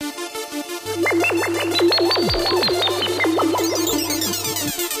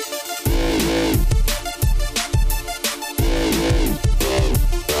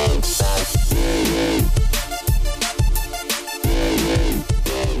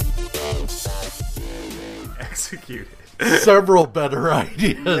executed. Several better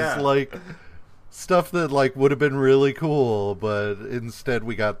ideas, Yeah. like stuff that like would have been really cool, but instead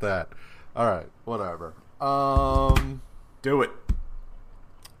we got that. All right, whatever. Do it.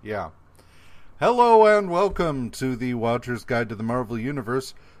 Yeah. Hello and welcome to the Watcher's Guide to the Marvel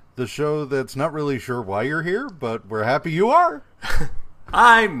Universe, the show that's not really sure why you're here, but we're happy you are.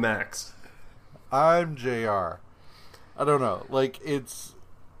 I'm Max. I'm JR. I don't know, like it's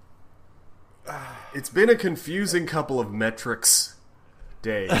been a confusing couple of metrics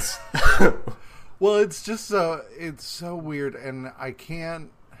days. well, it's just so weird, and I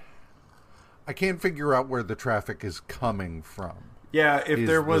can't figure out where the traffic is coming from. Yeah, if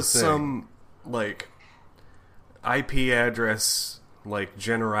there was the some, like, IP address, like,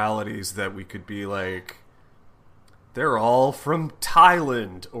 generalities that we could be like, they're all from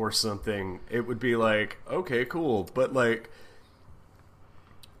Thailand or something, it would be like, okay, cool. But, like,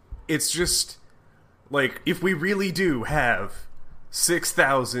 it's just, like, if we really do have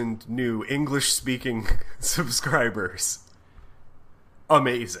 6,000 new English-speaking subscribers,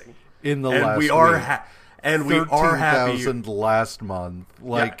 amazing. In the And last we are week. And we are happy. 13,000 last month.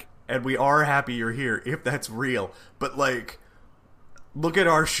 Like, yeah, and we are happy you're here, if that's real. But, like, look at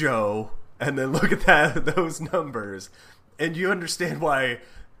our show, and then look at those numbers, and you understand why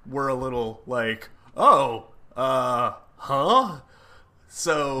we're a little like, oh, huh?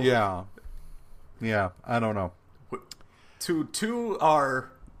 So yeah, I don't know. To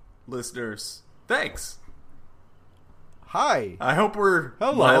our listeners, thanks. Hi. I hope we're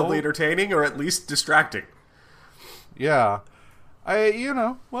Hello. mildly entertaining, or at least distracting. Yeah.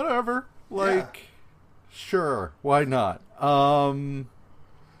 Whatever. Like, sure, why not?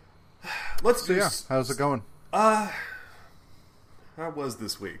 Let's do. Yeah, how's it going? How was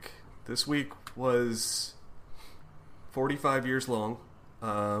this week? This week was 45 years long,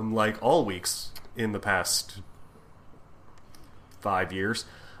 like all weeks in the past 5 years,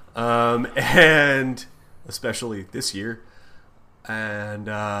 and especially this year. And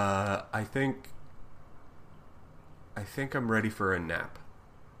I think I'm ready for a nap.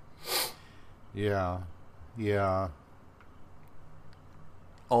 Yeah.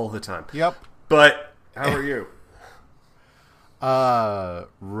 All the time. Yep. But how are you?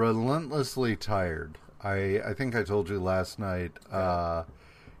 Relentlessly tired. I think I told you last night, I'm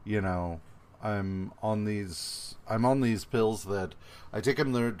on these pills that I take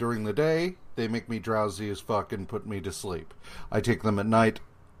them during the day, they make me drowsy as fuck and put me to sleep. I take them at night,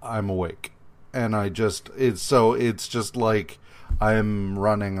 I'm awake. And it's just like I'm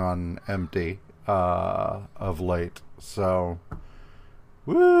running on empty of late. So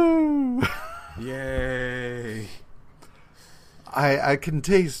woo! Yay! I can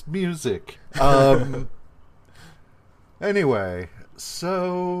taste music. Anyway,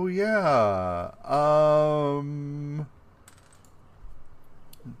 so yeah.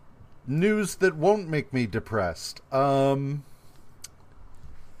 News that won't make me depressed. I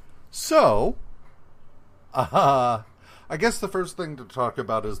guess the first thing to talk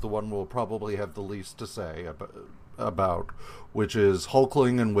about is the one we'll probably have the least to say about, which is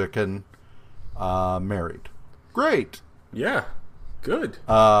Hulkling and Wiccan married. Great. Yeah. Good.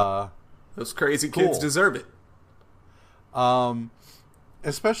 Those crazy cool. kids deserve it.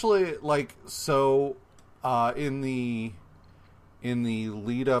 Especially like so in the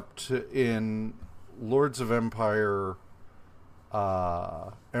lead up to in Lords of Empyre,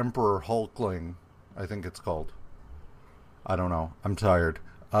 Emperor Hulkling, I think it's called. I don't know. I'm tired.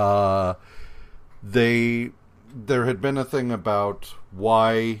 There had been a thing about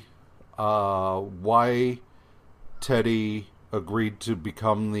why Teddy agreed to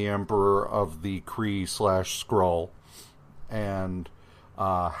become the Emperor of the Kree/Skrull, and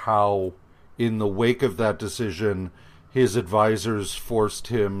how in the wake of that decision his advisors forced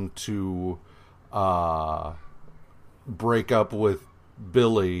him to break up with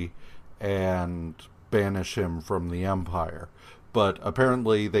Billy and banish him from the Empire. But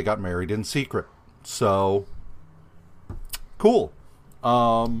apparently they got married in secret. So, cool.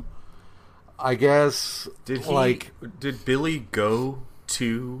 I guess, did Billy go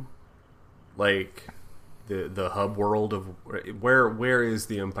to, like, the hub world of where is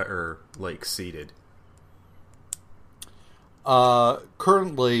the Empire, like, seated?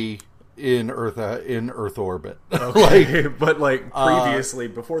 Currently in Earth orbit. Okay, but previously,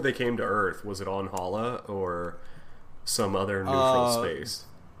 before they came to Earth, was it on Hala or some other neutral space?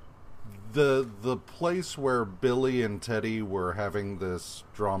 The place where Billy and Teddy were having this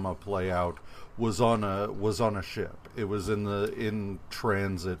drama play out was on a ship. It was in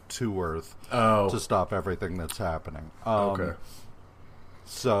transit to Earth to stop everything that's happening. Okay.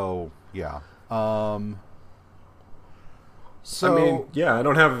 So yeah. So, I mean, yeah, I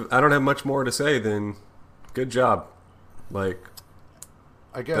don't have much more to say than good job. Like,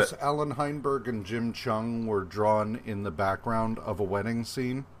 I guess Alan Heinberg and Jim Chung were drawn in the background of a wedding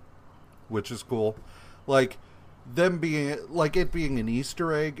scene, which is cool. Like, them being, like, it being an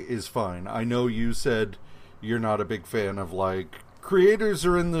Easter egg is fine. I know you said you're not a big fan of, like, creators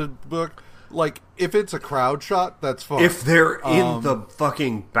are in the book. Like, if it's a crowd shot, that's fine. If they're in the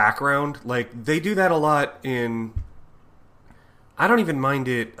fucking background, like, they do that a lot in... I don't even mind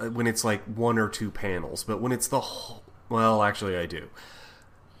it when it's, like, 1 or 2 panels, but when it's the whole... Well, actually, I do.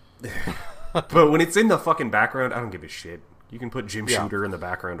 But when it's in the fucking background, I don't give a shit. You can put Jim Shooter in the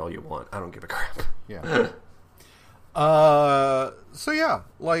background all you want. I don't give a crap. Yeah. So yeah,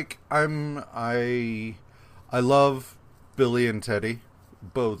 like I love Billy and Teddy,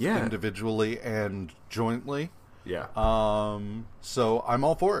 both individually and jointly. Yeah. So I'm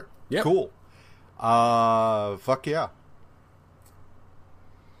all for it. Yep. Cool. Fuck yeah.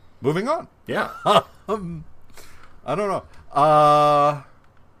 Moving on. Yeah. I don't know.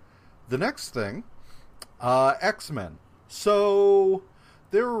 The next thing, X-Men. So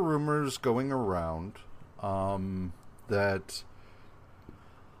there are rumors going around that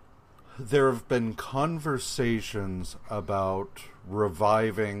there have been conversations about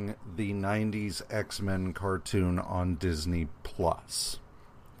reviving the 90s X-Men cartoon on Disney Plus.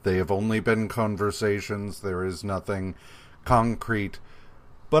 They have only been conversations. There is nothing concrete.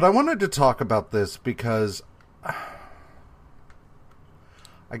 But I wanted to talk about this because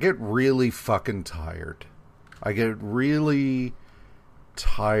I get really fucking tired. I get really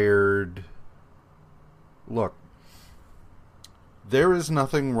tired. Look, there is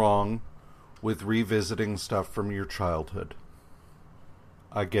nothing wrong with revisiting stuff from your childhood.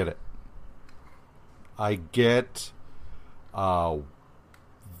 I get it. I get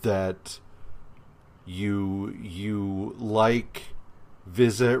that you like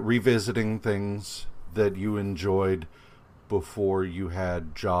revisiting things that you enjoyed before you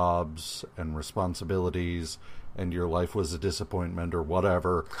had jobs and responsibilities and your life was a disappointment or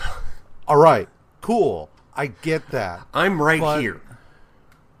whatever. All right, cool. I get that. I'm here.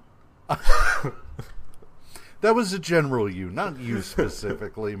 That was a general you, not you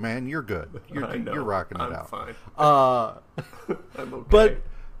specifically, man. You're good. You're rocking it out. Fine. I'm okay.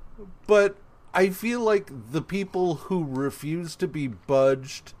 But I feel like the people who refuse to be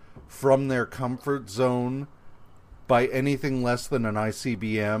budged from their comfort zone by anything less than an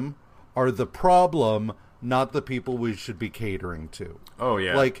ICBM are the problem, not the people we should be catering to. Oh,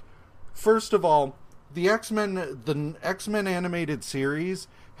 yeah. Like, first of all, the X-Men animated series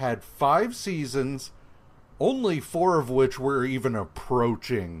had 5 seasons, only 4 of which were even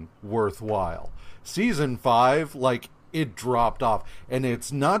approaching worthwhile. Season 5, like, it dropped off. And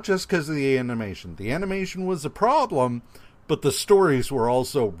it's not just because of the animation. The animation was a problem, but the stories were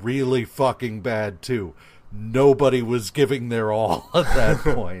also really fucking bad, too. Nobody was giving their all at that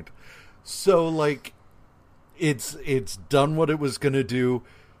point. So, like, it's done what it was going to do.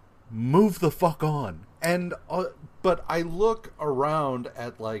 Move the fuck on. And but I look around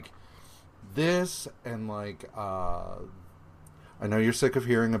at, like, this and, like, I know you're sick of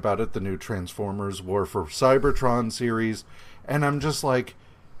hearing about it, the new Transformers War for Cybertron series, and I'm just like,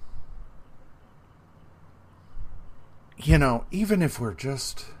 you know, even if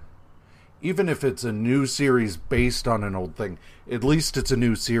it's a new series based on an old thing, at least it's a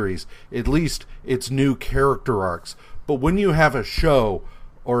new series. At least it's new character arcs. But when you have a show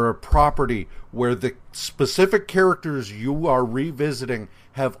or a property where the specific characters you are revisiting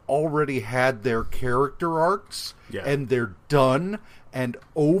have already had their character arcs and they're done and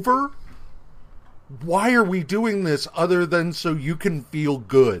over, why are we doing this other than so you can feel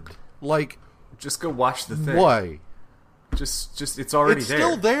good? Like, just go watch the thing. Why? Just it's already there. It's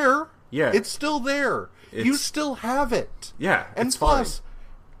still there. Yeah. It's still there. You still have it. Yeah, and it's plus,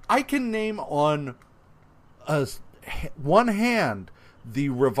 fine. I can name on one hand the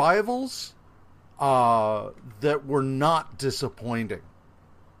revivals that were not disappointing.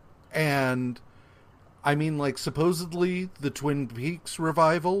 And, I mean, like, supposedly the Twin Peaks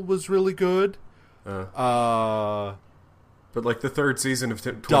revival was really good. But, like, the 3rd season of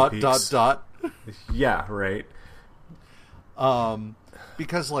Twin Peaks... ... Yeah, right.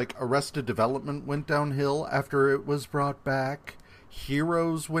 Because, like, Arrested Development went downhill after it was brought back.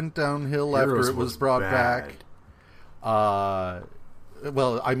 Heroes went downhill after it was brought back.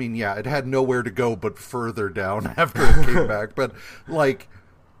 Well, I mean, yeah, it had nowhere to go but further down after it came back. But, like,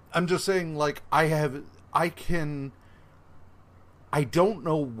 I'm just saying, like, I don't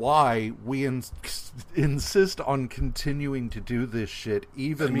know why we insist on continuing to do this shit,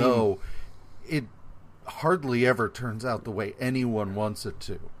 even though hardly ever turns out the way anyone wants it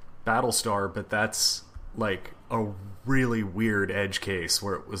to. Battlestar, but that's like a really weird edge case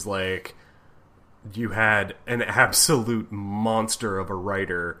where it was like you had an absolute monster of a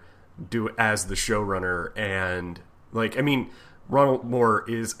writer do as the showrunner, and like, I mean, Ronald Moore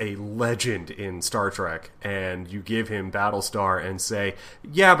is a legend in Star Trek, and you give him Battlestar and say,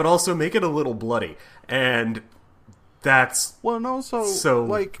 yeah, but also make it a little bloody, and that's well, and also so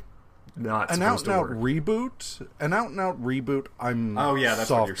like not an out and out reboot. An out and out reboot. I'm that's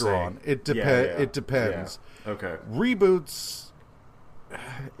what you're saying. On. It It depends. Yeah. Okay. Reboots.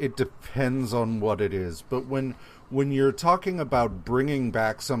 It depends on what it is, but when you're talking about bringing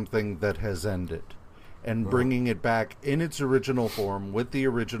back something that has ended and bringing it back in its original form with the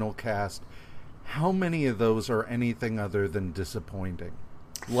original cast, how many of those are anything other than disappointing?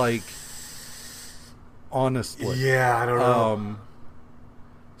 Like, honestly. Yeah, I don't know.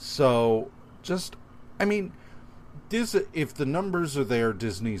 So, just, I mean, if the numbers are there,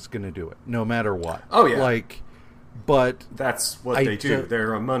 Disney's going to do it, no matter what. Oh, yeah. Like, but that's what they do.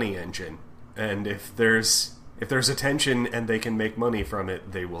 They're a money engine. And if there's attention and they can make money from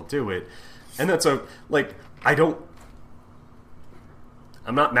it, they will do it. And that's I'm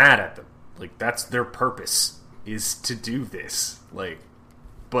not mad at them. Like, that's their purpose, is to do this. Like,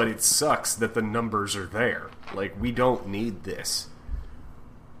 but it sucks that the numbers are there. Like, we don't need this.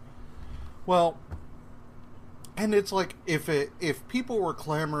 Well, and it's like, if people were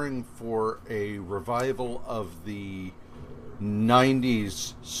clamoring for a revival of the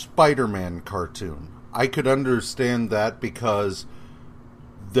 90s Spider-Man cartoon, I could understand that because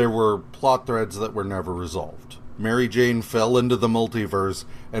there were plot threads that were never resolved. Mary Jane fell into the multiverse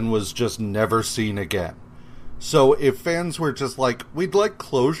and was just never seen again. So if fans were just like, we'd like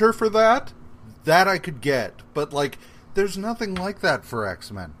closure for that I could get. But, like, there's nothing like that for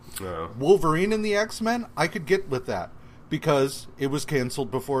X-Men. No. Wolverine and the X-Men, I could get with that because it was canceled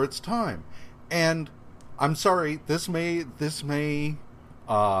before its time. And I'm sorry, this may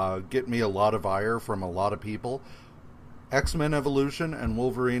get me a lot of ire from a lot of people. X-Men Evolution and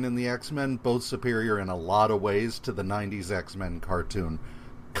Wolverine and the X-Men, both superior in a lot of ways to the 90s X-Men cartoon.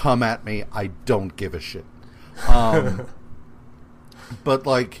 Come at me, I don't give a shit. But,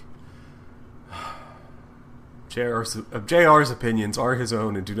 like, JR's opinions are his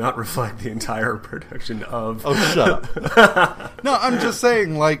own and do not reflect the entire production of... Oh, shut up. No, I'm just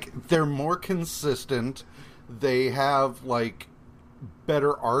saying, like, they're more consistent. They have, like,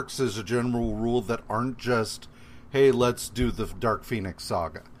 better arcs as a general rule that aren't just, hey, let's do the Dark Phoenix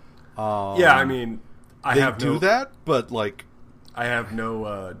saga. Yeah, I mean, they do that, but, like... I have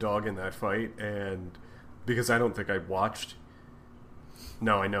no dog in that fight, and because I don't think I watched...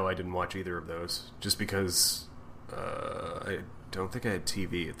 No, I know I didn't watch either of those, just because... I don't think I had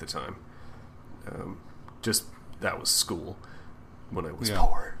TV at the time. Just, that was school when I was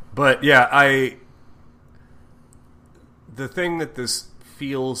poor. But yeah, the thing that this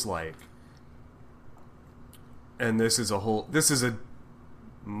feels like, and this is a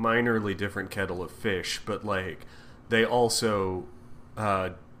minorly different kettle of fish, but like, they also,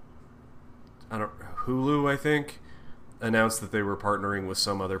 Hulu, I think, announced that they were partnering with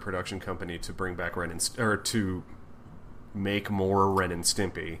some other production company to bring back to make more Ren and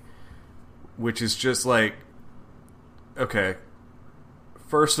Stimpy, which is just like, okay,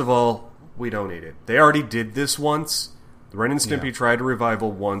 first of all, we don't need it. They already did this once. The Ren and Stimpy tried a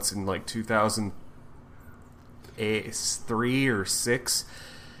revival once in like 2003 or 6,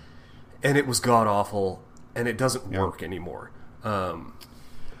 and it was god awful, and it doesn't work anymore.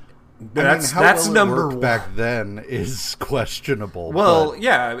 That's number one. Back then is questionable. Well,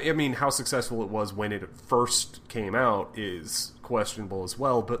 yeah, I mean, how successful it was when it first came out is questionable as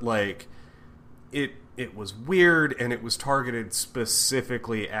well. But like, it was weird, and it was targeted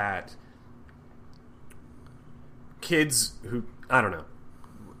specifically at kids who, I don't know.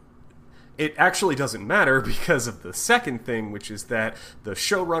 It actually doesn't matter because of the second thing, which is that the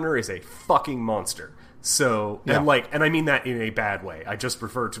showrunner is a fucking monster. So, and I mean that in a bad way. I just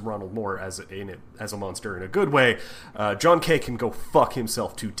refer to Ronald Moore as a monster in a good way. John Kay can go fuck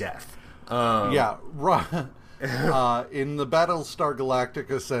himself to death. In the Battlestar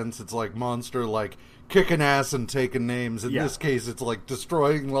Galactica sense, it's like monster, like kicking ass and taking names. In this case, it's like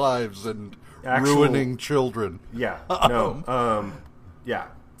destroying lives and ruining children. Yeah, no, yeah.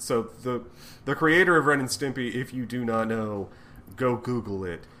 So the creator of Ren and Stimpy, if you do not know, go Google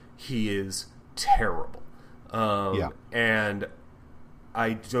it. He is terrible. And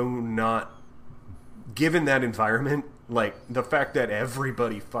I do not, given that environment, like the fact that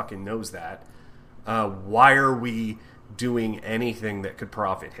everybody fucking knows that, why are we doing anything that could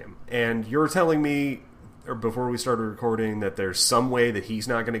profit him? And you're telling me or before we started recording, that there's some way that he's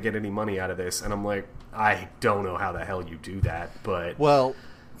not going to get any money out of this, and I'm like, I don't know how the hell you do that, but well,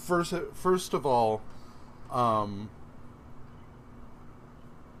 first of all,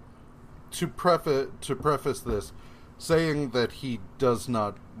 to preface this, saying that he does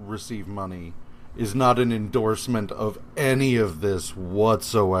not receive money is not an endorsement of any of this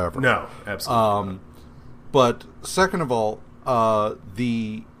whatsoever. No, absolutely not. But second of all,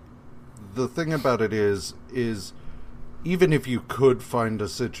 the thing about it is even if you could find a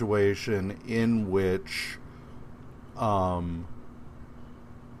situation in which John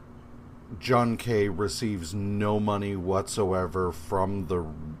Kay receives no money whatsoever from the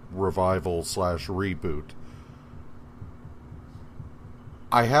revival / reboot,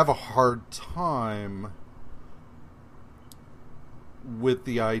 I have a hard time with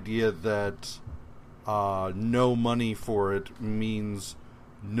the idea that no money for it means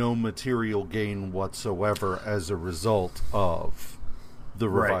no material gain whatsoever as a result of the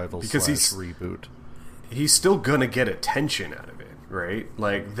revival / reboot. He's still gonna get attention out of it, right?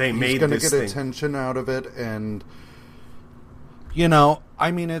 Like, he's gonna get attention out of it, and you know,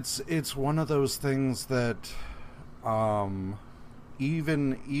 I mean, it's one of those things that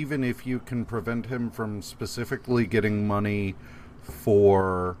even if you can prevent him from specifically getting money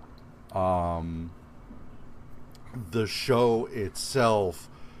for the show itself,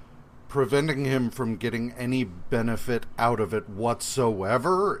 preventing him from getting any benefit out of it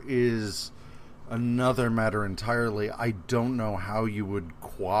whatsoever is another matter entirely. I don't know how you would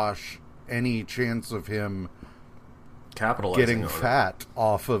quash any chance of him capitalizing getting fat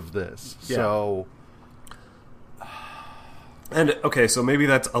off of this. Yeah. So, and okay, so maybe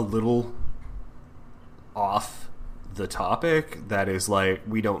that's a little off the topic. That is like,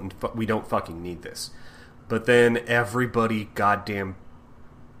 we don't fucking need this. But then everybody goddamn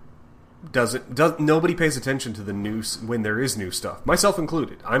nobody pays attention to the news when there is new stuff, myself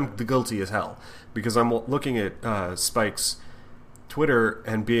included. I'm the guilty as hell, because I'm looking at Spike's Twitter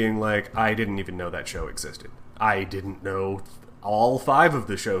and being like, I didn't even know that show existed. I didn't know all 5 of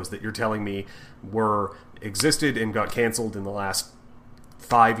the shows that you're telling me existed and got canceled in the last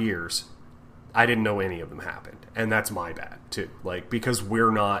 5 years. I didn't know any of them happened, and that's my bad too. Like, because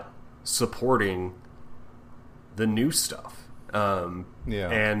we're not supporting the new stuff. And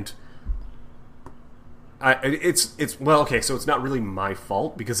it's well, okay, so it's not really my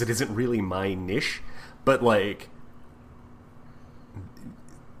fault because it isn't really my niche, but like,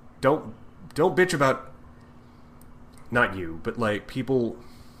 don't bitch about, not you, but like, people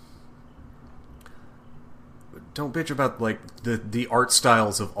don't bitch about like the art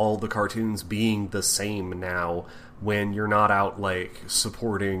styles of all the cartoons being the same now, when you're not out like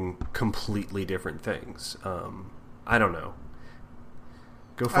supporting completely different things. I don't know.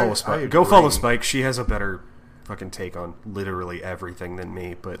 Go follow Spike. Go follow Spike. She has a better fucking take on literally everything than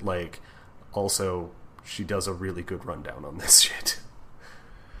me, but like, also she does a really good rundown on this shit.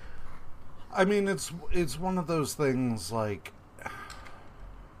 I mean, it's one of those things, like,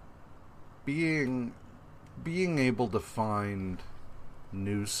 being able to find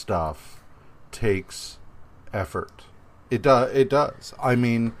new stuff takes effort. It does. I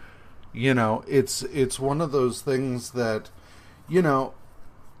mean, you know, it's one of those things that, you know,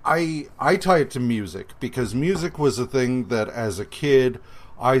 I tie it to music, because music was a thing that as a kid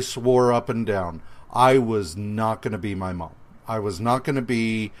I swore up and down I was not going to be my mom. I was not going to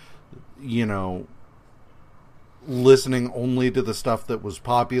be, you know, listening only to the stuff that was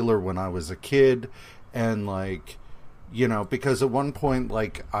popular when I was a kid. And like, you know, because at one point,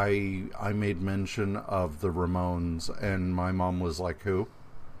 like, I made mention of the Ramones, and my mom was like, who?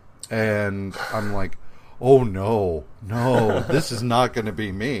 And I'm like, oh no, this is not going to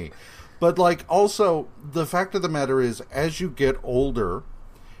be me. But like, also, the fact of the matter is, as you get older,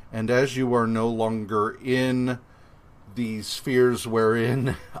 and as you are no longer in the spheres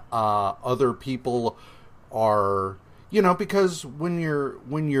wherein other people are, you know, because when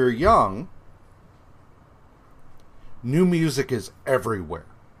you're young, new music is everywhere.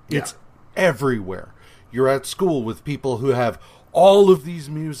 It's everywhere. You're at school with people who have all of these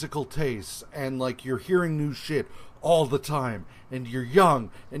musical tastes, and like, you're hearing new shit all the time, and you're young,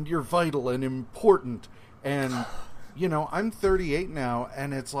 and you're vital and important. And you know, I'm 38 now,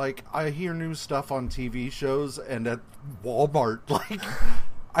 and it's like, I hear new stuff on TV shows and at Walmart. Like,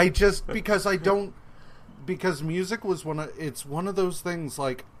 because music was it's one of those things,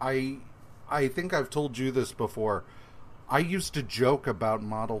 like, I think I've told you this before. I used to joke about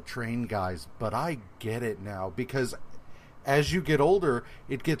model train guys, but I get it now, because as you get older,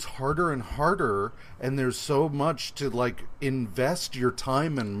 it gets harder and harder, and there's so much to, like, invest your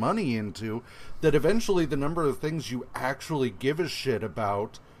time and money into that eventually the number of things you actually give a shit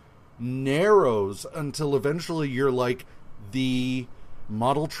about narrows until eventually you're like the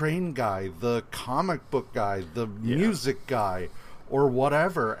model train guy, the comic book guy, the music guy, or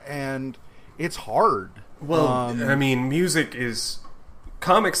whatever, and it's hard. Well, I mean,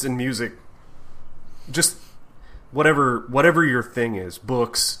 comics and music, just whatever your thing is,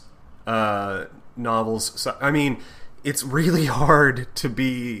 books, novels. So, I mean, it's really hard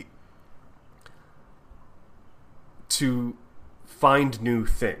to find new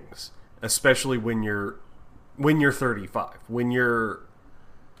things, especially when you're 35. When you're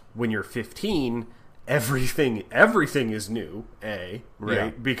 15, everything is new, right? Yeah.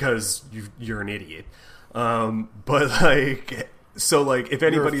 Because you're an idiot. But like, so like, if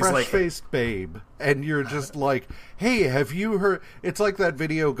anybody's you're a like fresh-faced babe, and you're just like, hey, have you heard? It's like that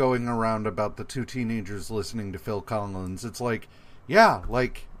video going around about the two teenagers listening to Phil Collins. It's like, yeah,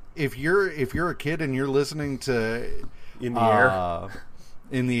 like if you're a kid and you're listening to In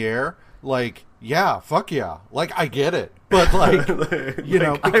the Air, like, yeah, fuck yeah, like I get it, but like, you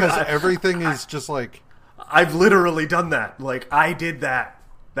know, because everything is just like, I've literally done that. Like, I did that.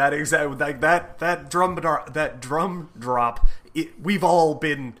 That exact, like that drum drop. We've all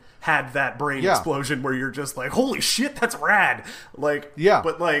had that brain explosion where you're just like, holy shit, that's rad. Like, yeah,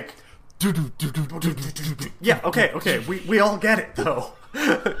 but like, yeah, okay, we all get it though.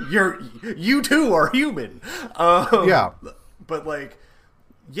 You too are human. Yeah, but like,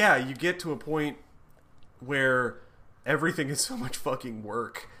 yeah, you get to a point where everything is so much fucking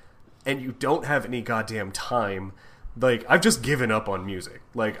work, and you don't have any goddamn time. Like, I've just given up on music.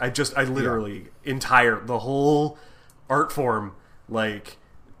 Like, I literally the whole art form, like,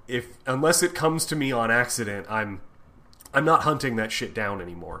 unless it comes to me on accident, I'm not hunting that shit down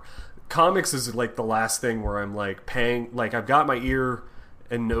anymore. Comics is like the last thing where I'm like like, I've got my ear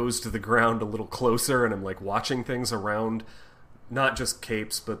and nose to the ground a little closer, and I'm like watching things around, not just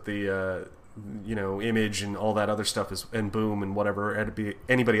capes, but the Image and all that other stuff and Boom and whatever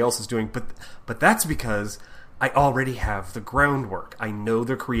anybody else is doing. But that's because I already have the groundwork. I know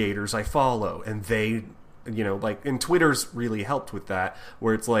the creators I follow, and they, like, and Twitter's really helped with that,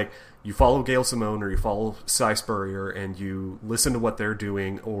 where it's like, you follow Gail Simone or you follow Cy Spurrier, and you listen to what they're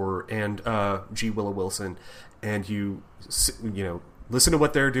doing, and G. Willow Wilson, and you listen to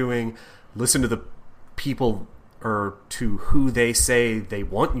what they're doing, listen to the people or to who they say they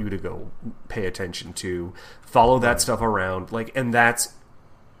want you to go pay attention to, follow that stuff around, like, and that's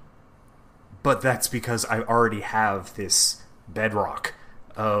because I already have this bedrock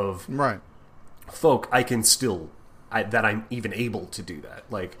of folk I can still that I'm even able to do that.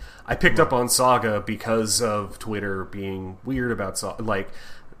 Like, I picked up on Saga because of Twitter being weird about Saga, like,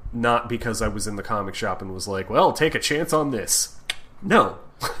 not because I was in the comic shop and was like, well, take a chance on this. No.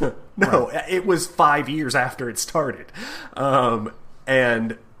 No, it was 5 years after it started.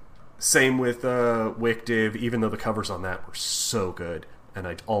 And same with Wick Div, even though the covers on that were so good. And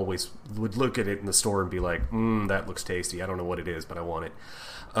I always would look at it in the store and be like, that looks tasty. I don't know what it is, but I want it.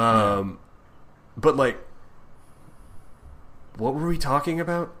 But, like, what were we talking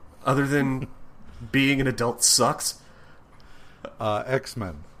about? Other than being an adult sucks?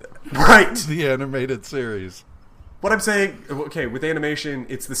 X-Men. Right! The animated series. What I'm saying, okay, with animation,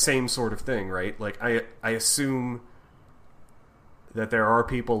 it's the same sort of thing, right? Like, I assume that there are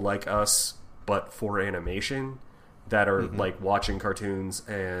people like us, but for animation, that are like watching cartoons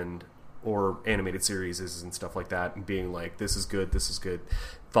or animated series and stuff like that, and being like, this is good,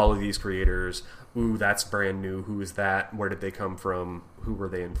 follow these creators, ooh, that's brand new, who is that, where did they come from, who were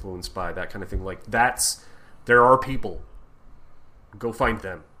they influenced by, that kind of thing. Like, there are people, go find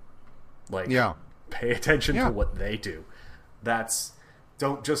them, like, pay attention to what they do.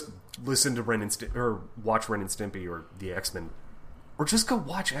 Don't just listen to Ren and or watch Ren and Stimpy or the X-Men, or just go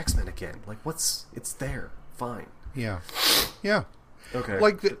watch X-Men again. Like, it's there, fine. Yeah. Okay.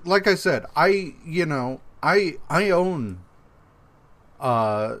 Like I said, I own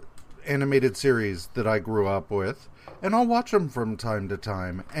animated series that I grew up with, and I'll watch them from time to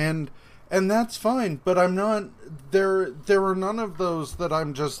time, and that's fine. But I'm not there. There are none of those that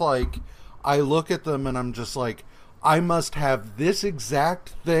I'm just like, I look at them and I'm just like, I must have this exact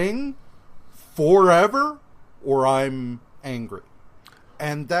thing forever, or I'm angry.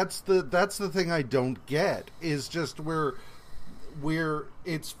 And that's the thing I don't get, is just where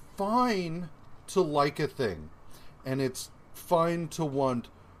it's fine to like a thing, and it's fine to want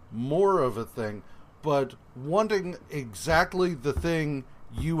more of a thing, but wanting exactly the thing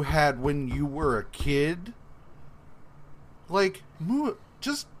you had when you were a kid Like,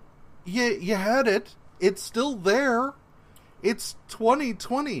 just, you had it. It's still there. It's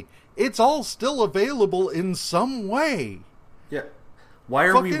 2020. It's all still available in some way. Yeah. Why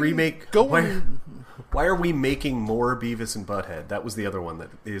are we Why are we making more Beavis and Butthead? That was the other one that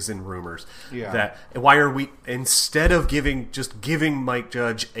is in rumors. Yeah. Why are we, instead of giving Mike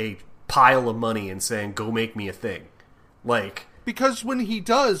Judge a pile of money and saying, go make me a thing? Like, because when he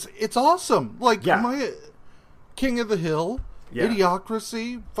does, it's awesome. Like, my King of the Hill,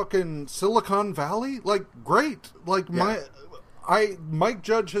 Idiocracy, fucking Silicon Valley, like, great. Like, Mike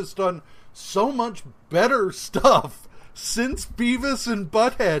Judge has done so much better stuff since Beavis and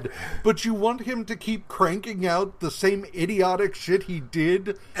Butthead, but you want him to keep cranking out the same idiotic shit he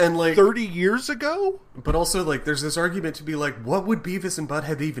did and like 30 years ago? But also, like, there's this argument to be like, what would Beavis and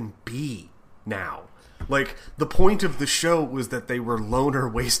Butthead even be now? Like, the point of the show was that they were loner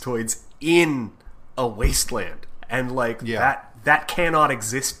wastoids in a wasteland, and like that cannot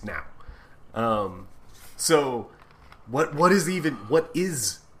exist now. So what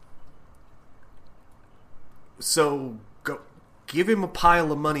is so go give him a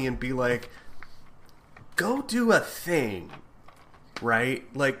pile of money and be like, go do a thing, right?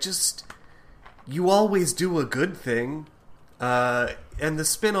 Like, just, you always do a good thing, and the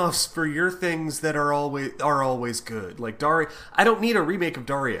spin-offs for your things that are always good. Like Daria, I don't need a remake of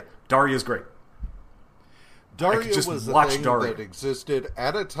Daria. Daria's great. Daria was a thing that existed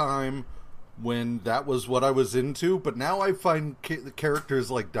at a time when that was what I was into, but now I find characters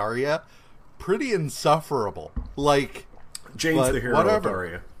like Daria pretty insufferable. Like, Jane's the hero of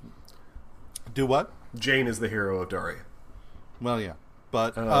Daria. Do what? Jane is the hero of Daria. Well, yeah.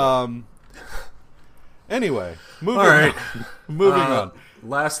 But, anyway, moving on.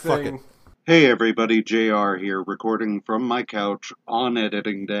 Last thing. Hey everybody, JR here, recording from my couch on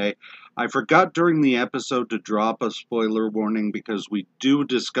editing day. I forgot during the episode to drop a spoiler warning because we do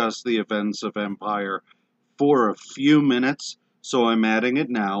discuss the events of Empyre for a few minutes, so I'm adding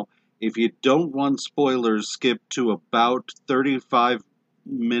it now. If you don't want spoilers, skip to about 35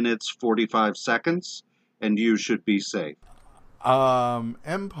 minutes, 45 seconds, and you should be safe.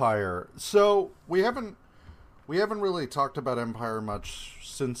 Empyre. So, we haven't really talked about Empyre much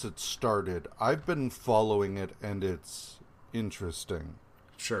since it started. I've been following it, and it's interesting.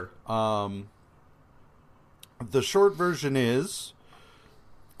 Sure. The short version is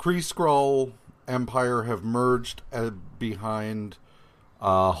Kree-Skrull Empyre have merged behind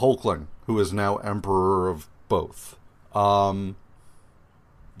Hulkling, who is now Emperor of both. There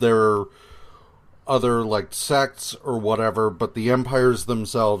are other, like, sects or whatever, but the empires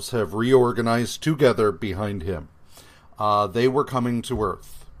themselves have reorganized together behind him. They were coming to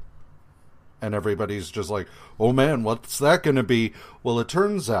Earth. And everybody's just like, oh man, what's that going to be? Well, it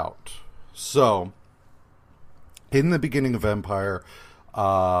turns out. So, in the beginning of Empyre,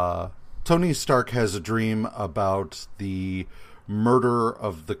 Tony Stark has a dream about the murder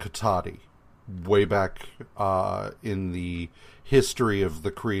of the Katati way back in the history of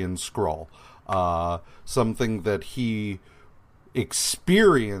the Kree and Skrull. Something that he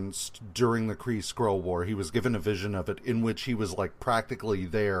experienced during the Kree-Skrull War. He was given a vision of it in which he was like practically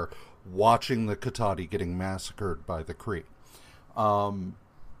there watching the Katati getting massacred by the Kree.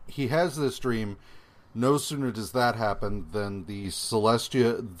 He has this dream. No sooner does that happen than the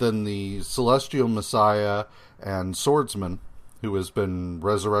Celestial Messiah and Swordsman, who has been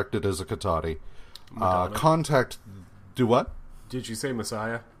resurrected as a Katati, do what? Did you say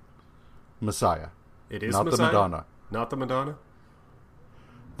Messiah? Messiah. It is not Messiah? the Madonna. Not the Madonna?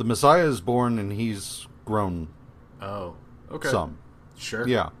 The Messiah is born and he's grown. Oh, okay. Some. Sure.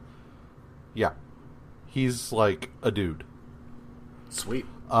 Yeah. Yeah. He's like a dude. Sweet.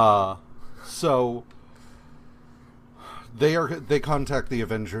 So they contact the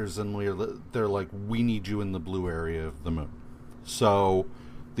Avengers and they're like, we need you in the blue area of the moon. So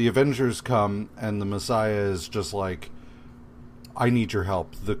the Avengers come and the Messiah is just like, I need your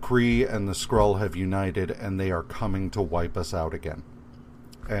help. The Kree and the Skrull have united and they are coming to wipe us out again.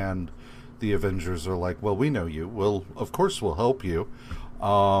 And the Avengers are like, well, we know you. Of course we'll help you.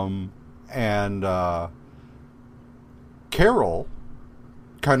 Carol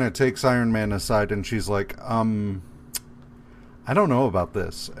kind of takes Iron Man aside and she's like, I don't know about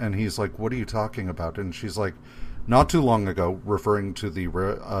this. And he's like, what are you talking about? And she's like, not too long ago, referring to the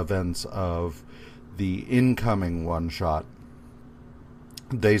events of the incoming one-shot,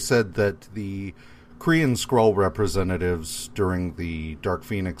 they said that the Kree and Skrull representatives during the Dark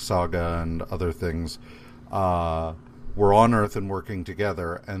Phoenix saga and other things were on Earth and working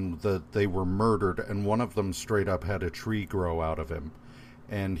together, and that they were murdered, and one of them straight up had a tree grow out of him.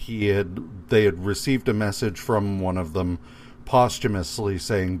 and they had received a message from one of them posthumously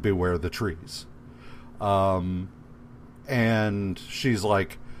saying, "Beware the trees." And she's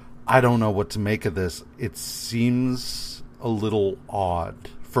like, "I don't know what to make of this. It seems a little odd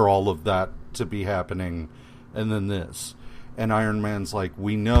for all of that to be happening, and then this." And Iron Man's like,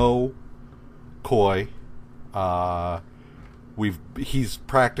 "We know Koi. He's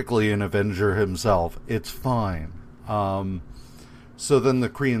practically an Avenger himself. It's fine." So then the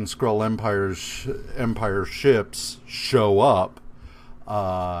Kree and Skrull Empire ships show up,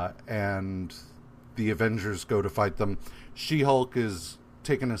 and the Avengers go to fight them. She-Hulk is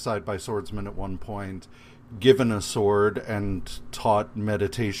taken aside by swordsmen at one point, given a sword, and taught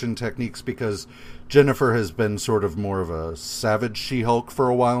meditation techniques, because Jennifer has been sort of more of a savage She-Hulk for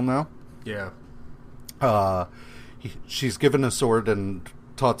a while now. Yeah. She's given a sword and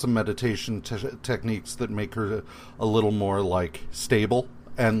taught some meditation techniques that make her a little more, like, stable,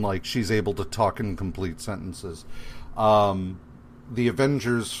 and, like, she's able to talk in complete sentences. The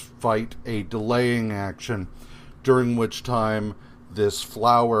Avengers fight a delaying action, during which time this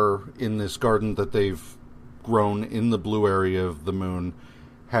flower in this garden that they've grown in the blue area of the moon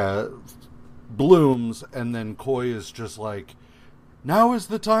blooms, and then Koi is just like, "Now is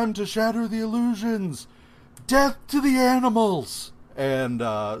the time to shatter the illusions! Death to the animals!" And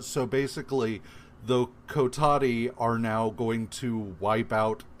so basically, the Kotati are now going to wipe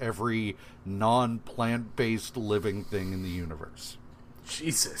out every non-plant-based living thing in the universe.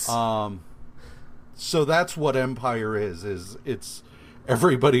 Jesus. So that's what Empyre is it's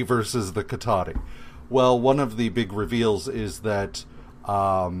everybody versus the Kotati. Well, one of the big reveals is that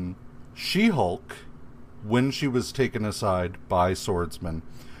She-Hulk, when she was taken aside by swordsmen,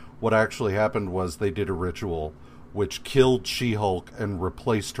 what actually happened was they did a ritual which killed She-Hulk and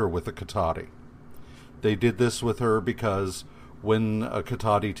replaced her with a Kotati. They did this with her because when a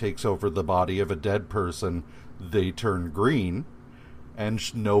Kotati takes over the body of a dead person, they turn green,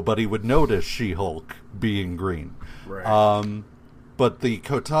 and nobody would notice She-Hulk being green. Right. But the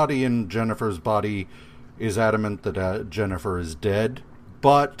Kotati in Jennifer's body is adamant that Jennifer is dead,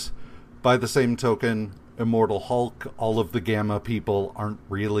 but by the same token, Immortal Hulk, all of the Gamma people aren't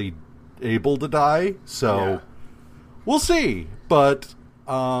really able to die, so we'll see. But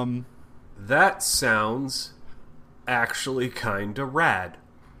that sounds actually kind of rad.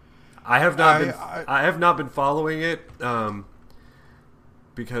 I have not been following it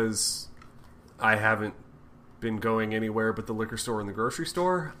because I haven't been going anywhere but the liquor store and the grocery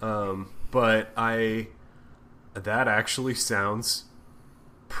store. But that actually sounds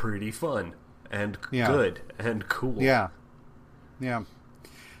pretty fun and good and cool. Yeah.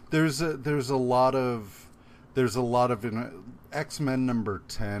 There's a lot of X-Men number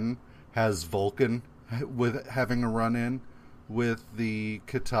 10 has Vulcan with having a run-in with the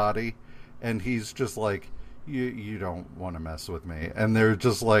Kotati, and he's just like, you don't want to mess with me, and they're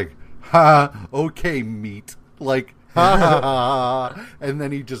just like, ha, okay, meat, like, ha ha ha, and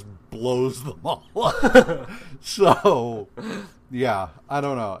then he just blows them all up. So yeah, I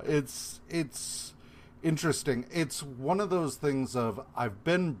don't know, it's interesting. It's one of those things of, I've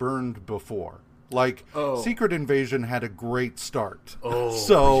been burned before. Like, Secret Invasion had a great start.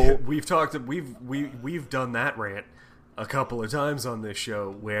 So we've done that rant a couple of times on this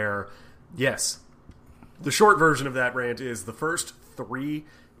show, where, yes, the short version of that rant is the first 3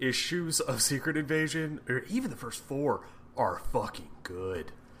 issues of Secret Invasion, or even the first 4, are fucking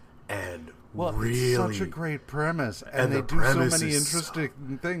good. And really, it's such a great premise, and they do so many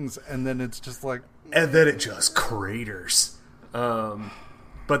interesting things, and then it's just like, and then it just craters.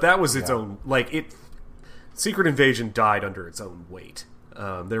 But that was its own, Secret Invasion died under its own weight.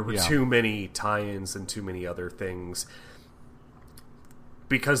 There were too many tie-ins and too many other things,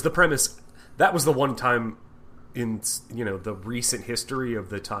 because the premise, that was the one time in the recent history of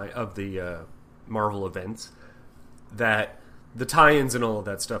the Marvel events that the tie-ins and all of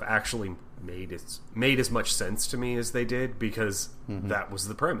that stuff actually made as much sense to me as they did, because that was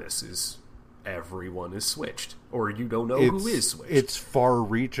the premise, is everyone is switched, or you don't know who is switched. It's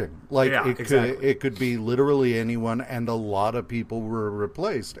far-reaching. It could be literally anyone, and a lot of people were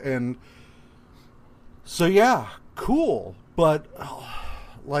replaced. And so cool. But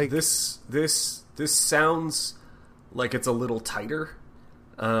this sounds like it's a little tighter.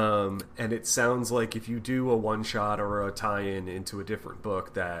 And it sounds like if you do a one-shot or a tie-in into a different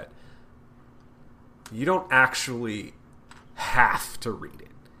book, that you don't actually have to read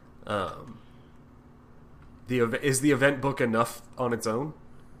it. Is the event book enough on its own?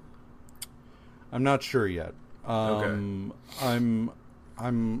 I'm not sure yet. Okay.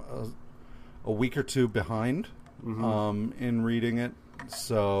 I'm a week or two behind in reading it,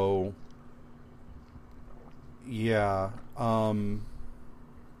 So, yeah.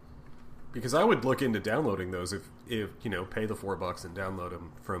 Because I would look into downloading those if pay the $4 and download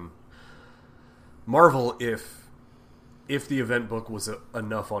them from Marvel if the event book was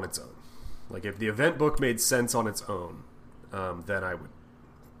enough on its own. Like, if the event book made sense on its own, then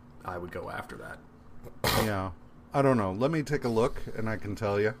I would go after that. Yeah. I don't know. Let me take a look, and I can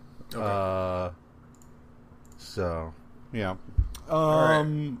tell you. Okay. So, yeah. All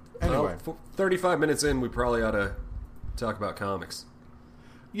right. Anyway. Well, 35 minutes in, we probably ought to talk about comics.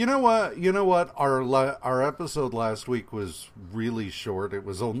 You know what? Our episode last week was really short. It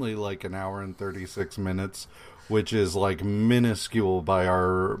was only like an hour and 36 minutes, which is like minuscule by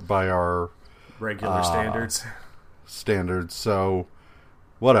our regular standards. So,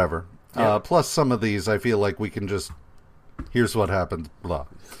 whatever. Yeah. Plus, some of these, I feel like we can just. Here's what happened. Blah.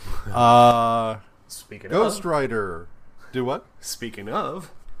 Speaking Ghost of, Rider. Do what? Speaking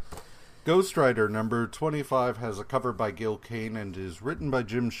of, Ghost Rider number 25 has a cover by Gil Kane and is written by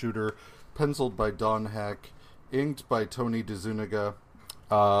Jim Shooter, penciled by Don Heck, inked by Tony DeZuniga,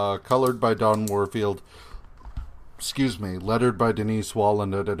 colored by Don Warfield. Lettered by Denise Wall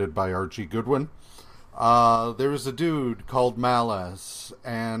and edited by Archie Goodwin. There's a dude called Malice,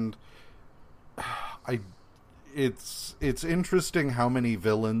 and it's interesting how many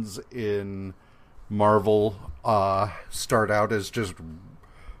villains in Marvel start out as just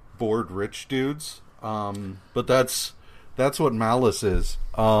bored rich dudes. But that's what Malice is.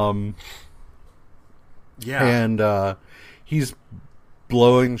 yeah, And he's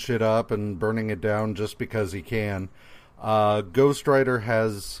blowing shit up and burning it down just because he can. Ghost Rider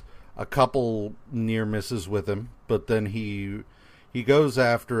has a couple near misses with him, but then he goes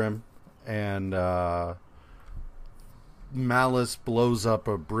after him, and Malice blows up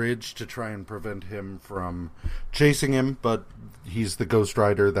a bridge to try and prevent him from chasing him, but he's the Ghost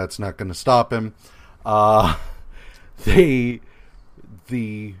Rider. That's not going to stop him. The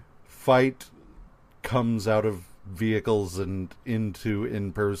fight comes out of vehicles and into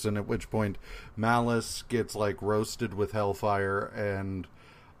in person, at which point Malice gets like roasted with hellfire, and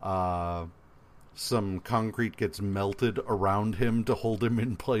some concrete gets melted around him to hold him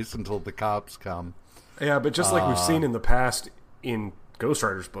in place until the cops come. Yeah, but just like we've seen in the past, in Ghost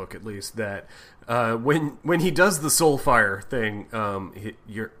Rider's book at least, that when he does the soul fire thing,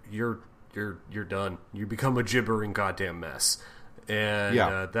 you're done. You become a gibbering goddamn mess, and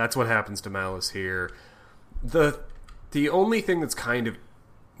that's what happens to Malice here. The only thing that's kind of,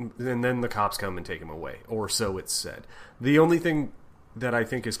 and then the cops come and take him away, or so it's said. The only thing that I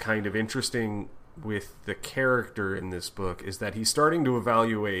think is kind of interesting with the character in this book is that he's starting to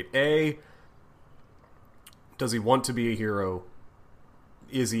evaluate, does he want to be a hero?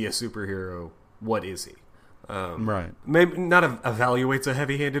 Is he a superhero? What is he? Right. Maybe not evaluate's a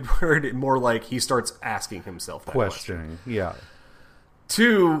heavy-handed word. More like he starts asking himself that questioning. Yeah.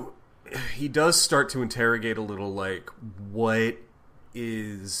 2, he does start to interrogate a little, like, who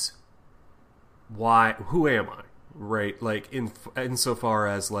am I? Right? Like, insofar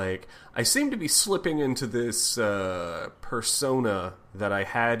as, like, I seem to be slipping into this persona that I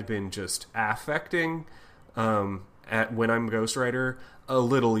had been just affecting when I'm Ghost Rider a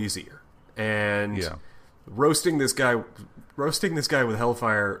little easier, and roasting this guy with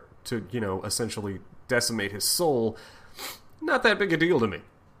hellfire to essentially decimate his soul, not that big a deal to me.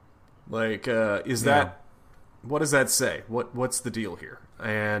 Like, is that, what does that say? What's the deal here?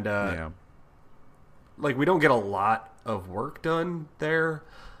 And like, we don't get a lot of work done there.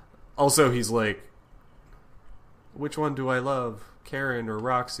 Also, he's like, which one do I love, Karen or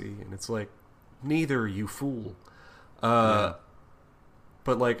Roxy? And it's like, neither, you fool. But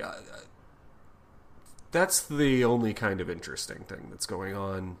like, that's the only kind of interesting thing that's going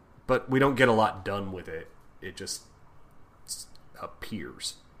on. But we don't get a lot done with it. It just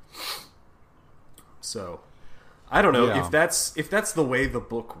appears. So, I don't know if that's the way the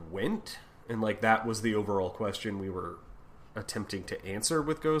book went, and like that was the overall question we were attempting to answer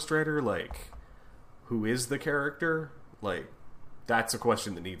with Ghost Rider. Like, who is the character? Like, that's a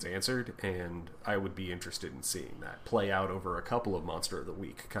question that needs answered, and I would be interested in seeing that play out over a couple of Monster of the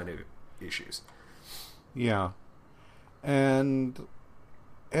Week kind of issues. Yeah, and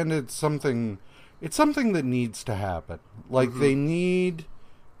it's something that needs to happen. Like, they need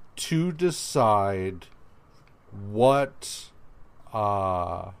to decide what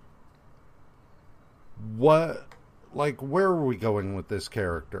like, where are we going with this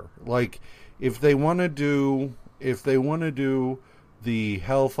character? Like, if they want to do the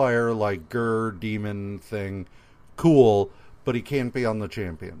Hellfire, like, demon thing, cool, but he can't be on the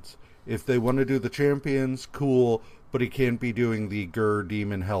Champions. If they want to do the Champions, cool, but he can't be doing the Gur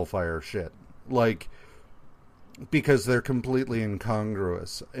Demon Hellfire shit. Like, because they're completely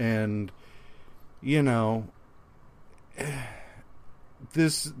incongruous. And, you know,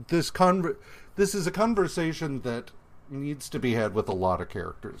 this is a conversation that needs to be had with a lot of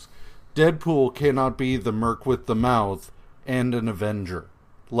characters. Deadpool cannot be the merc with the mouth and an Avenger.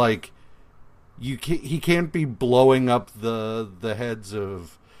 Like, he can't be blowing up the heads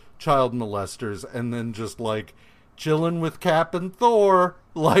of child molesters and then just, like, chilling with Cap and Thor.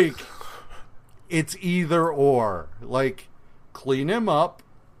 Like, it's either or. Like, clean him up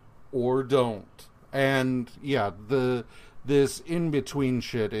or don't. And, yeah, this in-between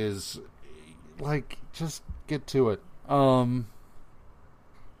shit is, like, just get to it.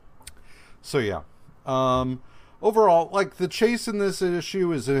 So, yeah. Overall, like, the chase in this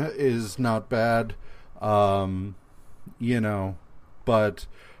issue is not bad. You know, but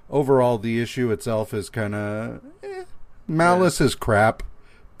overall, the issue itself is kind of... Malice is crap,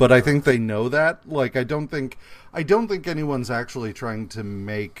 but I think they know that. Like, I don't think anyone's actually trying to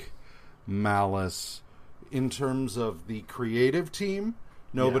make Malice, in terms of the creative team,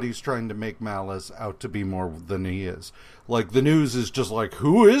 nobody's trying to make Malice out to be more than he is. Like, the news is just like,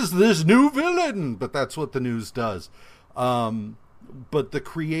 who is this new villain? But that's what the news does. But the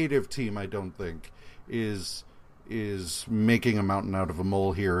creative team, I don't think, is making a mountain out of a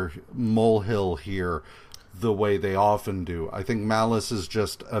molehill here the way they often do. I think Malice is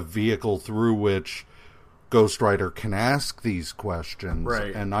just a vehicle through which Ghost Rider can ask these questions,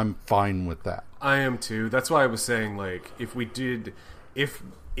 right? And I'm fine with that. I am too. That's why I was saying, like, if we did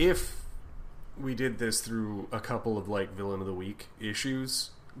this through a couple of, like, Villain of the Week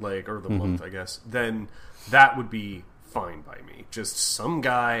issues, like, or the month, I guess, then that would be fine by me. Just some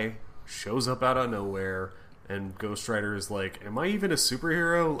guy shows up out of nowhere, and Ghost Rider is like, "Am I even a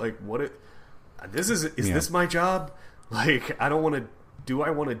superhero? Like, what? Is this my job? Like, I don't want to. Do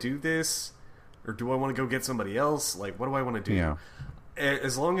I want to do this, or do I want to go get somebody else? Like, what do I want to do?" Yeah.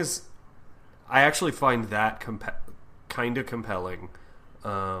 As long as I actually find that kind of compelling,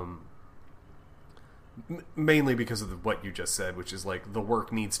 mainly because of what you just said, which is, like, the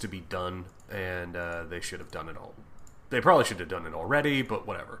work needs to be done, and they should have done it all. They probably should have done it already, but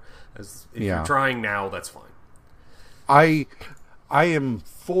whatever. If you're trying now, that's fine. I am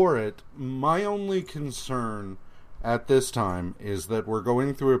for it. My only concern at this time is that we're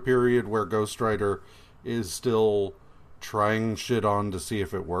going through a period where Ghost Rider is still trying shit on to see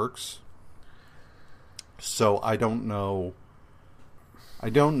if it works. So I don't know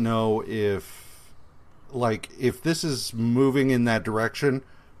if, like, if this is moving in that direction,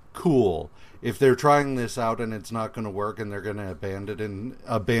 cool. If they're trying this out and it's not going to work and they're going to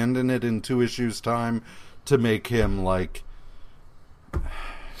abandon it in 2 issues' time to make him, like,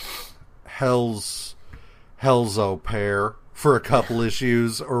 Hell's au pair for a couple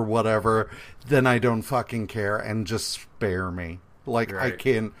issues or whatever, then I don't fucking care, and just spare me. Like,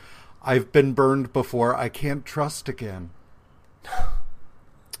 right. I've been burned before. I can't trust again.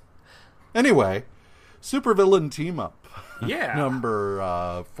 Anyway, supervillain team up. Yeah.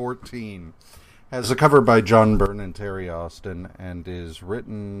 Number 14 has a cover by John Byrne and Terry Austin, and is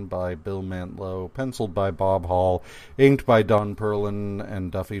written by Bill Mantlo, penciled by Bob Hall, inked by Don Perlin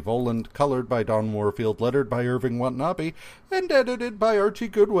and Duffy Voland, colored by Don Warfield, lettered by Irving Watanabe, and edited by Archie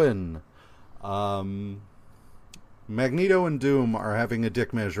Goodwin. Magneto and Doom are having a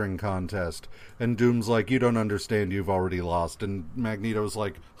dick measuring contest, and Doom's like, "You don't understand, you've already lost," and Magneto's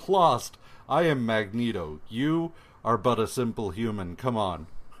like, "Lost? I am Magneto. You are but a simple human. Come on.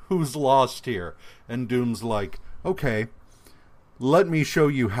 Who's lost here?" And Doom's like, "Okay, let me show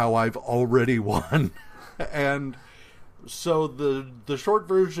you how I've already won." And so the short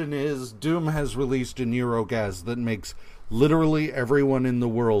version is Doom has released a neurogas that makes literally everyone in the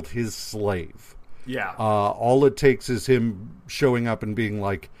world his slave. Yeah. All it takes is him showing up and being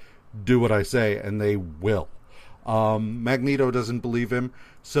like, "Do what I say," and they will. Magneto doesn't believe him,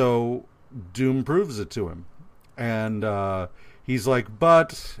 so Doom proves it to him. And he's like,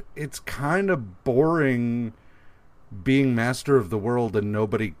 "But it's kind of boring being master of the world and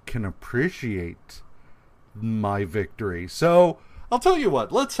nobody can appreciate my victory. So I'll tell you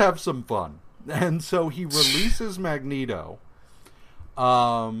what, let's have some fun." And so he releases Magneto,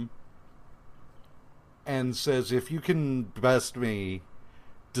 and says, "If you can best me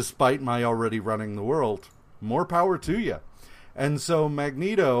despite my already running the world, more power to you." And so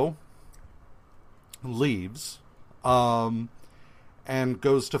Magneto leaves, and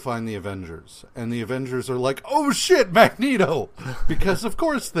goes to find the Avengers. And the Avengers are like, "Oh shit, Magneto!" Because of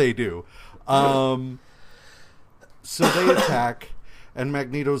course they do. So they attack, and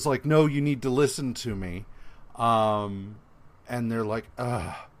Magneto's like, no, you need to listen to me. And they're like,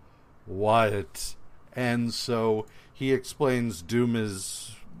 what? And so he explains Doom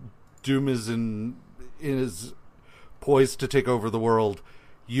is poised to take over the world.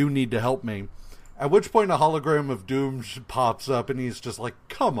 You need to help me. At which point a hologram of Doom pops up, and he's just like,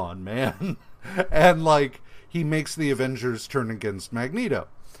 come on, man. And, like, he makes the Avengers turn against Magneto.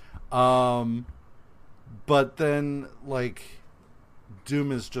 But then, like,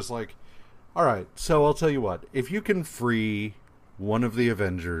 Doom is just like, all right, so I'll tell you what. If you can free one of the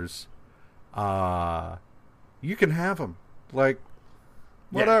Avengers, you can have him. Like,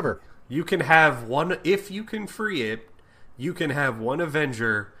 whatever. Yeah. You can have one, if you can free it, you can have one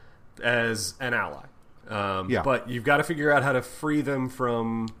Avenger as an ally. But you've got to figure out how to free them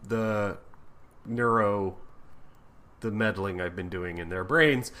from the meddling I've been doing in their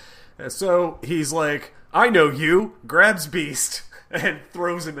brains. So he's like, I know you, grabs Beast, and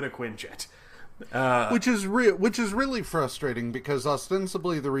throws him in a Quinjet. Which is really frustrating, because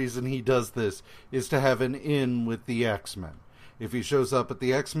ostensibly the reason he does this is to have an in with the X-Men. If he shows up at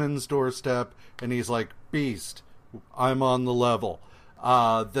the X-Men's doorstep and he's like, Beast, I'm on the level,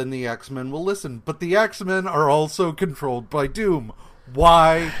 then the X-Men will listen. But the X-Men are also controlled by Doom.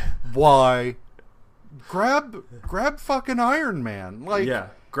 Why? Grab fucking Iron Man. Like, yeah.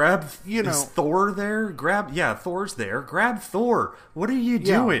 Grab, is Thor there? Thor's there. Grab Thor. What are you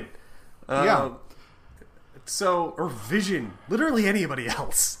doing? So, or Vision. Literally anybody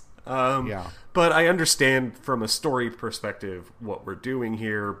else. But I understand from a story perspective what we're doing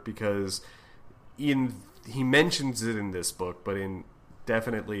here, because he mentions it in this book, but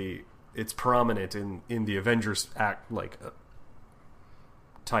definitely it's prominent in the Avengers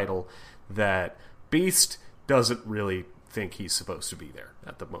title that Beast doesn't really think he's supposed to be there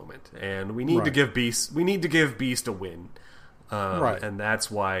at the moment, and we need to give Beast a win, and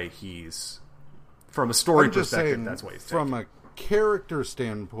that's why he's, from a story perspective, saying, that's why he's from a character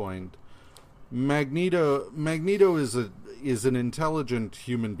standpoint, Magneto is an intelligent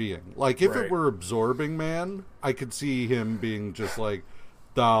human being. Like, if it were Absorbing Man, I could see him being just like,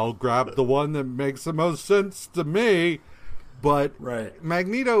 I'll grab the one that makes the most sense to me. But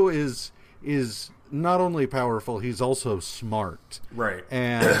Magneto is not only powerful, he's also smart. Right.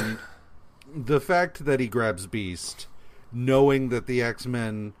 And the fact that he grabs Beast, knowing that the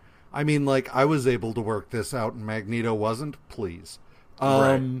X-Men, I mean, like, I was able to work this out and Magneto wasn't, please.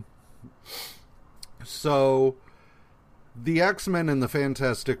 So the X-Men and the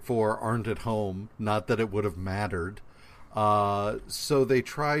Fantastic Four aren't at home. Not that it would have mattered. So they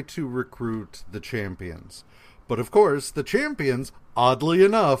try to recruit the Champions. But of course, the Champions, oddly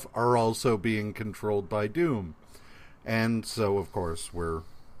enough, are also being controlled by Doom. And so, of course, we're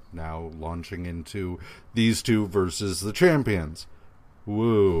now launching into these two versus the Champions.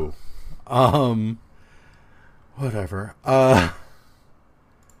 Woo. Whatever. I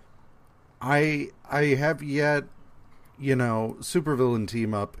have yet, Supervillain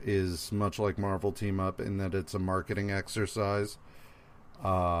Team Up is much like Marvel Team Up in that it's a marketing exercise.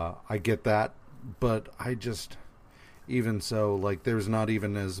 I get that, but I just, even so, like, there's not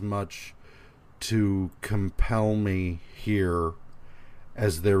even as much to compel me here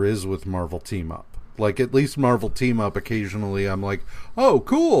as there is with Marvel Team Up. Like, at least Marvel Team Up, occasionally I'm like, oh,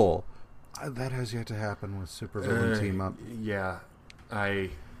 cool! That has yet to happen with Supervillain Team Up. Yeah.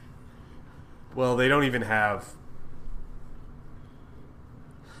 Well, they don't even have...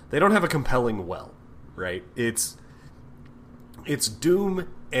 They don't have a compelling well, right? It's Doom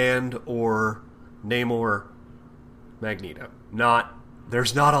and or Namor, Magneto.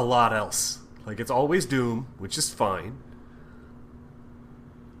 There's not a lot else. Like, it's always Doom, which is fine.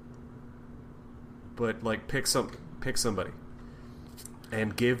 But, like, pick somebody.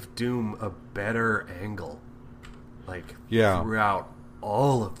 And give Doom a better angle. Like, throughout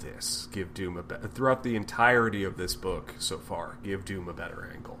all of this, give Doom throughout the entirety of this book so far, give Doom a better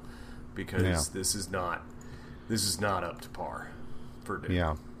angle. Because this is not up to par for Doom.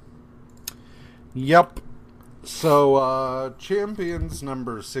 Yeah. Yep. So, Champions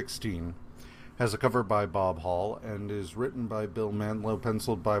number 16 has a cover by Bob Hall and is written by Bill Mantlo,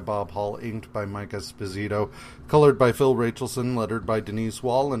 penciled by Bob Hall, inked by Mike Esposito, colored by Phil Rachelson, lettered by Denise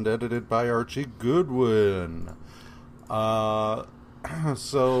Wall, and edited by Archie Goodwin.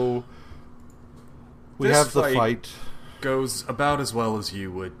 So we have the fight. Goes about as well as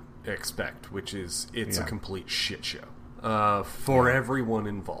you would expect, which is it's a complete shit show for everyone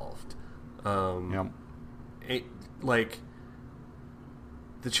involved. The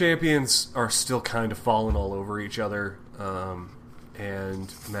Champions are still kind of falling all over each other,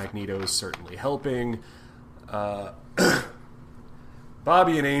 and Magneto is certainly helping. Uh,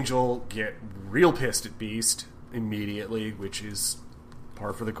 Bobby and Angel get real pissed at Beast immediately, which is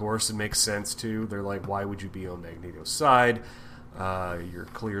par for the course and makes sense too. They're like, why would you be on Magneto's side? You're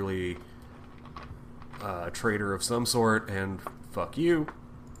clearly a traitor of some sort, and fuck you.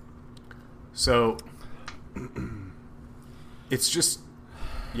 So it's just,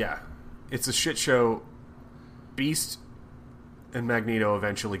 yeah, it's a shit show. Beast and Magneto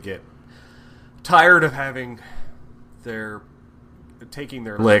eventually get tired of taking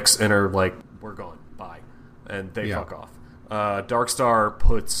their licks and are like, we're gone, bye, and they fuck off. Darkstar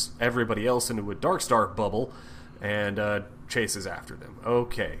puts everybody else into a Darkstar bubble and chases after them.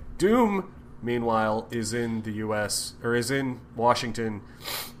 Okay. Doom, meanwhile, is in the U.S., or is in Washington,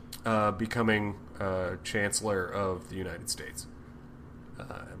 becoming Chancellor of the United States.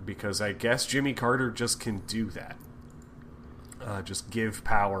 Because I guess Jimmy Carter just can do that. Just give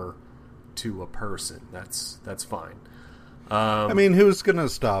power to a person. That's fine. I mean, who's gonna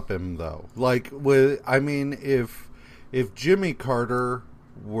stop him though? Like, if Jimmy Carter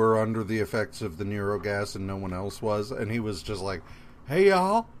were under the effects of the neurogas and no one else was, and he was just like, "Hey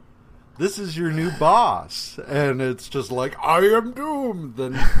y'all, this is your new boss," and it's just like, "I am Doom,"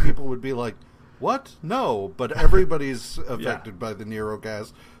 then people would be like, "What? No," but everybody's affected by the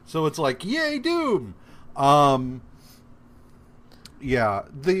neurogas, so it's like, "Yay, Doom!" Yeah,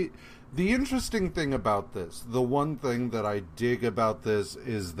 the interesting thing about this, the one thing that I dig about this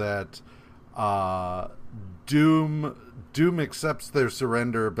is that Doom accepts their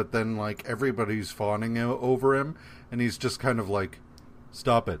surrender, but then like everybody's fawning over him, and he's just kind of like,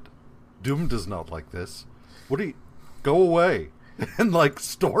 "Stop it. Doom does not like this. What do you... Go away." And like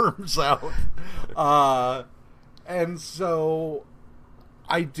storms out. And so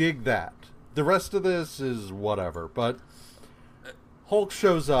I dig that. The rest of this is whatever, but Hulk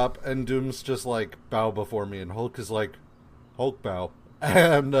shows up and Doom's just like, "Bow before me," and Hulk is like, "Hulk bow."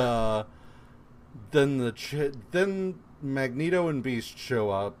 And then Magneto and Beast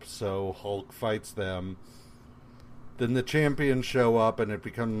show up, so Hulk fights them. Then the champions show up and it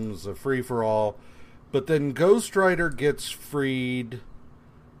becomes a free-for-all. But then Ghost Rider gets freed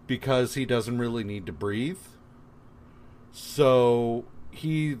because he doesn't really need to breathe. So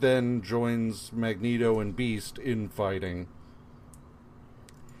he then joins Magneto and Beast in fighting.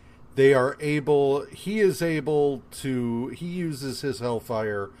 He uses his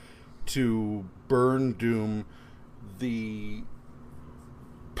Hellfire to burn Doom. The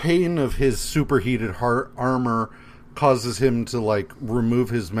pain of his superheated armor causes him to like remove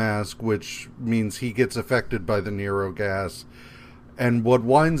his mask, which means he gets affected by the neurogas. And what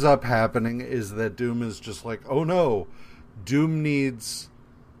winds up happening is that Doom is just like, "Oh no, Doom needs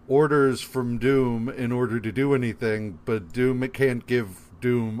orders from Doom in order to do anything, but Doom can't give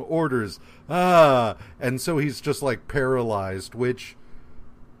Doom orders." And so he's just like paralyzed, which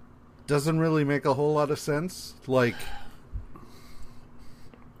doesn't really make a whole lot of sense. Like,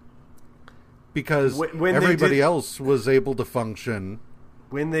 because when everybody else was able to function.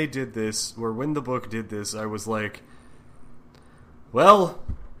 When they did this, or when the book did this, I was like, well,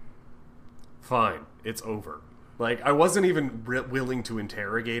 fine, it's over. Like, I wasn't even willing to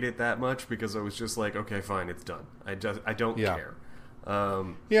interrogate it that much, because I was just like, okay, fine, it's done. I don't care.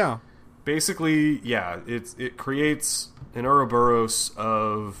 Basically, it creates an Ouroboros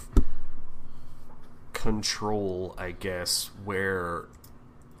of control, I guess, where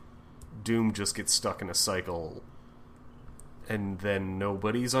Doom just gets stuck in a cycle and then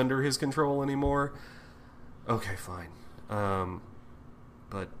nobody's under his control anymore. Okay, fine.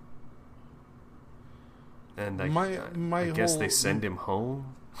 But and I guess they send him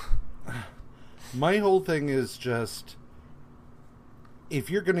home. My whole thing is just, if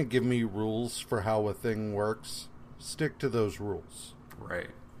you're going to give me rules for how a thing works, stick to those rules.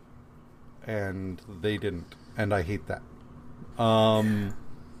 Right. And they didn't. And I hate that.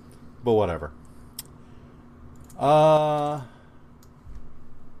 But whatever.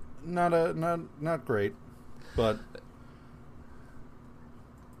 Not great. But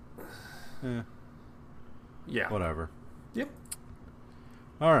yeah. Whatever. Yep.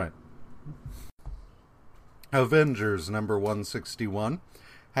 All right. Avengers number 161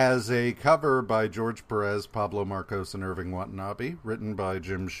 has a cover by George Perez, Pablo Marcos, and Irving Watanabe, written by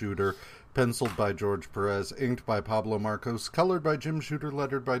Jim Shooter, penciled by George Perez, inked by Pablo Marcos, colored by Jim Shooter,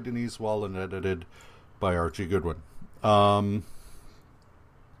 lettered by Denise Wall, and edited by Archie Goodwin.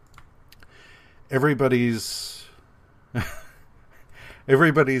 Everybody's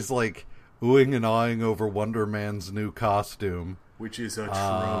like oohing and awing over Wonder Man's new costume, which is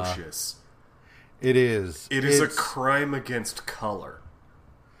atrocious. It is. It's a crime against color.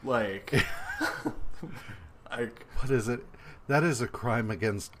 Like, Like, what is it? That is a crime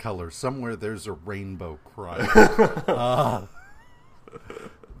against color. Somewhere there's a rainbow crime.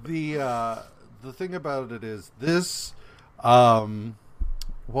 The thing about it is this.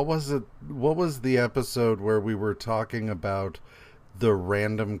 What was it? What was the episode where we were talking about the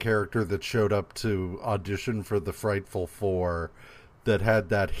random character that showed up to audition for the Frightful Four that had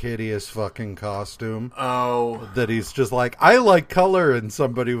that hideous fucking costume? oh, That he's just like, I like color, and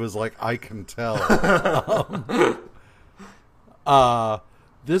somebody was like, I can tell.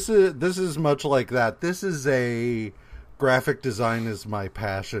 This is much like that. This is a graphic design is my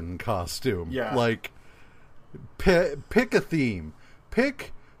passion costume. Yeah. Like, pick a theme.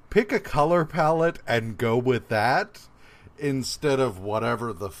 Pick a color palette and go with that instead of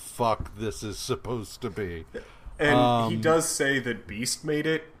whatever the fuck this is supposed to be. and he does say that Beast made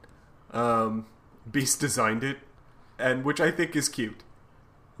it. Beast designed it, and which I think is cute.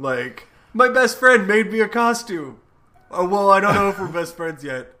 Like, my best friend made me a costume. Oh, well, I don't know if we're best friends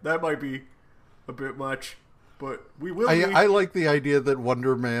yet. That might be a bit much, but we will be. I like the idea that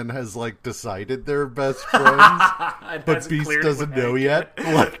Wonder Man has, like, decided they're best friends, but Beast doesn't know yet.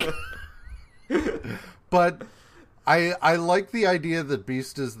 Like, but I like the idea that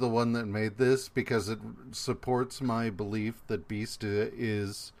Beast is the one that made this because it supports my belief that Beast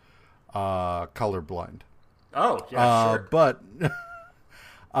is colorblind. Oh, yeah, sure. But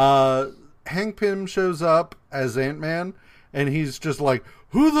Hank Pym shows up as Ant-Man, and he's just like,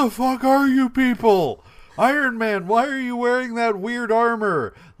 who the fuck are you people? Iron Man, why are you wearing that weird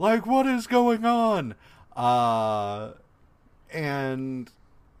armor? Like, what is going on?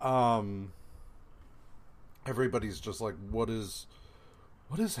 Everybody's just like, what is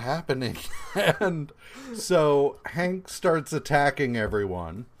happening? And so Hank starts attacking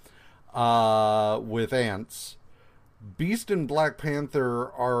everyone with ants. Beast and Black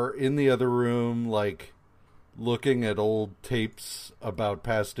Panther are in the other room, like, looking at old tapes about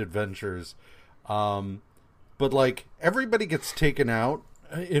past adventures. But, like, everybody gets taken out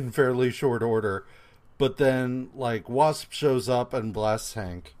in fairly short order. But then, like, Wasp shows up and blasts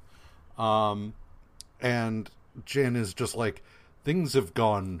Hank. And Jen is just like, things have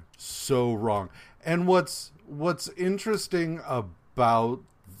gone so wrong. And what's interesting about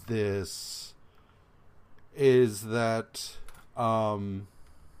this is that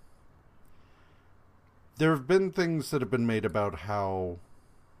there have been things that have been made about how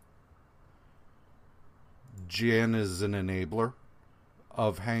Jan is an enabler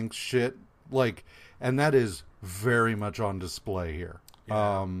of Hank's shit, like, and that is very much on display here.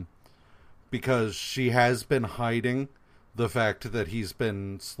 Yeah. Because she has been hiding the fact that he's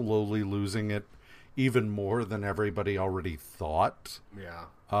been slowly losing it even more than everybody already thought. Yeah.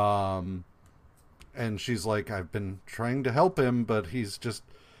 And she's like, I've been trying to help him, but he's just,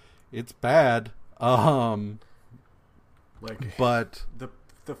 it's bad. But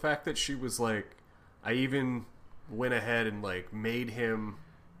the fact that she was like, I even went ahead and, like, made him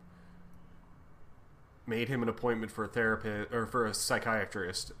an appointment for a therapist or for a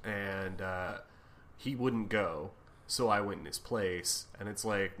psychiatrist, and he wouldn't go, so I went in his place. And it's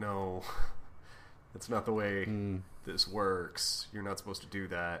like, no, that's not the way this works. You're not supposed to do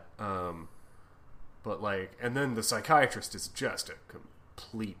that. But, like, and then the psychiatrist is just a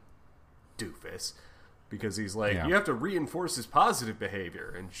complete doofus, because he's like, you have to reinforce his positive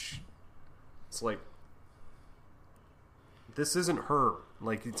behavior, and it's like, this isn't her.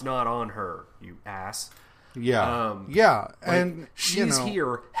 Like, it's not on her, you ass. Yeah. Like, and she's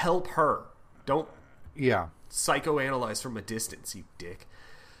here. Help her. Don't psychoanalyze from a distance, you dick.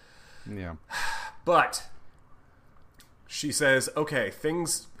 Yeah. But she says, okay,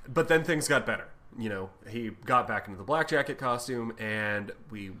 but then things got better. You know, he got back into the Black Jacket costume, and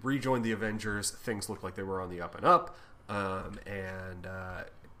we rejoined the Avengers. Things looked like they were on the up and up. And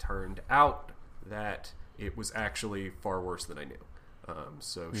it turned out that it was actually far worse than I knew.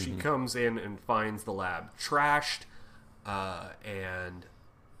 So she comes in and finds the lab trashed, and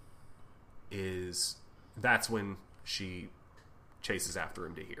that's when she chases after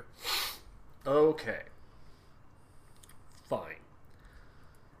him to here. Okay. Fine.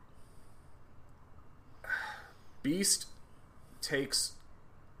 Beast takes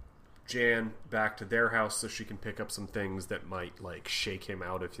Jan back to their house so she can pick up some things that might, like, shake him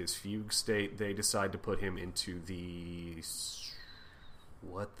out of his fugue state. They decide to put him into the...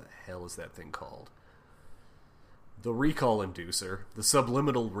 what the hell is that thing called? The recall inducer. The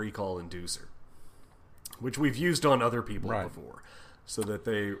subliminal recall inducer. Which we've used on other people before. So that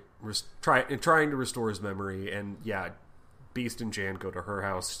they trying to restore his memory. And, yeah, Beast and Jan go to her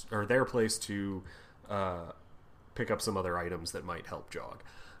house, or their place, to pick up some other items that might help Jog.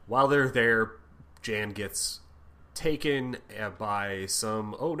 While they're there, Jan gets taken by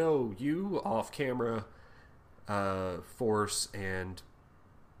some "oh no, you" off camera force, and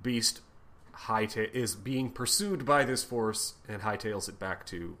Beast is being pursued by this force and hightails it back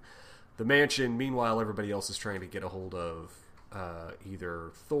to the mansion. Meanwhile, everybody else is trying to get a hold of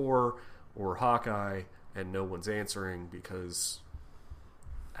either Thor or Hawkeye, and no one's answering because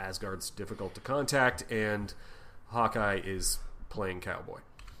Asgard's difficult to contact, and Hawkeye is playing cowboy.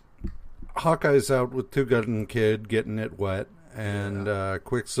 Hawkeye's out with Two Gun Kid getting it wet, and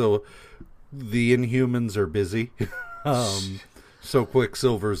Quicksilver. The Inhumans are busy, so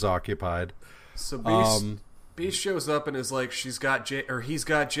Quicksilver's occupied. So Beast shows up and is like, he's got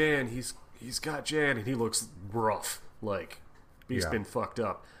Jan, he's got Jan, and he looks rough, like Beast's been fucked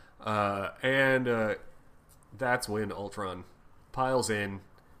up. And that's when Ultron piles in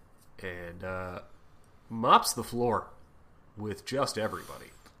and mops the floor with just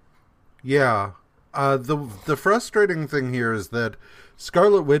everybody. Yeah. The frustrating thing here is that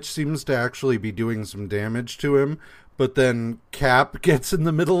Scarlet Witch seems to actually be doing some damage to him, but then Cap gets in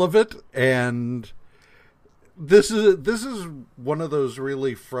the middle of it, and this is one of those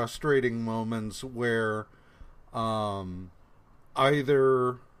really frustrating moments where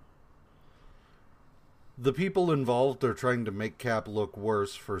either the people involved are trying to make Cap look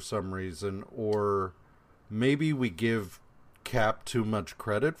worse for some reason, or maybe we give Cap too much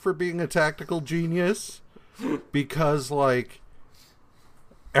credit for being a tactical genius, because like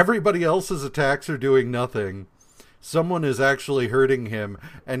everybody else's attacks are doing nothing. Someone is actually hurting him,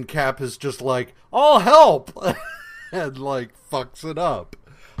 and Cap is just like, "I'll help," and like fucks it up.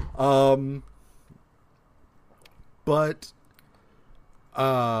 But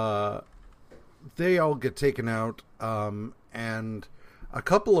they all get taken out, and a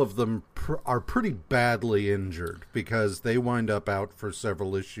couple of them are pretty badly injured because they wind up out for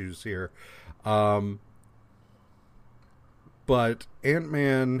several issues here. But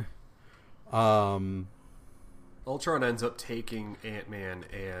Ant-Man... Ultron ends up taking Ant-Man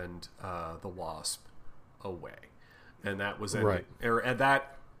and the Wasp away. And that was... Right.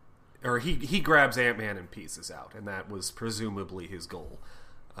 Or he grabs Ant-Man and pieces out, and that was presumably his goal.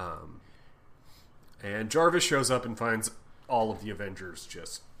 And Jarvis shows up and finds all of the Avengers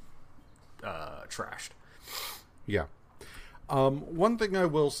just trashed. Yeah. One thing I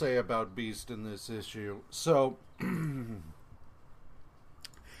will say about Beast in this issue, so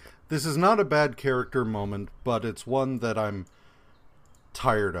this is not a bad character moment, but it's one that I'm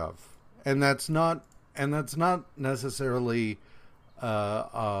tired of. And that's not necessarily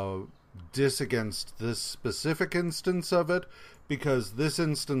a diss against this specific instance of it, because this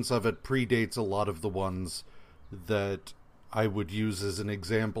instance of it predates a lot of the ones that I would use as an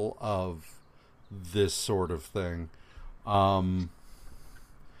example of this sort of thing. And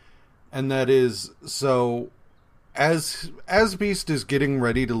that is, so as Beast is getting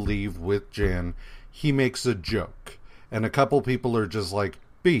ready to leave with Jan, he makes a joke. And a couple people are just like,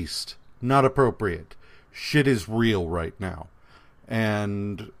 "Beast, not appropriate. Shit is real right now."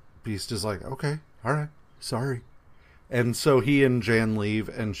 And Beast is like, "Okay, alright, sorry." And so he and Jan leave,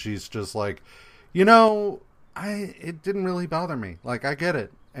 and she's just like, it didn't really bother me. Like, I get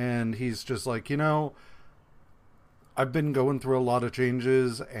it. And he's just like, I've been going through a lot of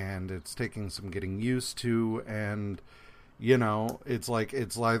changes, and it's taking some getting used to, and, it's like,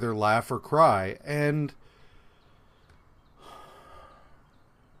 it's either laugh or cry. And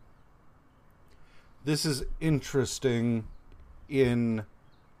this is interesting in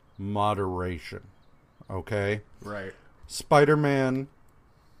moderation. Okay? Right. Spider-Man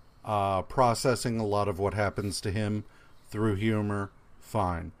processing a lot of what happens to him through humor,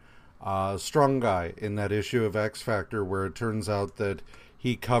 fine. Strong Guy in that issue of X Factor where it turns out that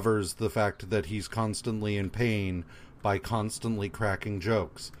he covers the fact that he's constantly in pain by constantly cracking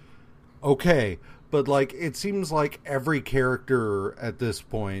jokes. Okay, but it seems like every character at this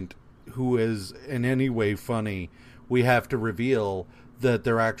point who is in any way funny, we have to reveal that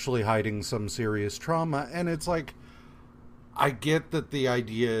they're actually hiding some serious trauma, and it's like, I get that the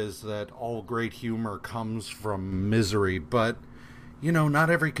idea is that all great humor comes from misery, but, not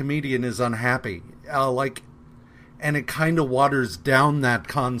every comedian is unhappy. And it kind of waters down that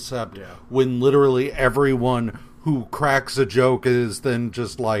concept when literally everyone who cracks a joke is then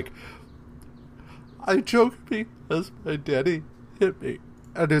just like, "I joked because my daddy hit me."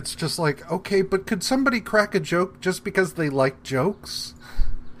 And it's just like, okay, but could somebody crack a joke just because they like jokes?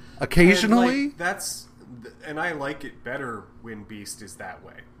 Occasionally? And I like it better when Beast is that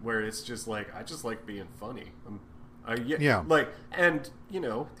way, where it's just like, I just like being funny. And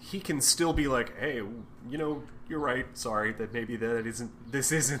he can still be like, "Hey, you're right. Sorry that maybe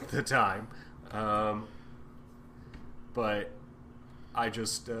this isn't the time." But I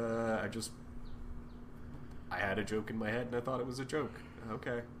had a joke in my head and I thought it was a joke.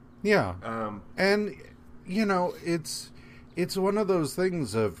 Okay. Yeah. And, it's one of those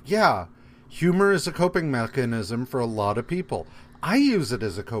things of, humor is a coping mechanism for a lot of people. I use it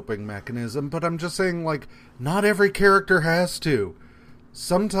as a coping mechanism, but I'm just saying, not every character has to.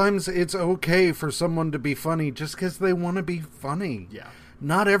 Sometimes it's okay for someone to be funny just because they want to be funny. Yeah.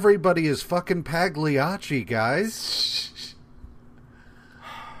 Not everybody is fucking Pagliacci, guys.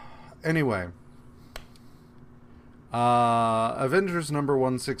 Anyway. Avengers number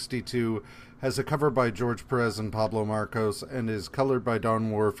 162 has a cover by George Perez and Pablo Marcos and is colored by Don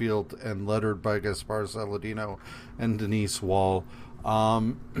Warfield and lettered by Gaspar Saladino and Denise Wall.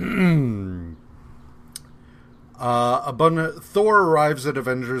 Thor arrives at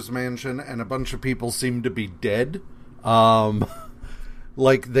Avengers Mansion and a bunch of people seem to be dead.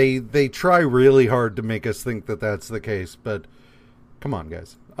 They try really hard to make us think that that's the case, but come on,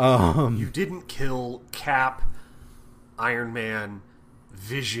 guys. You didn't kill Cap, Iron Man,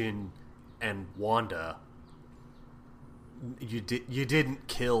 Vision, and Wanda. You didn't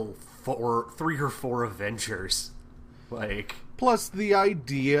kill 3 or 4 Avengers. Plus the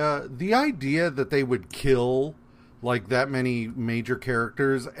idea that they would kill that many major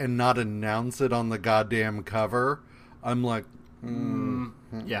characters and not announce it on the goddamn cover. I'm like,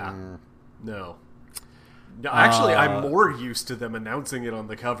 yeah, no. Actually, I'm more used to them announcing it on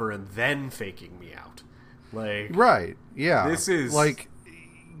the cover and then faking me out. Right, yeah. This is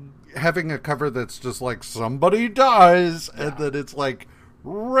having a cover that's just somebody dies, and then it's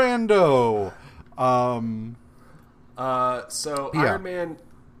rando. Iron Man,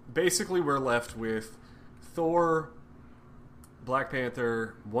 basically we're left with Thor, Black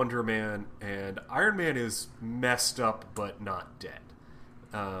Panther, Wonder Man, and Iron Man is messed up but not dead.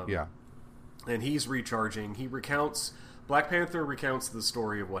 And he's recharging. Black Panther recounts the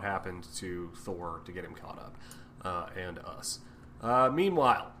story of what happened to Thor to get him caught up, and us.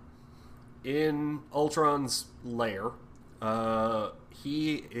 Meanwhile, in Ultron's lair,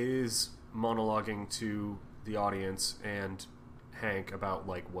 he is monologuing to the audience and Hank about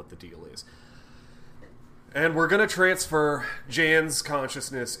what the deal is. And we're going to transfer Jan's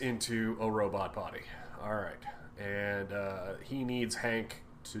consciousness into a robot body. All right. And he needs Hank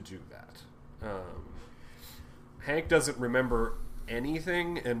to do that. Hank doesn't remember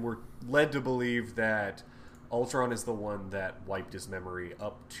anything, and we're led to believe that Ultron is the one that wiped his memory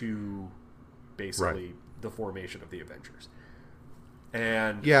up to basically the formation of the Avengers.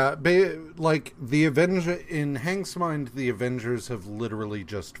 And in Hank's mind, the Avengers have literally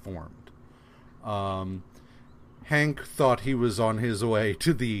just formed. Hank thought he was on his way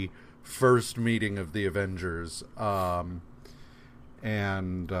to the first meeting of the Avengers,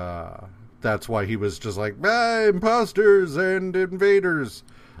 and that's why he was just imposters and invaders.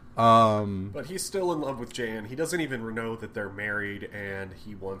 But he's still in love with Jan. He doesn't even know that they're married, and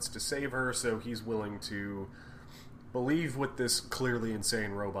he wants to save her, so he's willing to believe what this clearly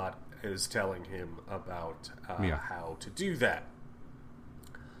insane robot is telling him about how to do that.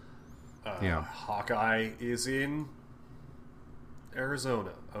 Hawkeye is in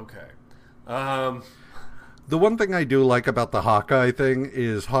Arizona. Okay. The one thing I do like about the Hawkeye thing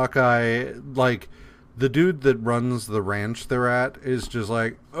is Hawkeye, the dude that runs the ranch they're at is just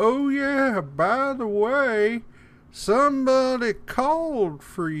oh yeah, by the way, somebody called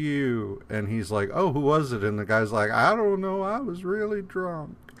for you. And he's like, oh, who was it? And the guy's like, I don't know, I was really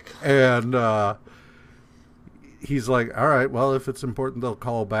drunk. And he's like, all right, well, if it's important, they'll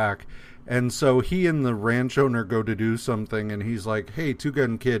call back. And so he and the ranch owner go to do something, and he's like, hey, Two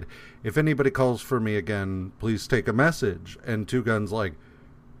Gun Kid, if anybody calls for me again, please take a message. And Two Gun's like,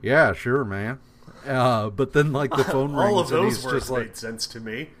 yeah, sure, man. But then, the phone rings, all of those and he's words just made sense to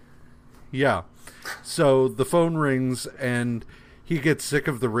me. Yeah. So the phone rings, and he gets sick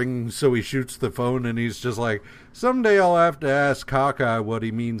of the ring, so he shoots the phone, and he's just like, someday I'll have to ask Hawkeye what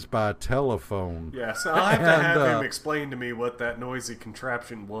he means by telephone. Yeah, so I'll have to have him explain to me what that noisy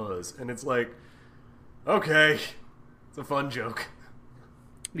contraption was. And it's like, okay, it's a fun joke.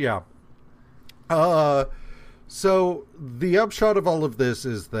 Yeah. So the upshot of all of this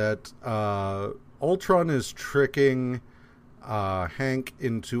is that Ultron is tricking Hank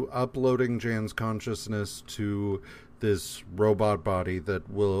into uploading Jan's consciousness to this robot body that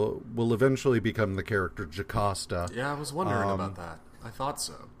will eventually become the character Jocasta. Yeah, I was wondering about that. I thought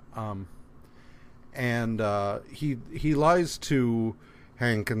so. And he lies to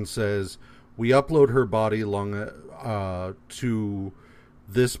Hank and says, we upload her body to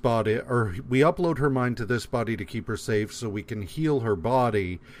this body, or we upload her mind to this body to keep her safe so we can heal her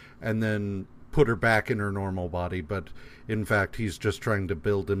body, and then put her back in her normal body, but in fact he's just trying to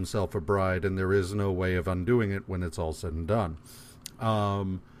build himself a bride, and there is no way of undoing it when it's all said and done.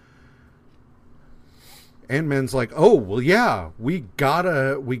 Ant-Man's like, oh, well, yeah, we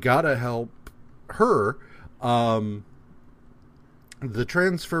gotta help her. The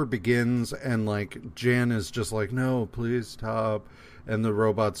transfer begins, and like Jan is just like, no, please stop, and the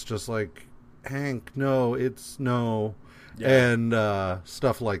robot's just like, Hank, no, it's no, and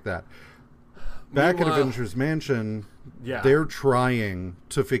stuff like that. Back at Avengers Mansion, they're trying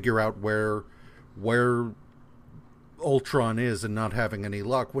to figure out where Ultron is and not having any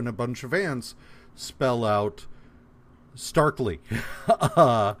luck when a bunch of ants spell out Starkly.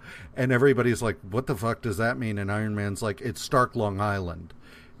 And everybody's like, what the fuck does that mean? And Iron Man's like, it's Stark Long Island.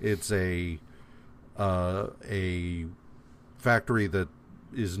 It's a factory that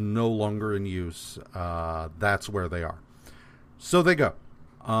is no longer in use. That's where they are. So they go.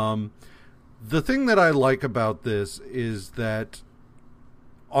 The thing that I like about this is that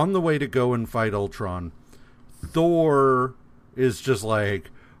on the way to go and fight Ultron, Thor is just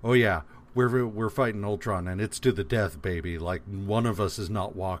like, oh yeah, we're fighting Ultron, and it's to the death, baby. Like, one of us is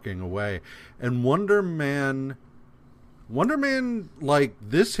not walking away. And Wonder Man, like,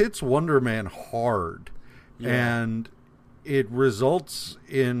 this hits Wonder Man hard. Yeah. And it results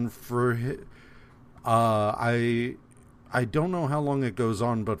in, I don't know how long it goes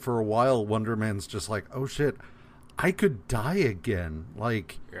on, but for a while, Wonder Man's just like, oh shit, I could die again.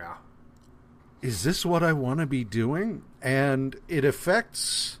 Like, yeah, is this what I want to be doing? And it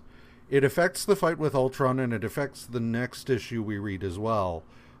affects the fight with Ultron, and it affects the next issue we read as well,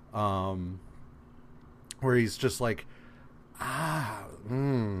 where he's just like, I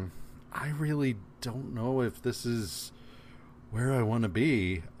really don't know if this is where I want to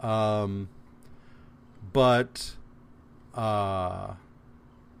be. But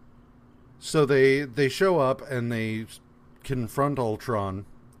so they show up and they confront Ultron.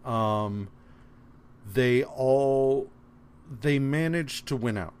 They manage to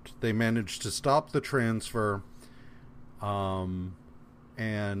win out. They manage to stop the transfer, and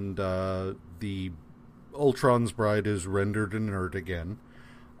the Ultron's bride is rendered inert again.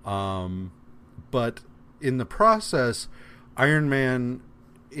 But in the process, Iron Man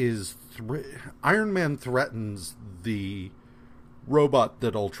threatens the robot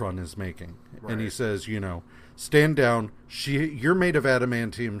that Ultron is making, right. And he says, stand down. You're made of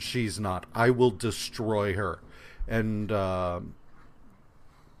adamantium. She's not. I will destroy her. And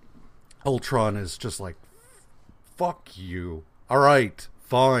Ultron is just like, fuck you. All right,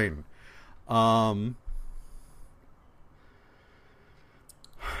 fine. And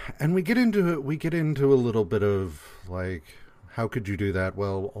we get into a little bit of like, how could you do that?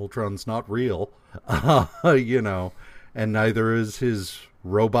 Well, Ultron's not real, and neither is his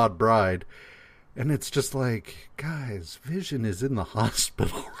robot bride. And it's just like, guys, Vision is in the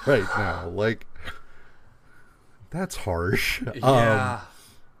hospital right now. Like, that's harsh. Yeah.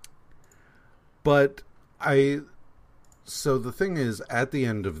 So the thing is, at the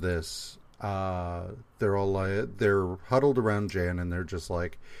end of this, they're huddled around Jan, and they're just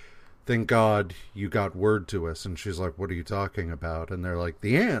like, thank God you got word to us. And she's like, what are you talking about? And they're like,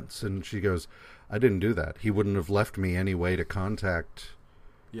 the ants. And she goes, I didn't do that. He wouldn't have left me any way to contact.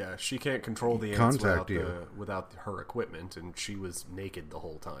 Yeah, she can't control the ants without her equipment, and she was naked the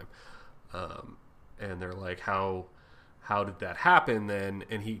whole time. And they're like, how did that happen then?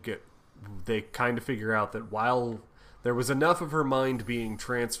 And they kind of figure out that while there was enough of her mind being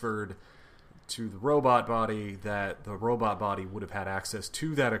transferred to the robot body, that the robot body would have had access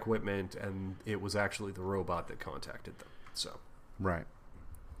to that equipment, and it was actually the robot that contacted them. So, right.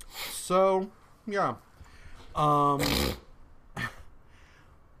 So, yeah.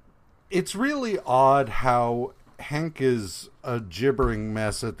 It's really odd how Hank is a gibbering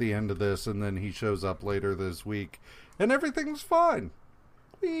mess at the end of this, and then he shows up later this week, and everything's fine.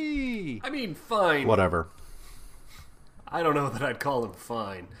 Whee! I mean, fine. Whatever. I don't know that I'd call him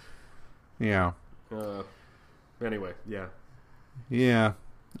fine. Yeah. Anyway, yeah. Yeah.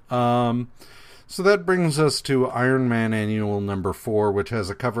 So that brings us to Iron Man Annual number 4, which has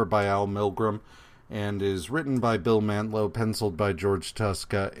a cover by Al Milgrom and is written by Bill Mantlo, penciled by George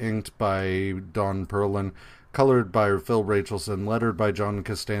Tuska, inked by Don Perlin, colored by Phil Rachelson, lettered by John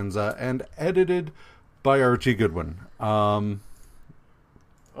Costanza, and edited by Archie Goodwin.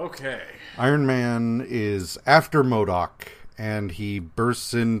 Okay. Iron Man is after MODOK, and he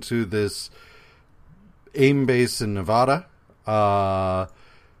bursts into this AIM base in Nevada.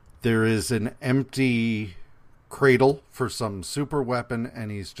 There is an empty cradle for some super weapon,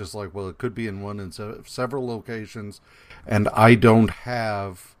 and he's just like, well, it could be in one and several locations, and I don't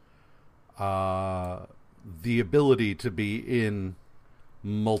have the ability to be in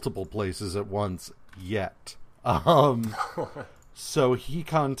multiple places at once yet. So he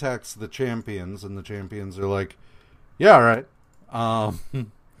contacts the champions, and the champions are like, yeah, all right.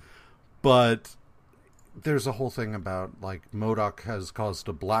 But there's a whole thing about, like, MODOK has caused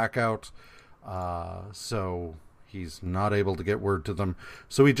a blackout, so he's not able to get word to them.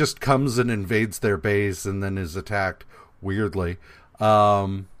 So he just comes and invades their base and then is attacked weirdly.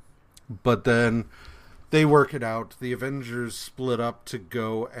 But then they work it out. The Avengers split up to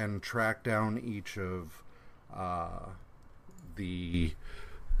go and track down each of the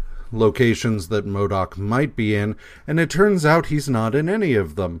locations that MODOK might be in, and it turns out he's not in any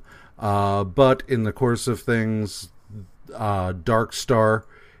of them. But in the course of things, Darkstar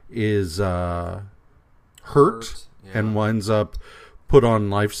is hurt yeah. and winds up put on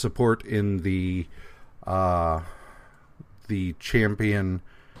life support in the champion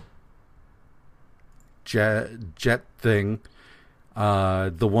jet thing,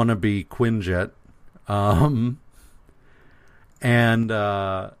 the wannabe Quinjet, and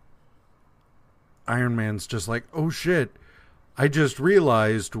Iron Man's just like, oh shit, I just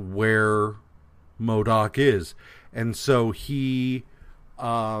realized where MODOK is. And so he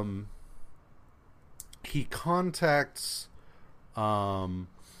contacts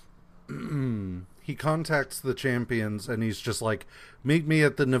he contacts the champions, and he's just like, meet me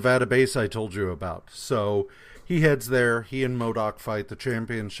at the Nevada base I told you about. So he heads there. He and MODOK fight. The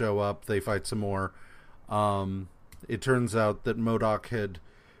champions show up. They fight some more. It turns out that MODOK had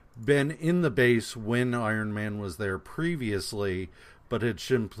been in the base when Iron Man was there previously, but had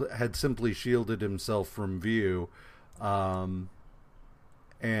simply shielded himself from view. And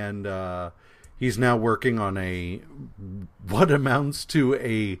he's now working on what amounts to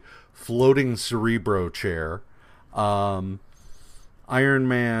a floating Cerebro chair. Iron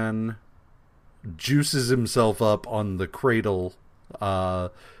Man juices himself up on the cradle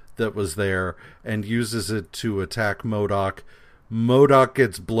that was there and uses it to attack MODOK. MODOK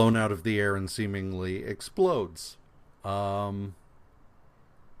gets blown out of the air and seemingly explodes.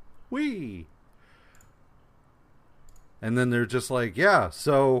 Whee! And then they're just like, yeah,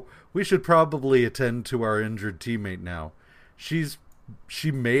 so we should probably attend to our injured teammate now. She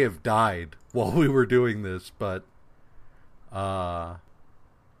may have died while we were doing this, but all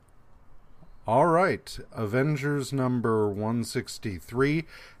right. Avengers number 163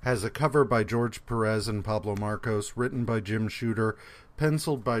 has a cover by George Perez and Pablo Marcos, written by Jim Shooter,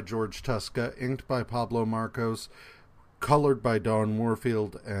 penciled by George Tusca, inked by Pablo Marcos, colored by Don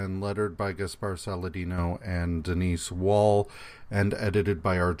Warfield, and lettered by Gaspar Saladino and Denise Wall, and edited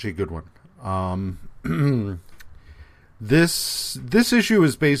by Archie Goodwin. This issue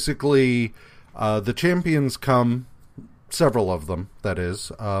is basically the champions come, several of them, that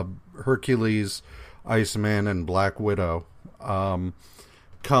is, Hercules, Iceman, and Black Widow, come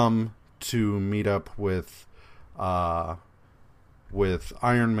to meet up with Iron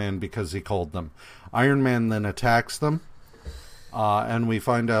Man because he called them. Iron Man then attacks them, and we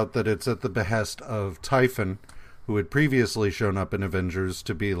find out that it's at the behest of Typhon, who had previously shown up in Avengers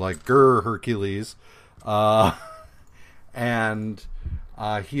to be like, "Grr, Hercules," and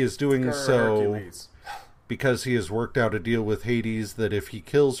he is doing Grr, so Hercules. Because he has worked out a deal with Hades that if he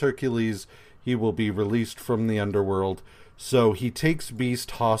kills Hercules, he will be released from the underworld. So he takes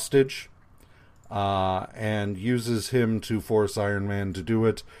Beast hostage and uses him to force Iron Man to do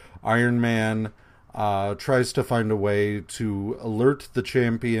it. Iron Man tries to find a way to alert the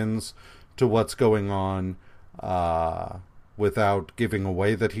champions to what's going on without giving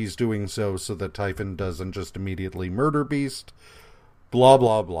away that he's doing so that Typhon doesn't just immediately murder Beast. Blah,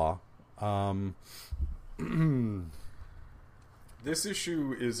 blah, blah. This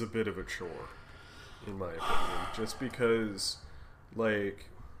issue is a bit of a chore, in my opinion, just because, like,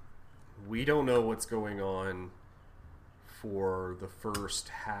 we don't know what's going on for the first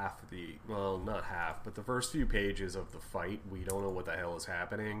half of not half, but the first few pages of the fight. We don't know what the hell is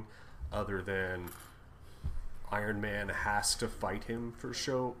happening, other than Iron Man has to fight him for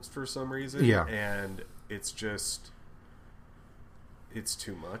some reason. Yeah. And it's too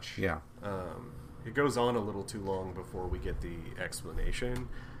much. Yeah. It goes on a little too long before we get the explanation,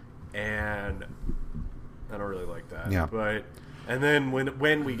 and I don't really like that. Yeah. And then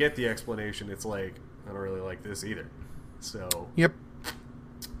when we get the explanation, it's like, I don't really like this either. So Yep.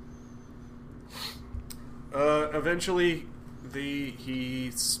 Eventually,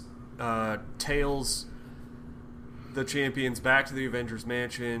 he tails the champions back to the Avengers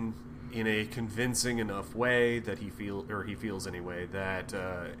Mansion in a convincing enough way that he feels anyway that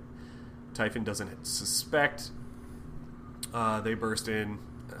Typhon doesn't suspect. They burst in,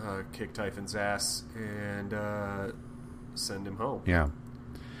 kick Typhon's ass and send him home. Yeah.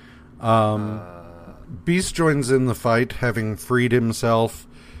 Beast joins in the fight, having freed himself.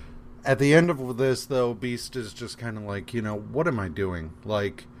 At the end of this, though, Beast is just kind of like, what am I doing?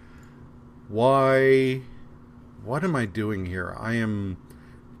 Like, why? What am I doing here? I am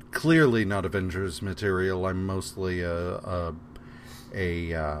clearly not Avengers material. I'm mostly a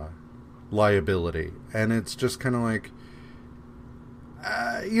liability. And it's just kind of like,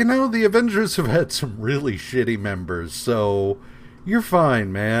 the Avengers have had some really shitty members, so you're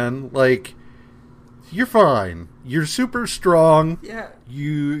fine, man. Like, you're fine. You're super strong. Yeah.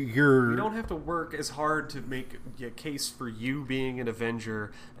 You don't have to work as hard to make a case for you being an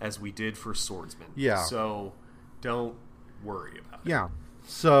Avenger as we did for Swordsman. Yeah. So don't worry about it. Yeah.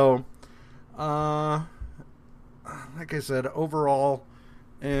 So, like I said, overall,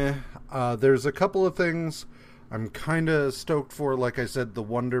 there's a couple of things I'm kind of stoked for. Like I said, the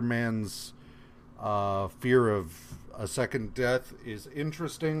Wonder Man's fear of a second death is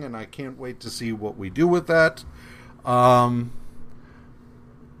interesting, and I can't wait to see what we do with that.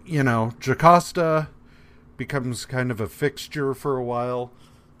 Jocasta becomes kind of a fixture for a while.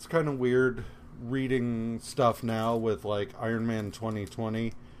 It's kind of weird reading stuff now with, like, Iron Man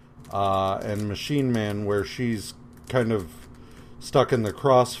 2020 and Machine Man, where she's kind of stuck in the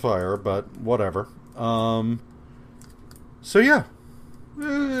crossfire, but whatever. So yeah.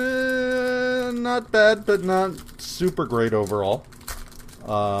 Not bad, but not super great overall.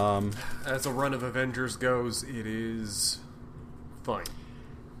 As a run of Avengers goes, it is fine.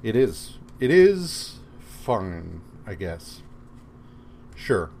 It is. It is fine, I guess.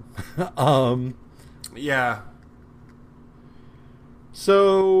 Sure. Yeah.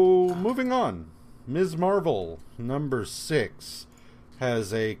 So, moving on. Ms. Marvel, number 6,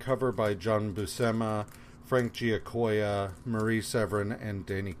 has a cover by John Buscema, Frank Giacoia, Marie Severin, and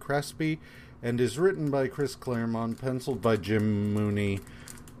Danny Crespi, and is written by Chris Claremont, penciled by Jim Mooney,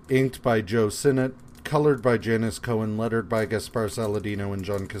 inked by Joe Sinnott, colored by Janice Cohen, lettered by Gaspar Saladino and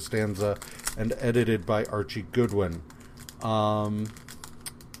John Costanza, and edited by Archie Goodwin.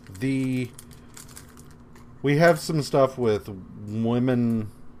 We have some stuff with Woman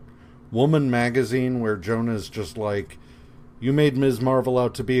Magazine, where Jonah's just like, you made Ms. Marvel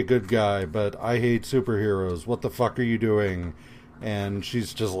out to be a good guy, but I hate superheroes. What the fuck are you doing? And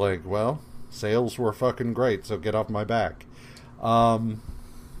she's just like, well, sales were fucking great, so get off my back.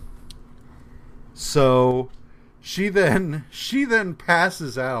 So she then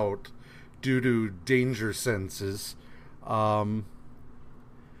passes out due to danger senses,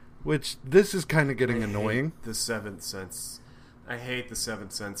 which this is kind of getting annoying. The Seventh Sense. I hate the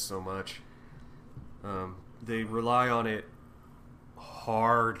Seventh Sense so much. They rely on it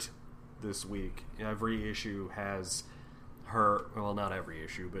hard this week. Every issue has her, well, not every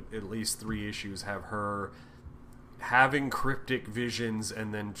issue, but at least 3 issues have her having cryptic visions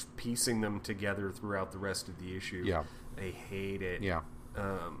and then piecing them together throughout the rest of the issue. Yeah. I hate it. Yeah.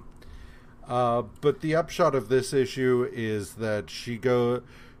 But the upshot of this issue is that she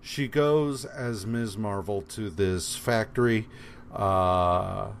goes as Ms. Marvel to this factory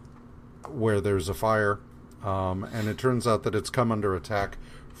where there's a fire, and it turns out that it's come under attack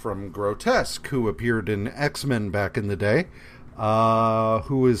from Grotesque, who appeared in X-Men back in the day,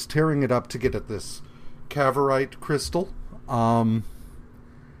 who is tearing it up to get at this Cavorite crystal. And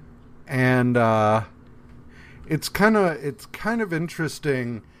it's kind of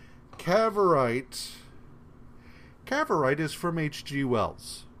interesting. Cavorite is from H.G.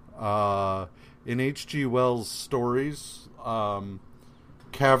 Wells. In H.G. Wells' stories,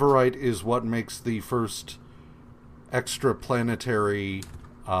 Cavorite is what makes the first extraplanetary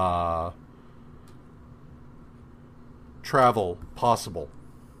travel possible.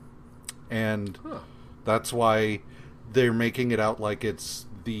 And that's why they're making it out like it's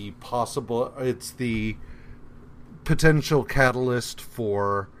the potential catalyst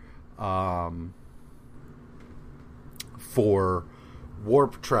for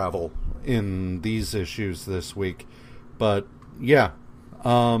warp travel in these issues this week. But yeah,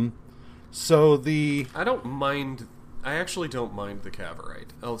 I actually don't mind the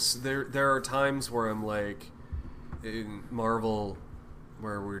Cavorite. There are times where I'm like, in Marvel,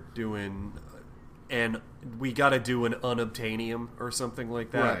 where we're doing, and we got to do an unobtainium or something like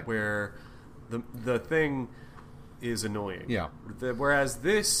that, right, where the thing is annoying. Yeah. Whereas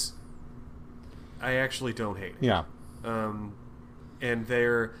this, I actually don't hate it. Yeah. And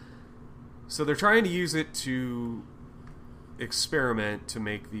they're trying to use it to experiment to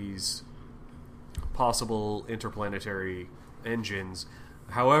make these possible interplanetary engines.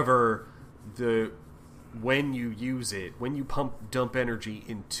 However, when you use it, when you dump energy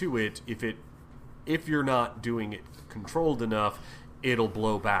into it, if you're not doing it controlled enough, it'll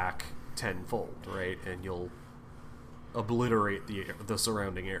blow back tenfold, right? And you'll obliterate the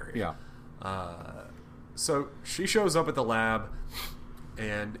surrounding area. Yeah. So she shows up at the lab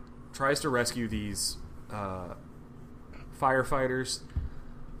and tries to rescue these firefighters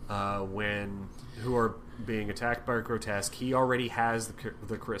who are being attacked by Grotesque. He already has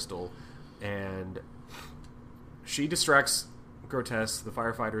the crystal, and she distracts Grotesque. The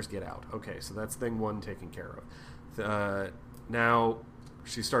firefighters get out. Okay, so that's thing one taken care of. Now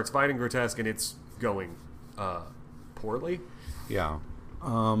she starts fighting Grotesque, and it's going poorly. Yeah.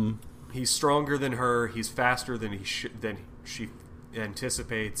 He's stronger than her. He's faster than she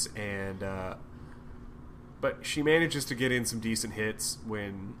anticipates, and but she manages to get in some decent hits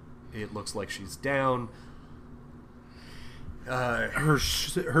when it looks like she's down. Her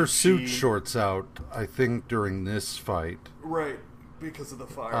suit shorts out, I think, during this fight. Right, because of the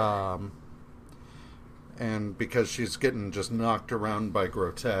fire. And because she's getting just knocked around by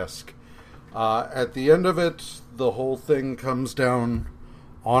Grotesque. At the end of it, the whole thing comes down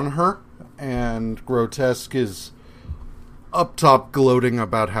on her, and Grotesque is up top gloating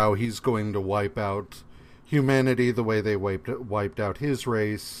about how he's going to wipe out humanity the way they wiped out his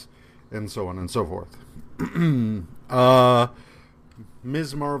race, and so on and so forth.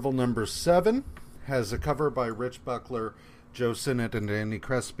 Ms. Marvel number 7 has a cover by Rich Buckler, Joe Sinnott, and Andy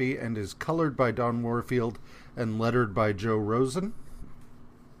Crespi, and is colored by Don Warfield and lettered by Joe Rosen.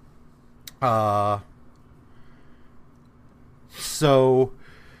 So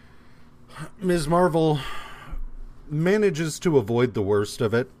Ms. Marvel manages to avoid the worst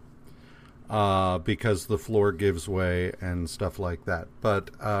of it because the floor gives way and stuff like that. But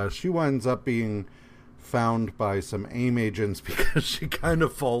she winds up being found by some AIM agents because she kind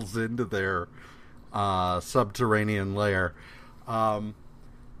of falls into their subterranean lair.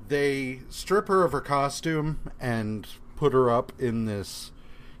 They strip her of her costume and put her up in this,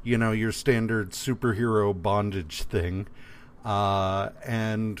 your standard superhero bondage thing.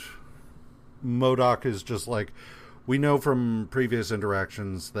 And MODOK is just like, we know from previous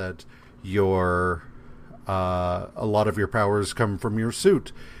interactions that a lot of your powers come from your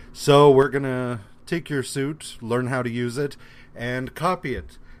suit. So we're going to take your suit, learn how to use it, and copy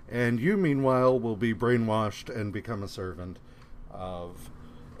it. And you, meanwhile, will be brainwashed and become a servant of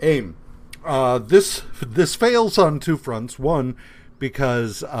AIM. This fails on two fronts. One,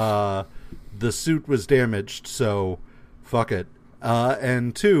 because the suit was damaged, so fuck it.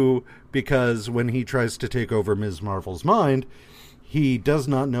 And two, because when he tries to take over Ms. Marvel's mind, he does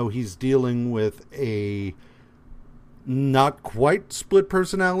not know he's dealing with a not quite split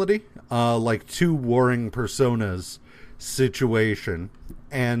personality, like two warring personas situation.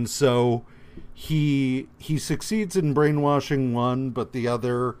 And so he succeeds in brainwashing one, but the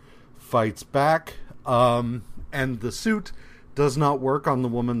other fights back. And the suit does not work on the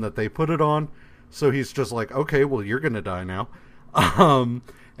woman that they put it on. So he's just like, okay, well, you're going to die now.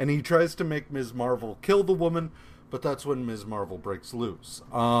 And he tries to make Ms. Marvel kill the woman, but that's when Ms. Marvel breaks loose.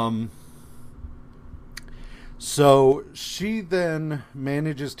 So she then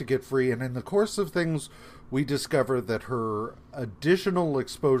manages to get free, and in the course of things, we discover that her additional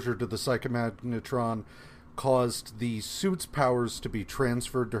exposure to the psychomagnetron caused the suit's powers to be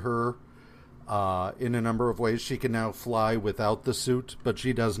transferred to her in a number of ways. She can now fly without the suit, but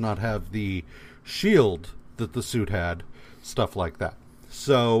she does not have the shield that the suit had, stuff like that.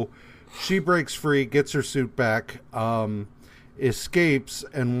 So she breaks free, gets her suit back, escapes,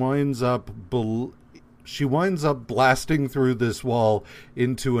 and winds up blasting through this wall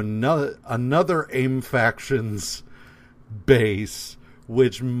into another AIM faction's base,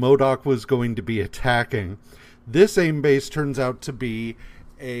 which MODOK was going to be attacking. This AIM base turns out to be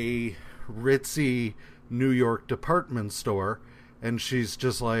a ritzy New York department store, and she's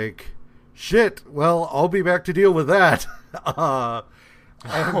just like, shit, well, I'll be back to deal with that.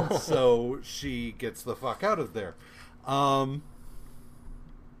 And so she gets the fuck out of there.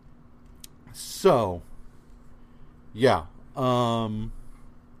 So, yeah.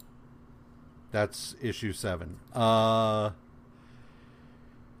 That's issue 7.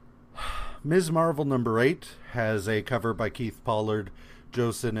 Ms. Marvel number 8 has a cover by Keith Pollard,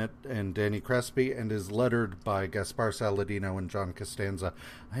 Joe Sinnott, and Danny Crespi, and is lettered by Gaspar Saladino and John Costanza.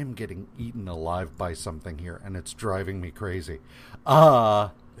 I am getting eaten alive by something here, and it's driving me crazy.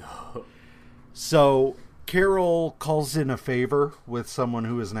 So, Carol calls in a favor with someone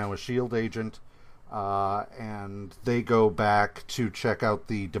who is now a S.H.I.E.L.D. agent, and they go back to check out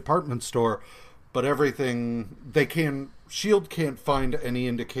the department store, but everything, S.H.I.E.L.D. can't find any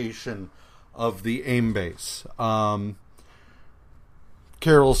indication of the aim base.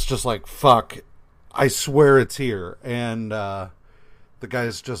 Carol's just like, fuck, I swear it's here. And the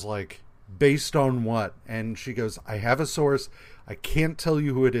guy's just like, based on what? And she goes, I have a source. I can't tell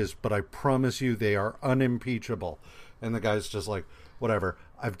you who it is, but I promise you they are unimpeachable. And the guy's just like, whatever.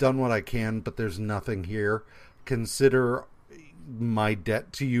 I've done what I can, but there's nothing here. Consider my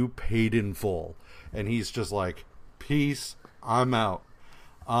debt to you paid in full. And he's just like, peace, I'm out.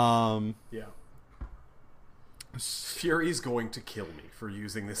 Yeah. Fury's going to kill me for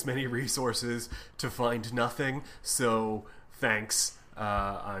using this many resources to find nothing, so thanks.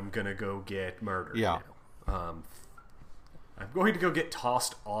 I'm gonna go get murdered. Yeah. Now. I'm going to go get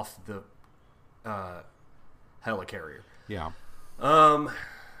tossed off the helicarrier. Yeah.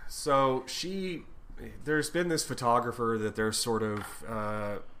 So there's been this photographer that they're sort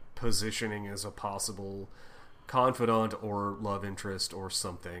of positioning as a possible confidant or love interest or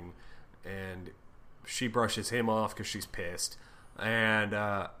something, and she brushes him off because she's pissed,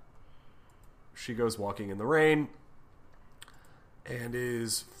 and she goes walking in the rain and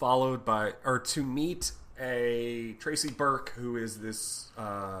is followed by, or to meet a Tracy Burke, who is this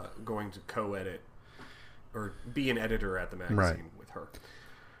going to co-edit or be an editor at the magazine with her.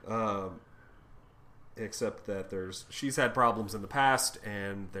 Except that she's had problems in the past,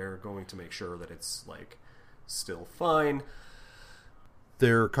 and they're going to make sure that it's like still fine.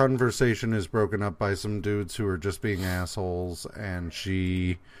 Their conversation is broken up by some dudes who are just being assholes, and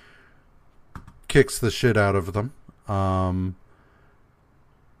she kicks the shit out of them. And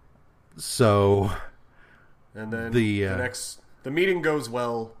then the meeting goes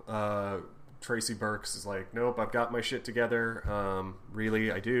well. Tracy Burks is like, nope, I've got my shit together.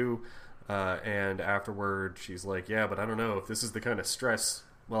 Really, I do. And afterward, she's like, yeah, but I don't know if this is the kind of stress.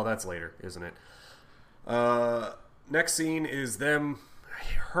 Well, that's later, isn't it? Next scene is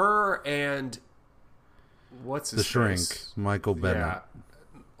her and what's his the shrink, face? Michael Bennett. Yeah,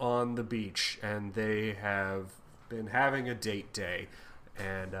 on the beach, and they have been having a date day,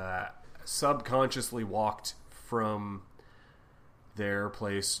 and subconsciously walked from their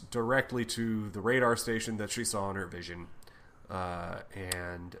place directly to the radar station that she saw in her vision,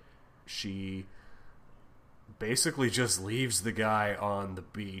 and she basically just leaves the guy on the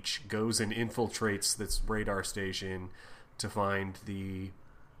beach, goes and infiltrates this radar station to find the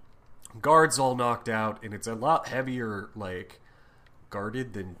guards all knocked out, and it's a lot heavier, like,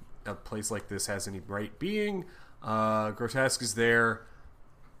 guarded than a place like this has any right being. Grotesque is there.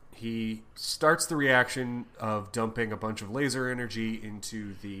 He starts the reaction of dumping a bunch of laser energy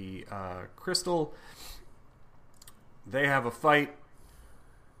into the crystal. They have a fight.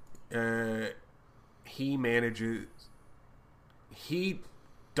 He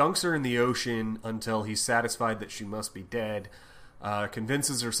dunks her in the ocean until he's satisfied that she must be dead.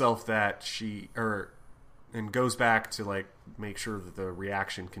 Convinces herself that and goes back to like make sure that the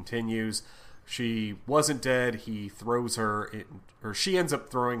reaction continues. She wasn't dead. He throws her, or she ends up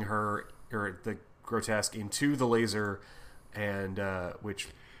throwing her, or the Grotesque, into the laser, and then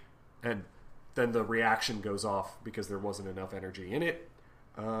the reaction goes off because there wasn't enough energy in it.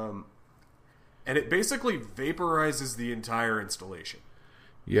 And it basically vaporizes the entire installation.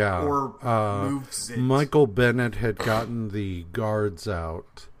 Yeah. Or moves it. Michael Bennett had gotten the guards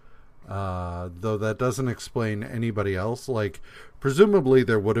out, though that doesn't explain anybody else. Like, presumably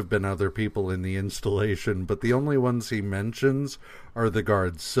there would have been other people in the installation, but the only ones he mentions are the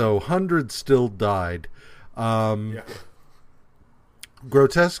guards. So hundreds still died. Yeah.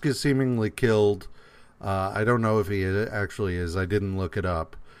 Grotesque is seemingly killed. I don't know if he actually is. I didn't look it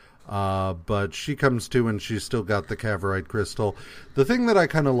up. But she comes to, and she's still got the Cavorite crystal. The thing that I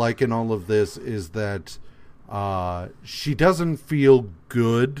kind of like in all of this is that she doesn't feel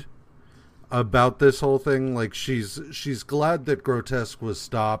good about this whole thing. Like, she's glad that Grotesque was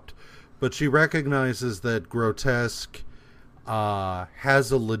stopped, but she recognizes that Grotesque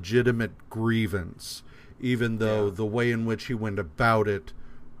has a legitimate grievance, even though the way in which he went about it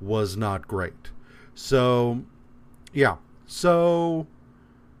was not great. So, yeah. So,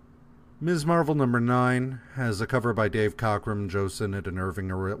 Ms. Marvel #9 has a cover by Dave Cockrum, Joe Sinnott, and Irving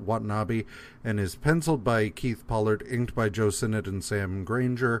Watanabe, and is penciled by Keith Pollard, inked by Joe Sinnott and Sam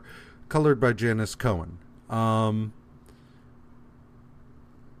Granger, colored by Janice Cohen.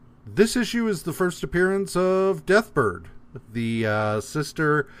 This issue is the first appearance of Deathbird, the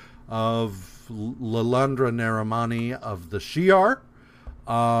sister of Lilandra Naramani of the Shi'ar.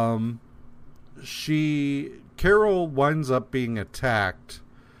 Carol winds up being attacked.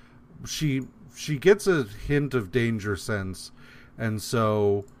 She gets a hint of danger sense, and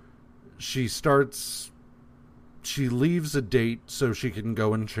so she leaves a date so she can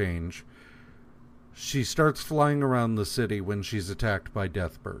go and change. she starts flying around the city when she's attacked by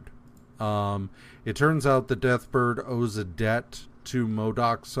Deathbird. It turns out that Deathbird owes a debt to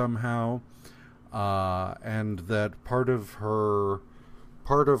MODOK somehow, and that part of her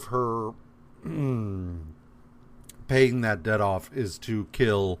paying that debt off is to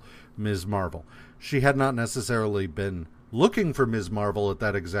kill Ms. Marvel. She had not necessarily been looking for Ms. Marvel at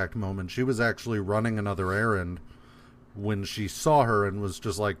that exact moment. She was actually running another errand when she saw her and was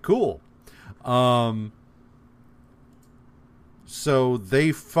just like, cool. So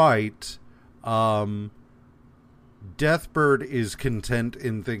they fight. Deathbird is content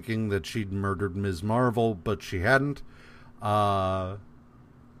in thinking that she'd murdered Ms. Marvel, but she hadn't.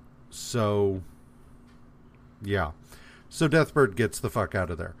 So, yeah. So Deathbird gets the fuck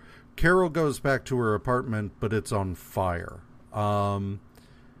out of there. Carol goes back to her apartment, but it's on fire. And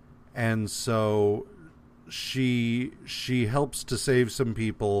so she helps to save some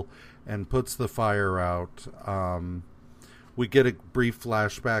people and puts the fire out. We get a brief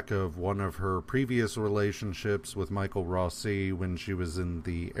flashback of one of her previous relationships with Michael Rossi when she was in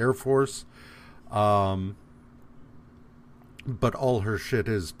the Air Force. But all her shit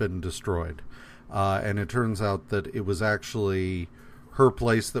has been destroyed. And it turns out that it was actually her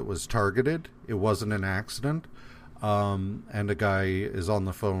place that was targeted. It wasn't an accident. And a guy is on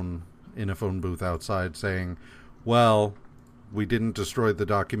the phone in a phone booth outside saying, well, we didn't destroy the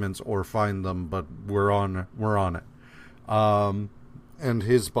documents or find them, but we're on it. And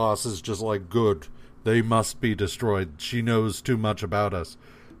his boss is just like, good, they must be destroyed. She knows too much about us.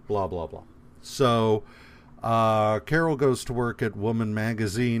 Blah, blah, blah. So, Carol goes to work at Woman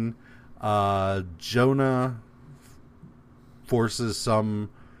Magazine. Jonah forces some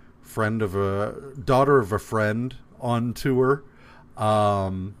daughter of a friend onto her.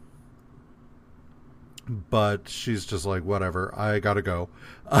 But she's just like, whatever, I gotta go.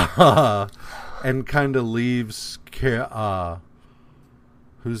 And kind of leaves,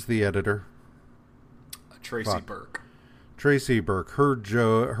 who's the editor? Tracy Burke. Tracy Burke, her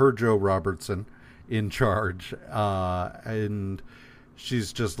Joe Robertson in charge. And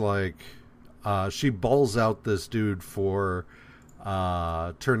she's just like, she balls out this dude for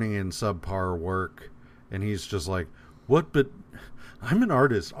turning in subpar work. And he's just like, what? But I'm an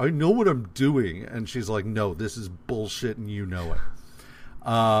artist. I know what I'm doing. And she's like, no, this is bullshit and you know it.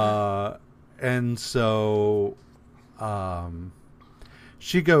 And so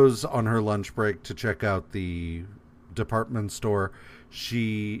she goes on her lunch break to check out the department store.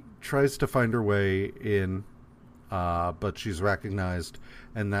 She tries to find her way in, but she's recognized,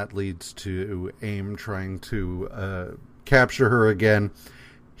 and that leads to AIM trying to capture her again.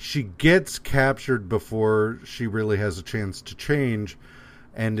 She gets captured before she really has a chance to change,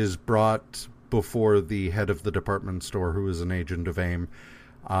 and is brought before the head of the department store, who is an agent of AIM.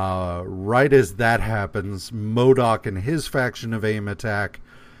 Right as that happens, MODOK and his faction of AIM attack,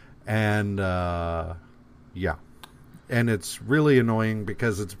 and yeah. And it's really annoying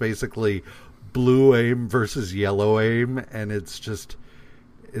because it's basically blue AIM versus yellow AIM, and it's just,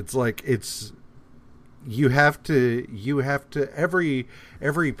 it's like, it's, you have to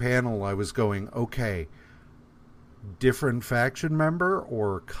every panel I was going, okay, different faction member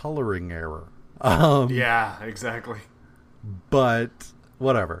or coloring error. Yeah, exactly. But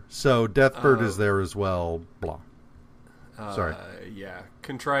whatever. So Deathbird is there as well. Blah. Sorry. Yeah,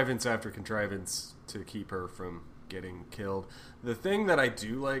 contrivance after contrivance to keep her from getting killed. The thing that I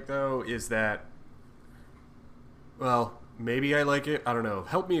do like, though, is that, well, maybe I like it. I don't know.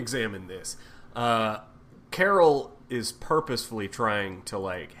 Help me examine this. Carol is purposefully trying to,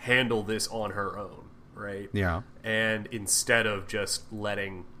 like, handle this on her own, right? Yeah. And instead of just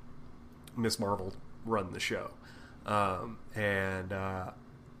letting Miss Marvel run the show. I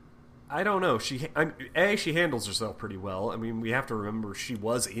don't know. She handles herself pretty well. I mean, we have to remember she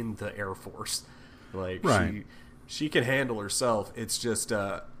was in the Air Force. Like, right. She can handle herself. It's just,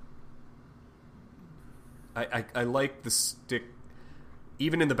 I like the stick.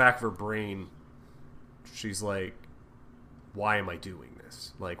 Even in the back of her brain, she's like, why am I doing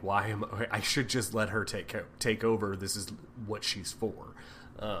this? Like, I should just let her take over. This is what she's for.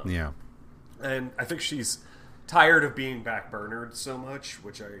 Yeah. And I think she's tired of being backburnered so much,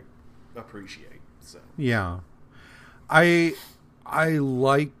 which I appreciate. So yeah, I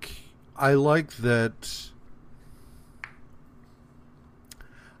like that.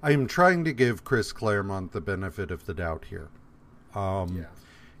 I am trying to give Chris Claremont the benefit of the doubt here,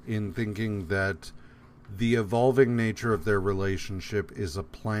 in thinking that the evolving nature of their relationship is a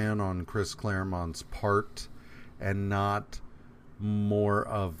plan on Chris Claremont's part, and not more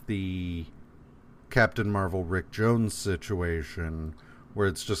of the Captain Marvel Rick Jones situation where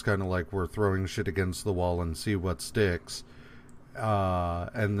it's just kind of like we're throwing shit against the wall and see what sticks.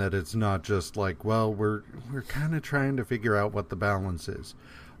 And that it's not just like, well, we're kind of trying to figure out what the balance is.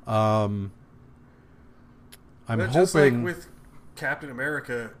 I'm hoping, just like with Captain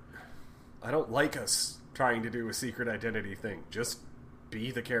America, I don't like us trying to do a secret identity thing. Just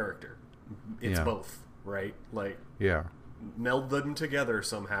be the character. It's both, right? Like, meld them together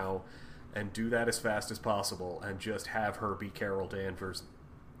somehow and do that as fast as possible and just have her be Carol Danvers,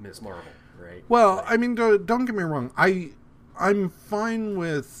 Ms. Marvel, right? Well, like, I mean, don't get me wrong. I'm fine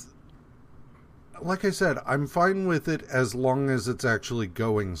with, like I said, I'm fine with it as long as it's actually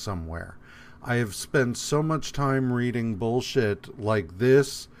going somewhere. I have spent so much time reading bullshit like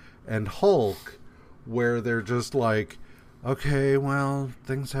this and Hulk where they're just like, okay, well,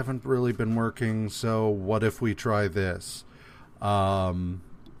 things haven't really been working, so what if we try this? And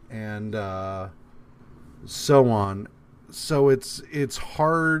so on. So it's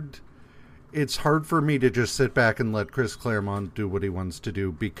hard for me to just sit back and let Chris Claremont do what he wants to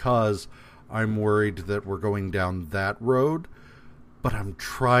do because I'm worried that we're going down that road. But I'm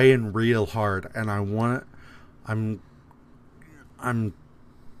trying real hard, and I'm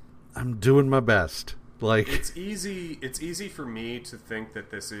doing my best. Like, it's easy for me to think that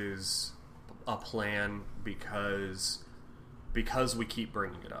this is a plan because we keep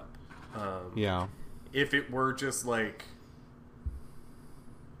bringing it up. If it were just like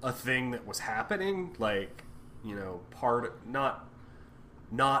a thing that was happening, like, you know,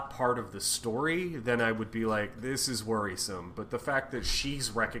 not part of the story, then I would be like, this is worrisome. But the fact that she's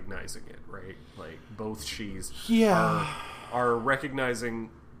recognizing it, right? Like, both she's are recognizing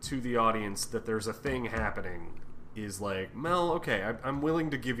to the audience that there's a thing happening is like, Mel, okay, I'm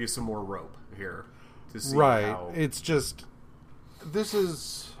willing to give you some more rope here to see how... It's just, this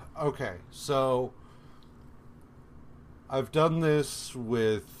is, okay, so I've done this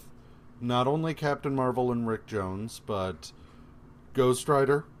with not only Captain Marvel and Rick Jones, but Ghost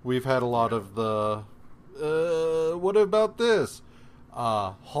Rider. We've had a lot of the, what about this?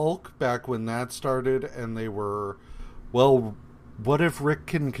 Hulk, back when that started, and they were, well, what if Rick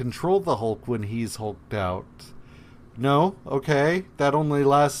can control the Hulk when he's hulked out? No? Okay. That only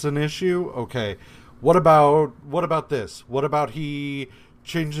lasts an issue? Okay. What about this? What about he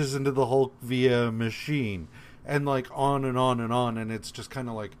changes into the Hulk via machine? And like on and on and on, and it's just kind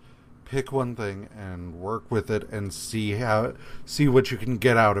of like, pick one thing and work with it and see what you can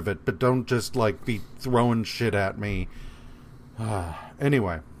get out of it, but don't just like be throwing shit at me.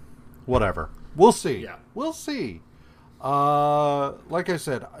 Anyway, whatever. We'll see. Yeah. We'll see. Like I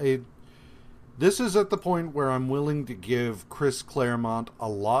said, this is at the point where I'm willing to give Chris Claremont a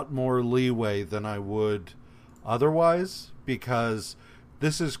lot more leeway than I would otherwise, because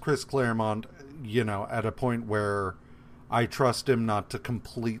this is Chris Claremont, you know, at a point where I trust him not to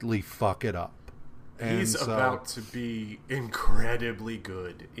completely fuck it up. And he's about to be incredibly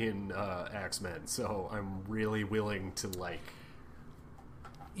good in X-Men, so I'm really willing to like...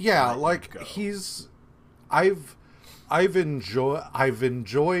 Yeah, like, he's... I've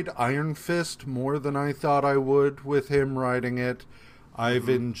enjoyed Iron Fist more than I thought I would with him writing it. I've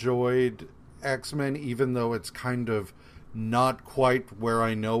enjoyed X-Men, even though it's kind of not quite where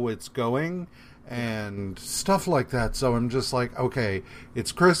I know it's going, and stuff like that. So I'm just like, okay,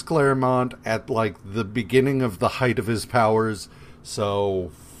 it's Chris Claremont at like the beginning of the height of his powers,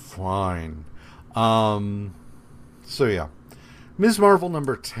 so fine. So yeah, Ms. Marvel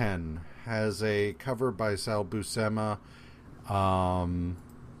number 10 has a cover by Sal Buscema, Tom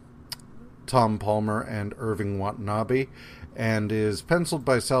Palmer, and Irving Watanabe, and is penciled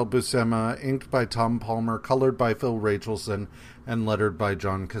by Sal Buscema, inked by Tom Palmer, colored by Phil Rachelson, and lettered by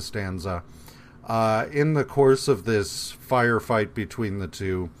John Costanza. In the course of this firefight between the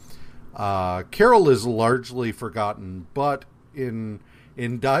two, Carol is largely forgotten, but in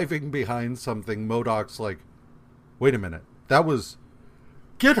diving behind something, MODOK's like, wait a minute, that was...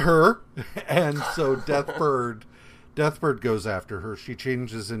 Get her! And so Deathbird goes after her. She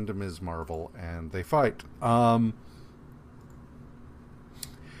changes into Ms. Marvel, and they fight.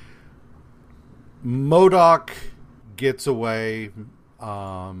 MODOK gets away.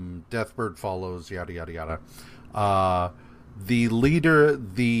 Deathbird follows, yada, yada, yada. The leader,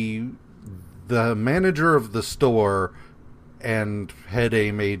 the manager of the store and head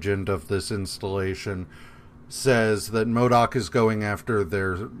AIM agent of this installation says that MODOK is going after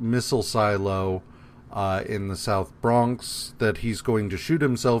their missile silo in the South Bronx, that he's going to shoot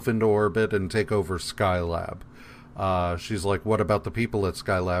himself into orbit and take over Skylab. She's like, what about the people at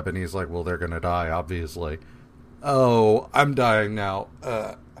Skylab? And he's like, well, they're going to die, obviously. Oh, I'm dying now.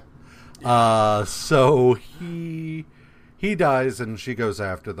 So he he dies and she goes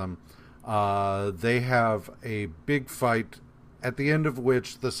after them. They have a big fight, at the end of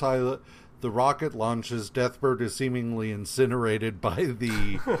which the rocket launches. Deathbird is seemingly incinerated by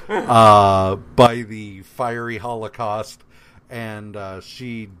the fiery holocaust, and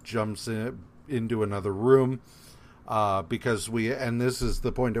she jumps into another room because this is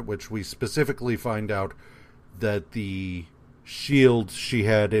the point at which we specifically find out that the shield she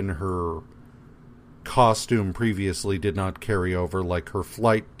had in her costume previously did not carry over like her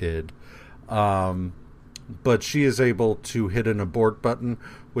flight did. But she is able to hit an abort button,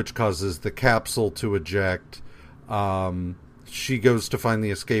 which causes the capsule to eject. She goes to find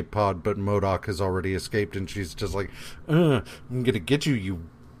the escape pod, but MODOK has already escaped, and she's just like, I'm gonna get you, you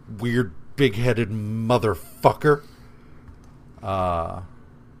weird big-headed motherfucker.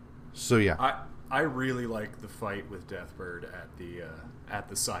 So yeah. I really like the fight with Deathbird at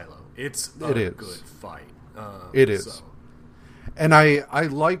the silo. It's a good fight. It is. So. And I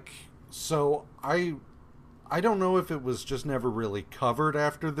don't know if it was just never really covered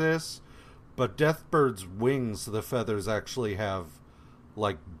after this, but Deathbird's wings, the feathers actually have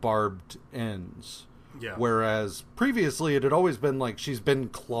like barbed ends. Yeah. Whereas previously it had always been like she's been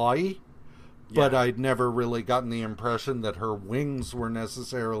clawy, but I'd never really gotten the impression that her wings were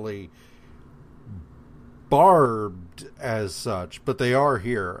necessarily barbed as such, but they are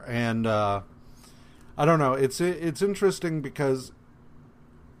here. And I don't know, it's interesting because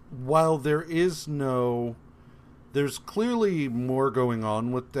while there's clearly more going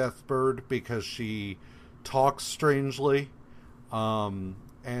on with Deathbird because she talks strangely, and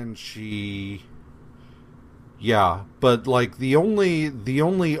but like the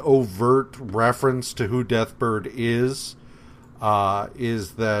only overt reference to who Deathbird is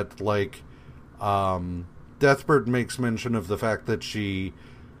that like Deathbird makes mention of the fact that she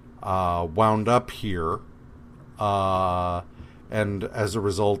wound up here, and as a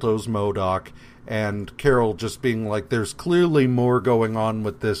result owes MODOK, and Carol just being like, there's clearly more going on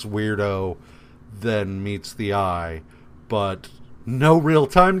with this weirdo than meets the eye, but no real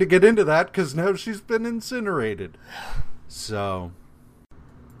time to get into that because now she's been incinerated. So,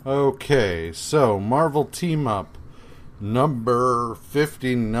 okay, so Marvel Team Up number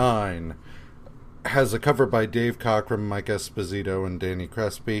 59 has a cover by Dave Cockrum, Mike Esposito, and Danny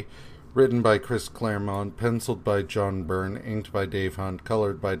Crespi. Written by Chris Claremont, penciled by John Byrne, inked by Dave Hunt,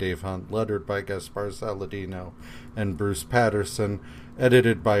 colored by Dave Hunt, lettered by Gaspar Saladino and Bruce Patterson,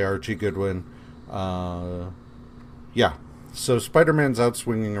 edited by Archie Goodwin. So Spider-Man's out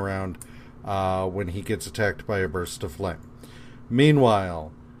swinging around when he gets attacked by a burst of flame.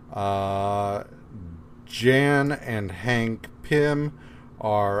 Meanwhile, Jan and Hank Pym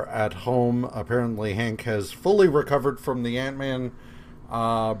are at home. Apparently Hank has fully recovered from the Ant-Man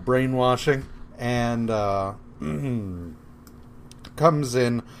brainwashing, and comes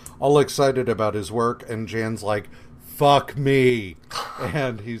in all excited about his work, and Jan's like, fuck me.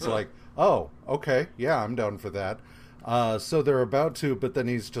 And he's like, oh, okay, yeah, I'm down for that. So they're about to, but then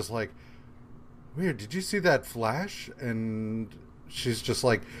he's just like, weird, did you see that flash? And she's just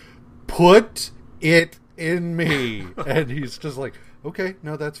like, put it in me. And he's just like, okay,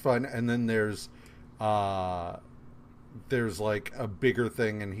 no, that's fine. And then there's like a bigger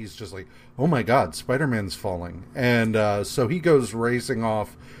thing, and he's just like, oh my god, Spider-Man's falling. And so he goes racing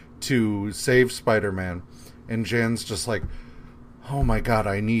off to save Spider-Man, and Jan's just like, oh my god,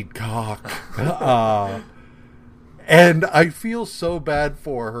 I need cock. And I feel so bad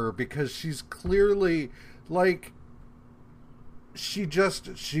for her because she's clearly like, she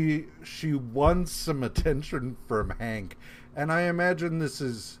wants some attention from Hank, and I imagine this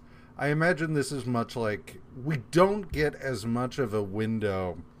is much like, we don't get as much of a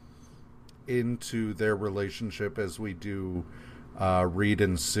window into their relationship as we do Reed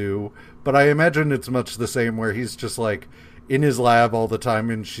and Sue, but I imagine it's much the same, where he's just like in his lab all the time,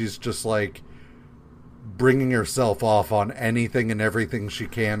 and she's just like bringing herself off on anything and everything she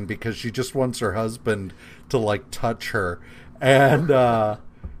can because she just wants her husband to like touch her. And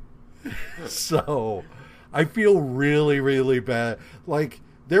so I feel really, really bad. Like,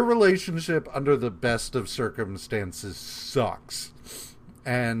 their relationship under the best of circumstances sucks.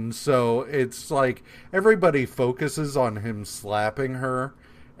 And so it's like everybody focuses on him slapping her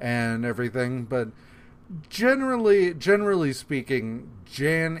and everything, but generally speaking,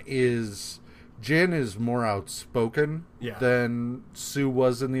 Jan is more outspoken than Sue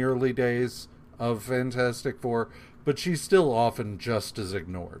was in the early days of Fantastic Four, but she's still often just as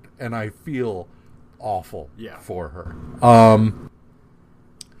ignored, and I feel awful for her.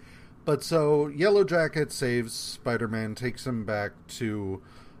 But so Yellow Jacket saves Spider-Man, takes him back to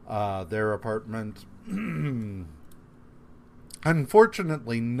their apartment.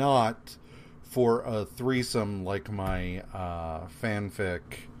 Unfortunately, not for a threesome like my fanfic,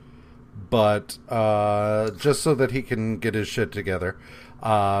 but just so that he can get his shit together.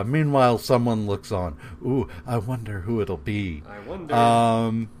 Meanwhile, someone looks on. Ooh, I wonder who it'll be. I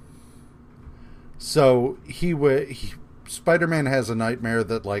wonder. So Spider-Man has a nightmare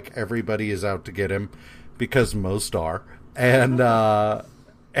that like everybody is out to get him, because most are, and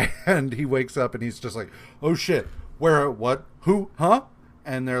and he wakes up and he's just like, oh shit, where, what, who, huh?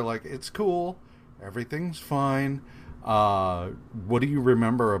 And they're like, it's cool, everything's fine. What do you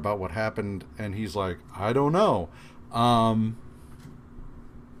remember about what happened? And he's like, I don't know. And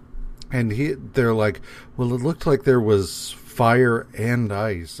they're like, well, it looked like there was fire and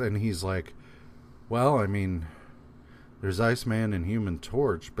ice. And he's like, well, I mean, there's Iceman and Human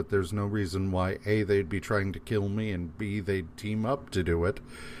Torch, but there's no reason why A, they'd be trying to kill me, and B, they'd team up to do it.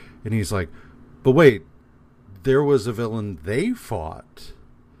 And he's like, but wait, there was a villain they fought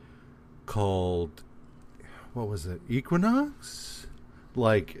called, what was it, Equinox?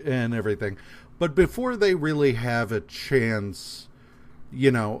 Like, and everything. But before they really have a chance,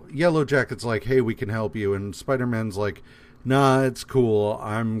 you know, Yellow Jacket's like, hey, we can help you. And Spider-Man's like, nah, it's cool.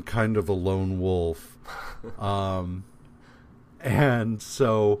 I'm kind of a lone wolf. And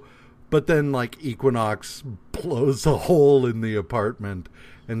so, but then like Equinox blows a hole in the apartment,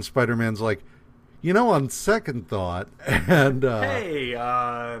 and Spider-Man's like, you know, on second thought, and hey,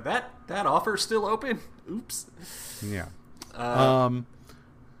 that offer's still open. Oops. Yeah.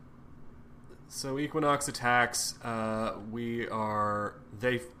 So Equinox attacks.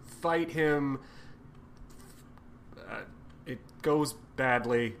 They fight him. It goes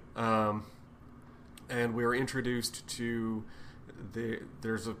badly, and we are introduced to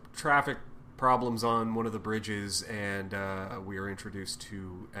there's a traffic problems on one of the bridges, and we are introduced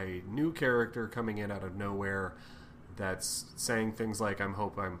to a new character coming in out of nowhere that's saying things like, "I'm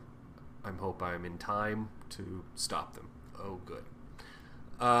hope I'm in time to stop them." Oh, good.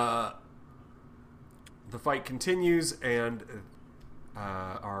 The fight continues, and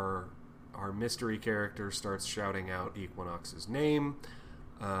our mystery character starts shouting out Equinox's name.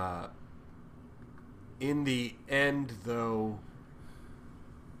 In the end, though,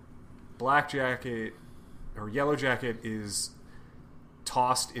 Black Jacket or Yellow Jacket is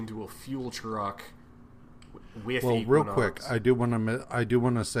tossed into a fuel truck with Equinox. Real quick, I do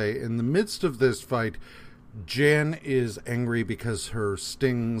want to say, in the midst of this fight, Jan is angry because her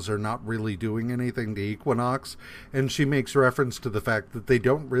stings are not really doing anything to Equinox, and she makes reference to the fact that they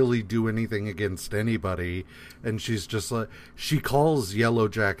don't really do anything against anybody, and she's just like, she calls Yellow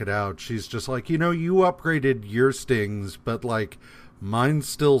Jacket out. She's just like, you know, you upgraded your stings, but like, mine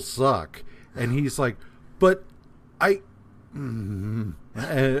still suck. And he's like, but and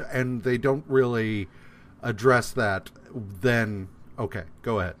they don't really address that. Then, okay,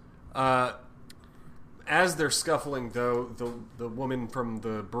 go ahead. As they're scuffling, though, the woman from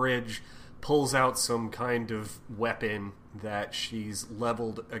the bridge pulls out some kind of weapon that she's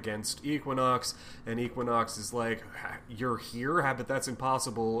leveled against Equinox, and Equinox is like, you're here? But that's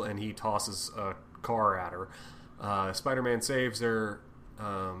impossible, and he tosses a car at her. Spider-Man saves her.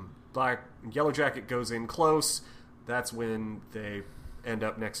 Yellow Jacket goes in close. That's when they end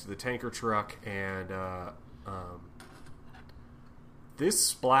up next to the tanker truck, and this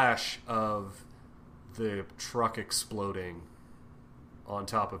splash of the truck exploding on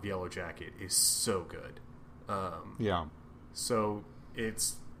top of Yellow Jacket is so good. Yeah. So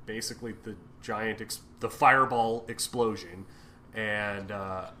it's basically the giant, the fireball explosion, and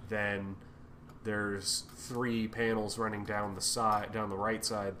then there's 3 panels running down the right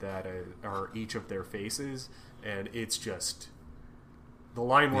side that are each of their faces, and it's just the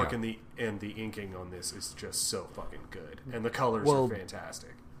line work and the inking on this is just so fucking good, and the colors are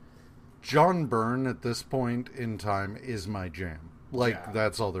fantastic. John Byrne at this point in time is my jam.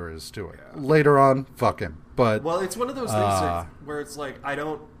 That's all there is to it. Yeah. Later on, fuck him. But it's one of those things where it's like,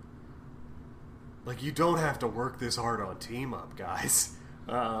 you don't have to work this hard on Team Up, guys.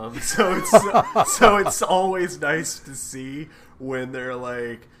 So it's always nice to see when they're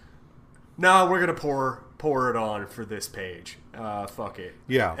like, "No, we're gonna pour it on for this page. Fuck it."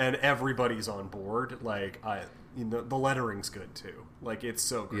 Yeah, and everybody's on board. The lettering's good too. It's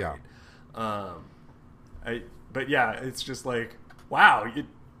so great. Yeah. But yeah, it's just like, wow,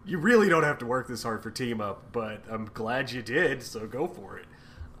 you really don't have to work this hard for Team Up, but I'm glad you did. So go for it.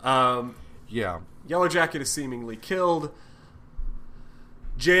 Yeah. Yellow Jacket is seemingly killed.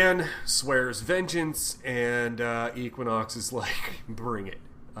 Jan swears vengeance, and Equinox is like, bring it.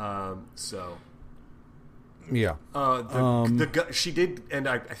 Yeah. She did, and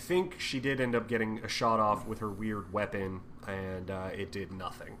I think she did end up getting a shot off with her weird weapon and it did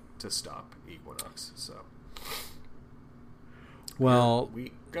nothing to stop Equinox. So, well, here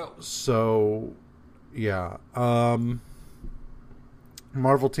we go. So, yeah.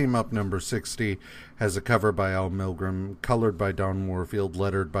 Marvel Team Up number 60 has a cover by Al Milgrom, colored by Don Warfield,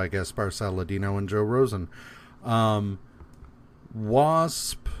 lettered by Gaspar Saladino and Joe Rosen.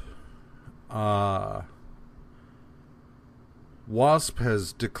 Wasp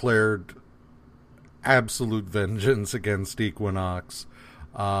has declared absolute vengeance against Equinox,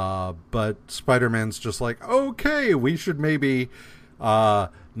 but Spider-Man's just like, okay, we should maybe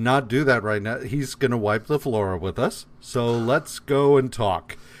not do that right now. He's gonna wipe the floor with us, so let's go and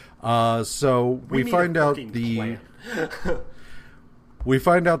talk. So we find out the we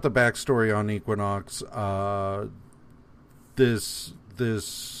find out the backstory on Equinox. This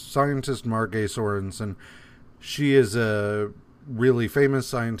scientist Margay Sorensen, she is a really famous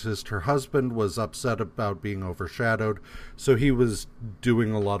scientist. Her husband was upset about being overshadowed, so he was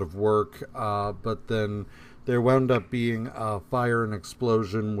doing a lot of work, but then there wound up being a fire and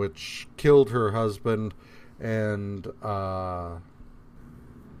explosion which killed her husband, and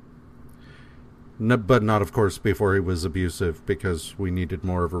but not, of course, before he was abusive, because we needed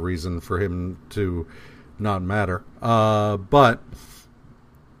more of a reason for him to not matter. But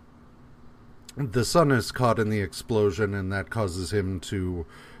the sun is caught in the explosion, and that causes him to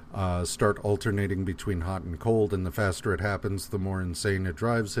start alternating between hot and cold, and the faster it happens, the more insane it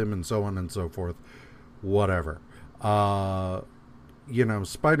drives him, and so on and so forth. Whatever.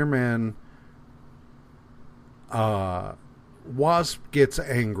 Spider-Man, Wasp gets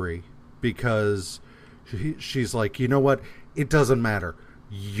angry because she's like, you know what? It doesn't matter.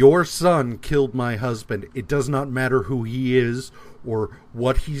 Your son killed my husband. It does not matter who he is or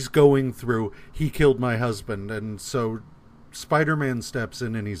what he's going through. He killed my husband. And so Spider-Man steps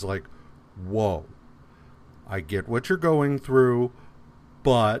in and he's like, whoa, I get what you're going through,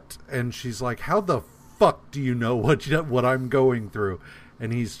 but... And she's like, how the fuck do you know what I'm going through?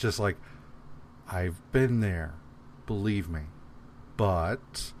 And he's just like, I've been there, believe me,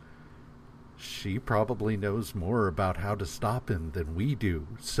 but she probably knows more about how to stop him than we do,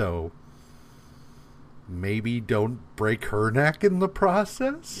 so maybe don't break her neck in the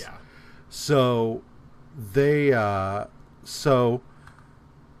process. Yeah. So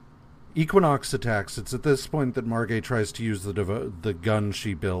Equinox attacks. It's at this point that Margay tries to use the gun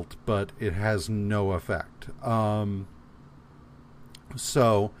she built, but it has no effect.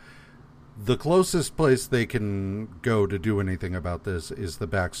 So the closest place they can go to do anything about this is the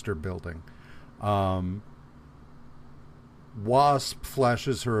Baxter building. Wasp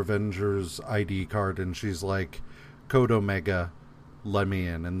flashes her Avengers ID card, and she's like, Code Omega, let me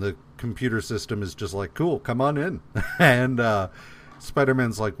in. And the computer system is just like, cool, come on in. And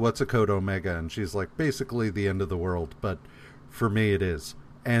Spider-Man's like, what's a Code Omega? And she's like, basically the end of the world, but for me it is.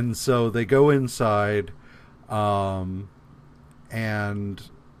 And so they go inside,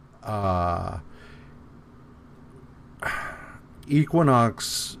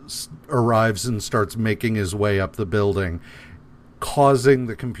 Equinox arrives and starts making his way up the building, causing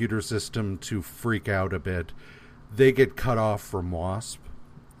the computer system to freak out a bit. They get cut off from Wasp,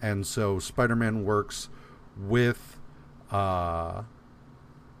 and so Spider-Man works with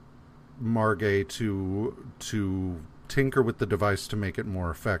Margay to tinker with the device to make it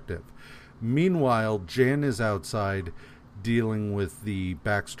more effective. Meanwhile, Jan is outside dealing with the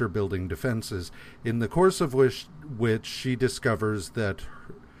Baxter building defenses, in the course of which she discovers that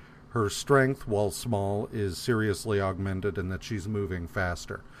her strength, while small, is seriously augmented and that she's moving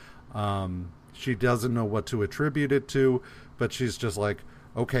faster. She doesn't know what to attribute it to, but she's just like,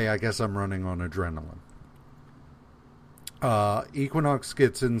 okay, I guess I'm running on adrenaline. Equinox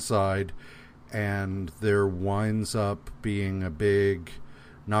gets inside, and there winds up being a big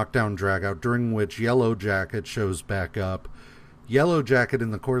knockdown dragout, during which Yellow Jacket shows back up. Yellow Jacket, in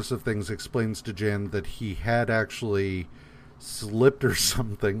the course of things, explains to Jan that he had actually slipped or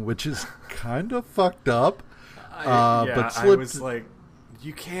something, which is kind of fucked up. But I was like,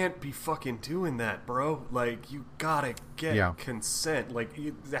 you can't be fucking doing that, bro. Like, you gotta get consent. Like,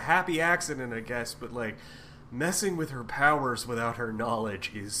 the happy accident, I guess, but like, messing with her powers without her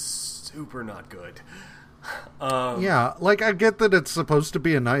knowledge is super not good. Like, I get that it's supposed to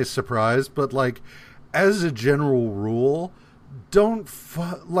be a nice surprise, but like, as a general rule, don't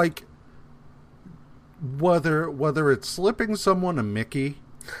like, whether it's slipping someone a Mickey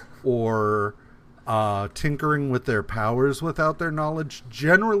or tinkering with their powers without their knowledge,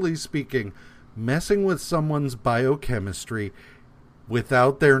 generally speaking, messing with someone's biochemistry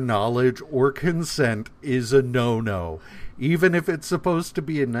without their knowledge or consent is a no-no. Even if it's supposed to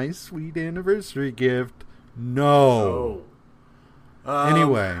be a nice, sweet anniversary gift, no.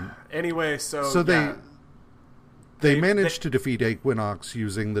 Anyway, so they managed to defeat Equinox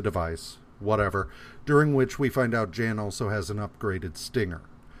using the device, whatever, during which we find out Jan also has an upgraded stinger.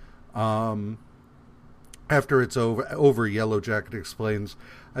 After it's over, Yellow Jacket explains,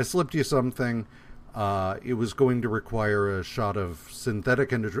 I slipped you something. It was going to require a shot of synthetic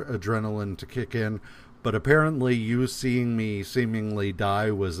adrenaline to kick in, but apparently you seeing me seemingly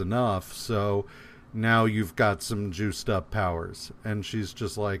die was enough, so now you've got some juiced up powers. And she's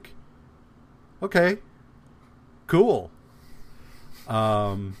just like, okay, cool.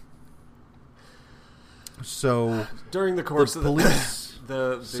 So during the course of police,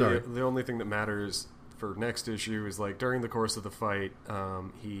 the only thing that matters for next issue is, like, during the course of the fight,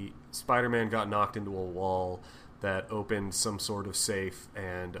 Spider-Man got knocked into a wall that opened some sort of safe,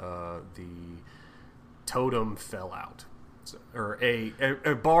 and the totem fell out. Or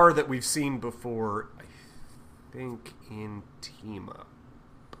a bar that we've seen before, I think, in Team Up.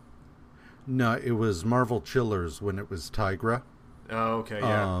 No, it was Marvel Chillers when it was Tigra. Oh, okay,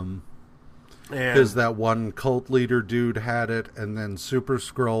 yeah. Because that one cult leader dude had it, and then Super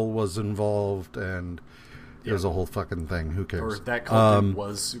Skrull was involved, and it was a whole fucking thing. Who cares? Or that cult dude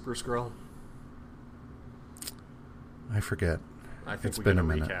was Super Skrull? I forget. I think it's been a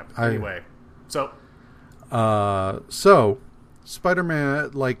minute. Recap. Anyway, so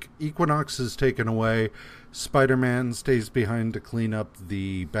Spider-Man, like, Equinox is taken away. Spider-Man stays behind to clean up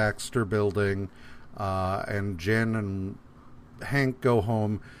the Baxter building, and Jen and Hank go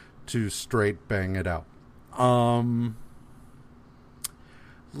home to straight bang it out.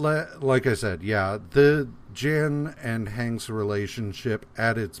 Like I said, yeah, the Jen and Hank's relationship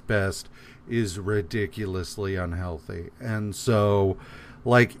at its best is ridiculously unhealthy. And so,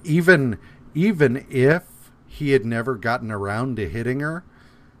 like, even if he had never gotten around to hitting her,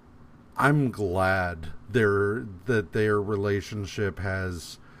 I'm glad that their relationship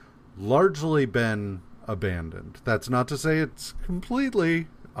has largely been abandoned. That's not to say it's completely.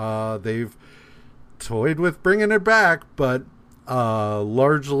 They've toyed with bringing it back, but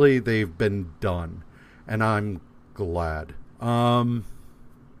largely they've been done, and I'm glad. Marvel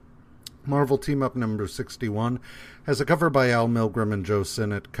Team Up number 61 has a cover by Al Milgrom and Joe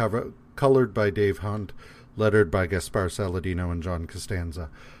Sinnott, colored by Dave Hunt, lettered by Gaspar Saladino and John Costanza.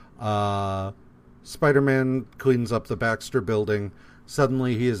 Spider-Man cleans up the Baxter building.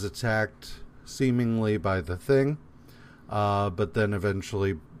 Suddenly he is attacked, seemingly by the Thing, but then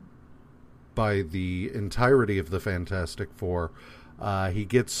eventually by the entirety of the Fantastic Four. He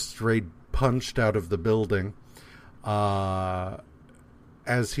gets straight punched out of the building. As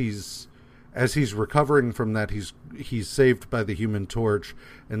he's recovering from that, he's saved by the Human Torch,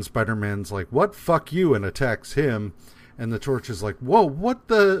 and Spider-Man's like, "What? Fuck you," and attacks him. And the Torch is like, "Whoa, what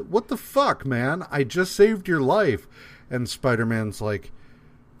the fuck, man? I just saved your life." And Spider-Man's like,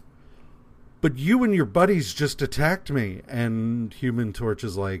 "But you and your buddies just attacked me." And Human Torch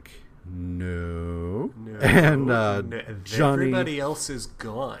is like, No. And Johnny... Everybody else is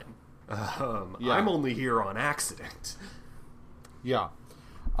gone. I'm only here on accident. Yeah.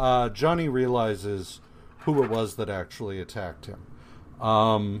 Johnny realizes who it was that actually attacked him.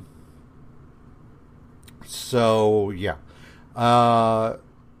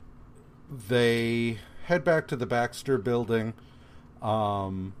 They head back to the Baxter building,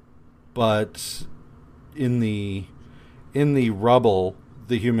 but in the rubble,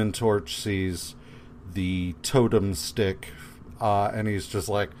 the Human Torch sees the totem stick, and he's just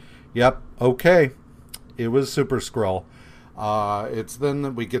like, "Yep, okay, it was Super Skrull." It's then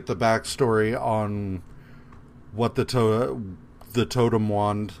that we get the backstory on what the totem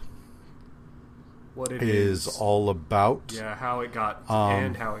wand is all about. Yeah, how it got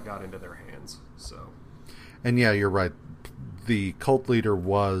and how it got into their hands. So, and yeah, you're right. The cult leader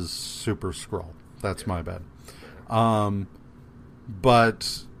was Super Skrull. That's my bad.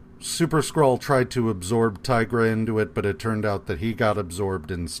 But Super Skrull tried to absorb Tigra into it, but it turned out that he got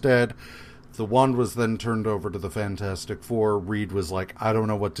absorbed instead. The wand was then turned over to the Fantastic Four. Reed was like, "I don't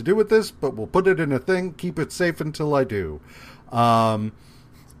know what to do with this, but we'll put it in a thing, keep it safe until I do."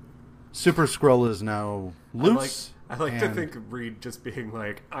 Super Skrull is now loose. I like to think of Reed just being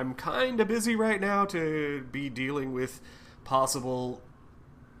like, "I'm kind of busy right now to be dealing with possible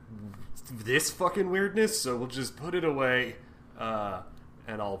this fucking weirdness, so we'll just put it away,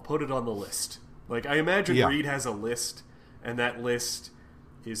 and I'll put it on the list." Like, I imagine Reed has a list, and that list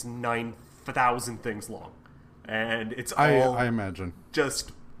is 9,000 things long, and it's all I imagine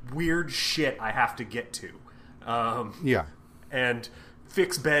just weird shit I have to get to. And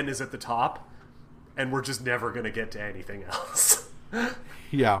Fix Ben is at the top, and we're just never going to get to anything else.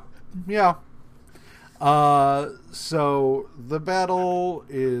 Yeah. So the battle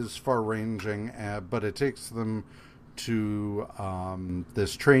is far-ranging, but it takes them to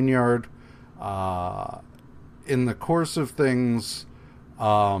this train yard. In the course of things,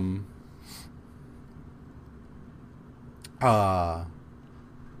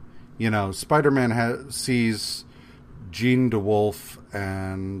 Spider-Man sees Jean DeWolf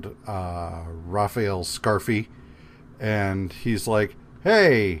and Raphael Scarfy, and he's like,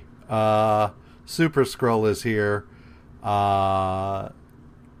 "Hey, Super Skrull is here.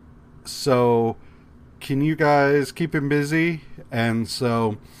 So can you guys keep him busy?" And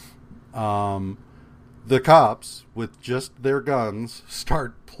so the cops, with just their guns,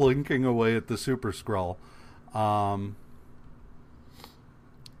 start plinking away at the Super Skrull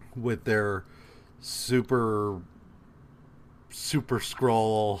with their super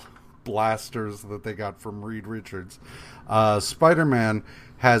Skrull blasters that they got from Reed Richards. Spider-Man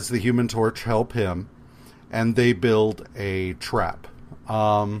has the Human Torch help him, and they build a trap.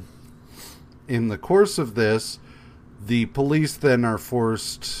 In the course of this, the police then are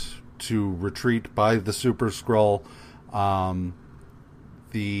forced to retreat by the Super Skrull.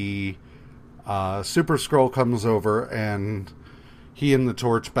 The Super Skrull comes over, and he and the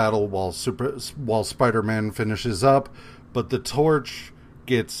Torch battle while Spider-Man finishes up, but the Torch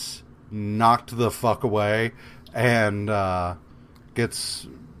gets knocked the fuck away and gets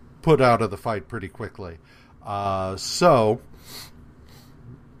put out of the fight pretty quickly.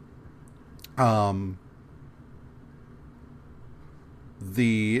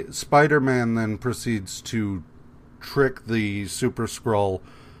 The Spider-Man then proceeds to trick the Super Skrull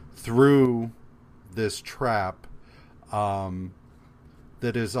through this trap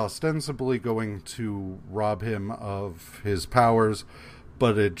that is ostensibly going to rob him of his powers,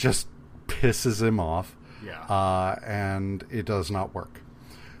 but it just pisses him off. Yeah. And it does not work.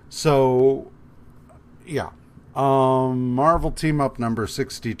 So, yeah. Marvel Team Up number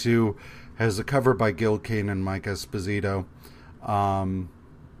 62 has a cover by Gil Kane and Mike Esposito.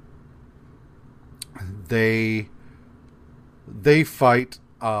 They fight,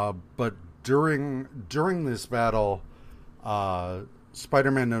 but during this battle,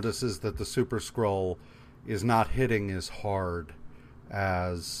 Spider-Man notices that the Super Skrull is not hitting as hard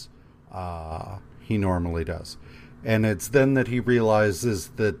as he normally does. And it's then that he realizes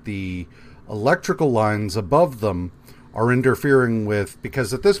that the electrical lines above them are interfering with,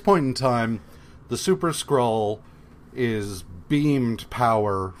 because at this point in time, the Super Skrull is beamed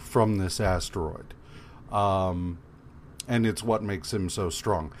power from this asteroid. And it's what makes him so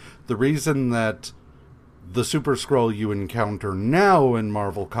strong. The reason that the Super Skrull you encounter now in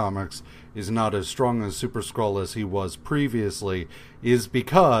Marvel Comics is not as strong as Super Skrull as he was previously is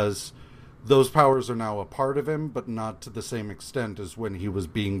because those powers are now a part of him, but not to the same extent as when he was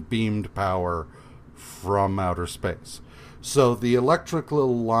being beamed power from outer space. So the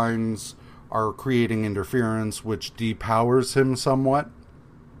electrical lines are creating interference, which depowers him somewhat.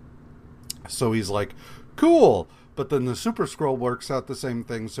 So he's like, cool! But then the Super Skrull works out the same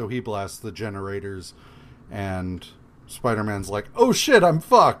thing, so he blasts the generators, and Spider-Man's like, oh shit, I'm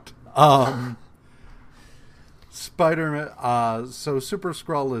fucked! Spider-Man, so Super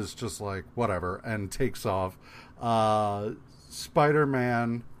Skrull is just like, whatever, and takes off.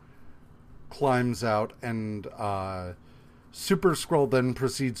 Spider-Man climbs out, and Super Skrull then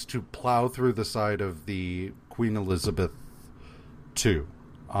proceeds to plow through the side of the Queen Elizabeth II.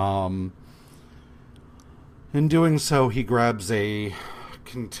 In doing so, he grabs a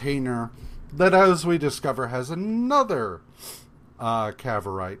container that, as we discover, has another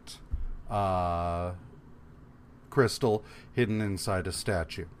Cavorite crystal hidden inside a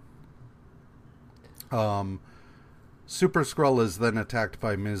statue. Super Skrull is then attacked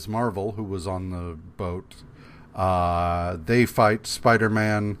by Ms. Marvel, who was on the boat. They fight.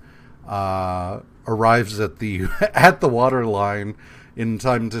 Spider-Man arrives at the at the water line in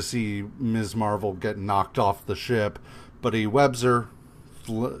time to see Ms. Marvel get knocked off the ship, but he webs her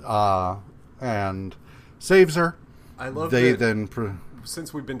and saves her. I love they that then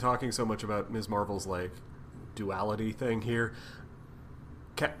since we've been talking so much about Ms. Marvel's like duality thing here,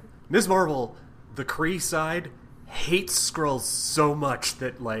 Ms. Marvel, the Kree side, hates Skrulls so much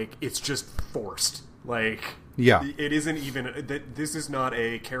that like it's just forced. Like, yeah, it isn't even that. This is not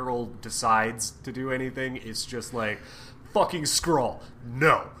a Carol decides to do anything. It's just like fucking Skrull,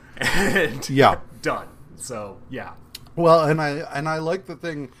 no, and yeah, done. So yeah. Well, and I like the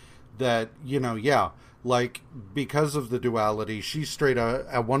thing that, you know, yeah, like, because of the duality, she straight up,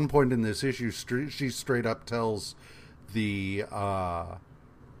 at one point in this issue, she straight up tells the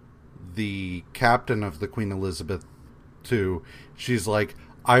captain of the Queen Elizabeth II, she's like,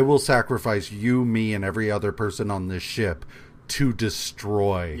 I will sacrifice you, me, and every other person on this ship to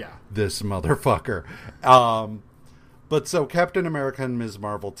destroy this motherfucker. But so Captain America and Ms.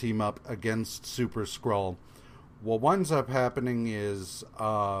 Marvel team up against Super Skrull. What winds up happening is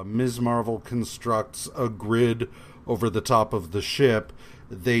Ms. Marvel constructs a grid over the top of the ship.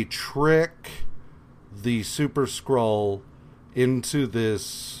 They trick the Super Skrull into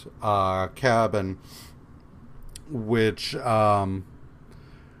this cabin, which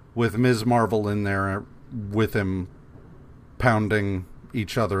with Ms. Marvel in there with him pounding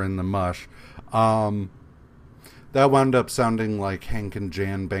each other in the mush. That wound up sounding like Hank and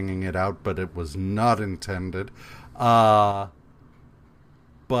Jan banging it out, but it was not intended. But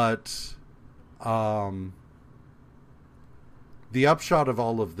the upshot of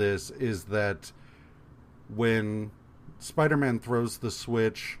all of this is that when Spider-Man throws the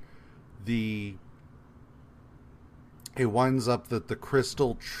switch, it winds up that the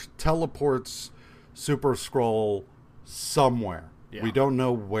crystal teleports Super Skrull somewhere. Yeah. We don't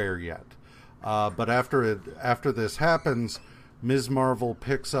know where yet. But after this happens, Ms. Marvel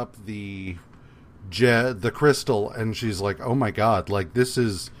picks up the crystal, and she's like, "Oh my god! Like, this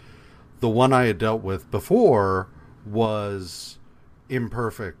is the one I had dealt with before was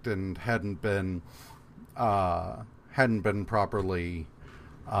imperfect and hadn't been properly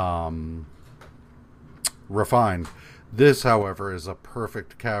refined. This, however, is a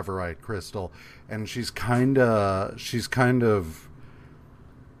perfect Cavorite crystal, and she's kind of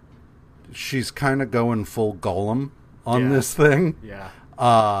going full Gollum on this thing. Yeah.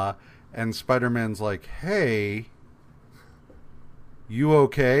 And Spider-Man's like, "Hey, you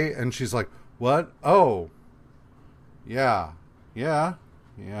okay?" And she's like, "What? Oh, yeah.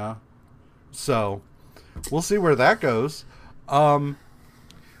 So, we'll see where that goes.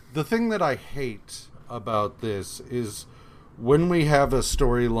 The thing that I hate about this is when we have a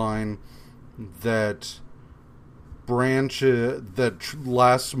storyline that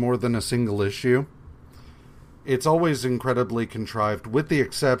lasts more than a single issue, it's always incredibly contrived, with the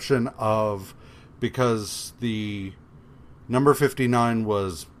exception of, because the number 59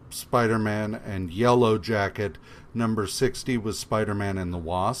 was Spider-Man and Yellow Jacket, number 60 was Spider-Man and the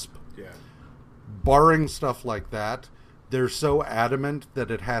Wasp. Yeah. Barring stuff like that, they're so adamant that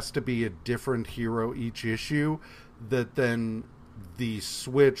it has to be a different hero each issue that then the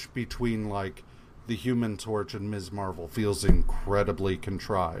switch between, like, the Human Torch and Ms. Marvel feels incredibly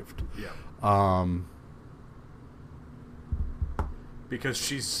contrived. Yeah. Because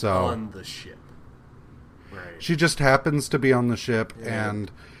she's on the ship. Right. She just happens to be on the ship, and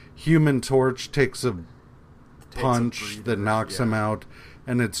Human Torch takes a punch that knocks him out,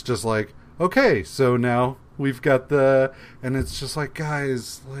 and it's just like, okay, so now we've got and it's just like,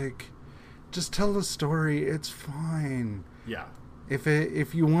 guys, like, just tell the story, it's fine. Yeah.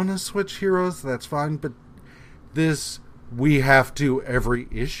 If you want to switch heroes, that's fine, but this we have to every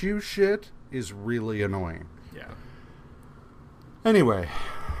issue shit is really annoying. Yeah. Anyway,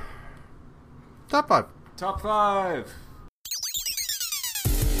 top 5. Top 5.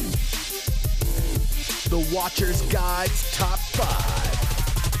 The Watcher's Guide's Top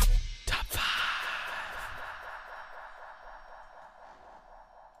 5. Top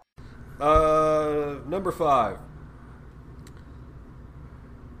 5. Number 5.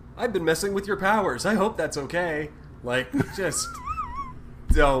 I've been messing with your powers. I hope that's okay. Like, just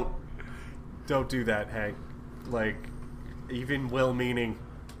don't do that, Hank. Like, even well-meaning,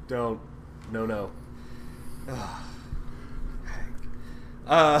 don't. No.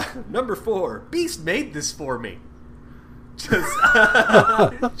 Hank. Number 4. Beast made this for me. Just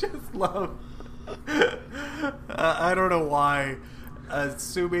love. I don't know why.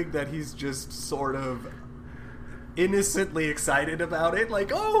 Assuming that he's just sort of innocently excited about it,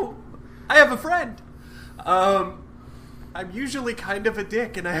 like, oh, I have a friend. I'm usually kind of a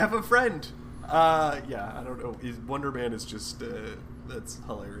dick, and I have a friend. Yeah, I don't know. Wonder Man is just that's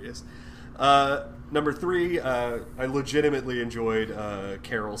hilarious. Number 3, I legitimately enjoyed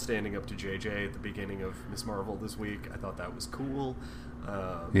Carol standing up to JJ at the beginning of Ms. Marvel this week. I thought that was cool.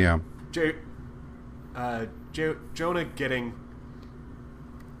 Yeah. Jonah getting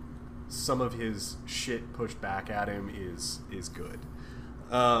some of his shit pushed back at him is good.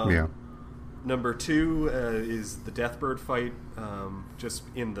 Yeah. Number 2 is the Deathbird fight, just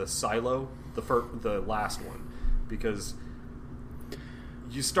in the silo, the last one, because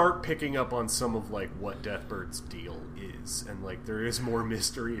you start picking up on some of, like, what Deathbird's deal is, and, like, there is more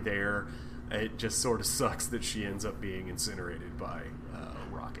mystery there. It just sort of sucks that she ends up being incinerated by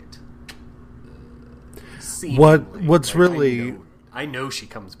Rocket. What's like, really... I know she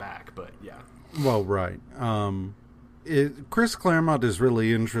comes back, but yeah. Well, right. Chris Claremont is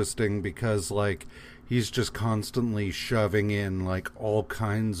really interesting because, like, he's just constantly shoving in, like, all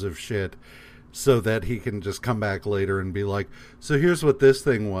kinds of shit so that he can just come back later and be like, so here's what this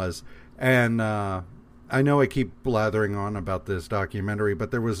thing was. And I know I keep blathering on about this documentary,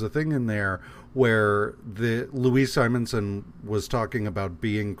 but there was a thing in there where Louise Simonson was talking about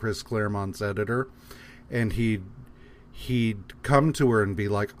being Chris Claremont's editor, and he'd come to her and be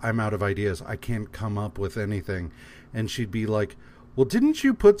like, I'm out of ideas. I can't come up with anything. And she'd be like, well, didn't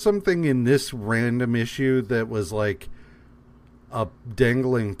you put something in this random issue that was like a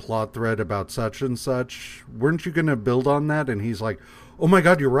dangling plot thread about such and such? Weren't you going to build on that? And he's like, oh my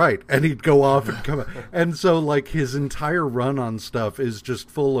God, you're right. And he'd go off and come. And so, like, his entire run on stuff is just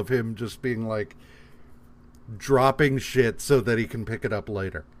full of him just being like dropping shit so that he can pick it up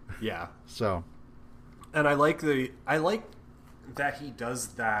later. Yeah. So. And I like that he does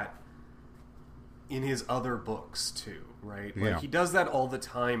that in his other books too, right? Like, he does that all the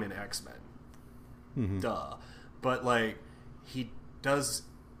time in X-Men. Mm-hmm. Duh. But, like, he does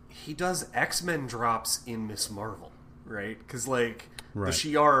X-Men drops in Miss Marvel, right? Because, like, the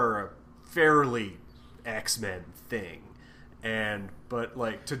Shi'ar are a fairly X-Men thing. But,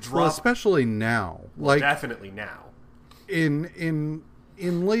 like, to drop... Well, especially now. Like, definitely now.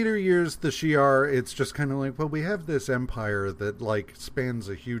 In later years, the Shi'ar, it's just kind of like, well, we have this empire that, like, spans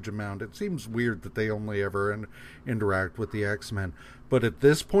a huge amount. It seems weird that they only ever interact with the X-Men. But at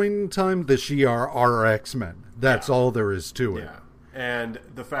this point in time, the Shi'ar are X-Men. That's all there is to it. Yeah. And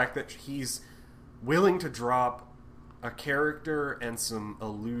the fact that he's willing to drop a character and some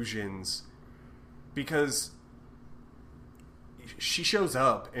illusions, because she shows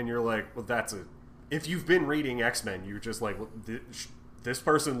up and you're like, well, if you've been reading X-Men, you're just like, well, this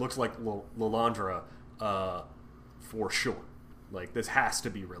person looks like Lilandra for sure. Like, this has to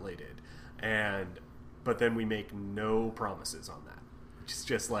be related. But then we make no promises on that. It's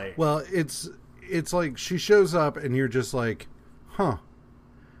just like... Well, it's like she shows up and you're just like, huh,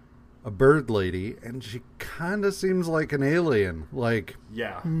 a bird lady, and she kind of seems like an alien. Like,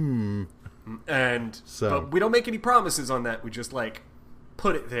 yeah. But we don't make any promises on that. We just, like,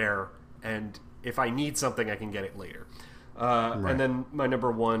 put it there, and if I need something, I can get it later. And then my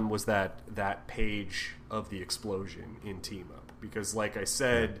number one was that page of the explosion in Team Up, because, like I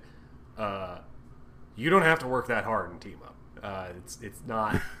said, you don't have to work that hard in Team Up. It's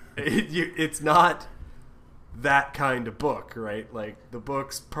not it's not that kind of book, right? Like, the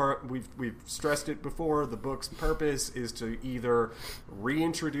book's we've stressed it before. The book's purpose is to either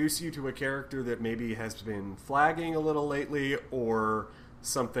reintroduce you to a character that maybe has been flagging a little lately, or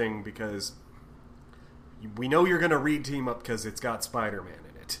something because we know you're going to read Team Up because it's got Spider-Man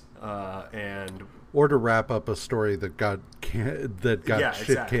in it, or to wrap up a story that got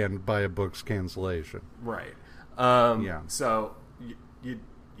shit canned by a book's cancellation. Right. So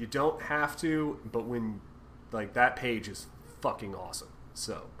you don't have to, but when, like, that page is fucking awesome.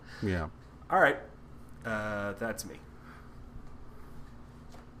 So yeah. All right. That's me.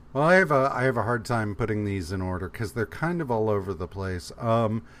 Well, I have a hard time putting these in order because they're kind of all over the place.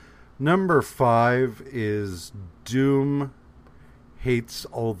 Number 5 is Doom hates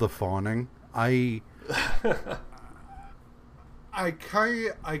all the fawning. I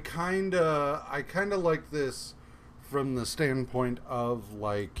kind of like this from the standpoint of,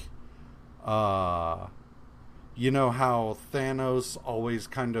 like, you know how Thanos always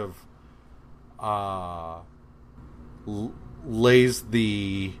kind of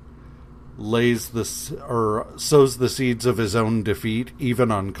sows the seeds of his own defeat,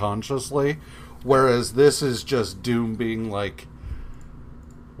 even unconsciously, whereas this is just Doom being like,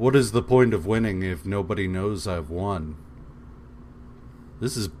 what is the point of winning if nobody knows I've won?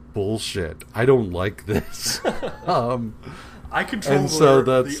 This is bullshit. I don't like this. I control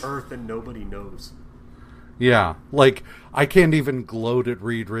the earth and nobody knows. Yeah, like, I can't even gloat at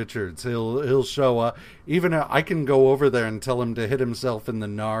Reed Richards. He'll show up. Even I can go over there and tell him to hit himself in the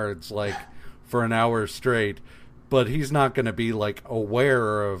nards, like, for an hour straight. But he's not going to be, like,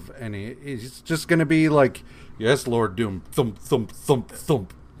 aware of any... He's just going to be like, yes, Lord Doom, thump, thump, thump,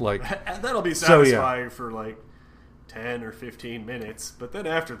 thump. Like, and that'll be satisfying for, like, 10 or 15 minutes. But then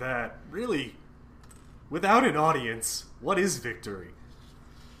after that, really, without an audience, what is victory?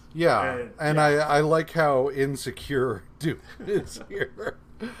 Yeah, I like how insecure Doom is here.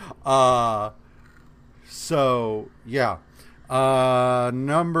 So, yeah.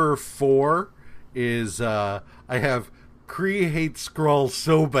 Number 4 is, I have Kree hates Skrull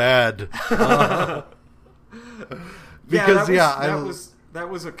so bad. Because, that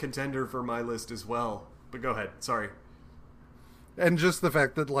was a contender for my list as well. But go ahead, sorry. And just the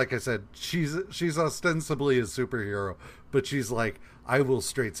fact that, like I said, she's ostensibly a superhero, but she's like, I will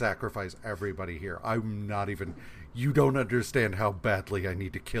straight sacrifice everybody here. I'm not even... You don't understand how badly I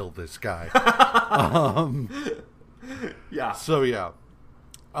need to kill this guy. Yeah. So, yeah.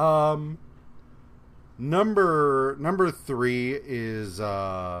 Number 3 is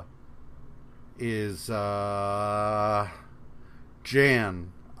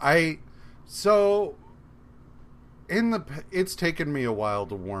Jan. It's taken me a while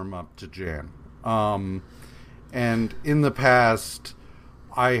to warm up to Jan. And in the past,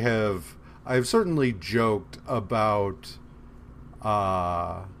 I've certainly joked about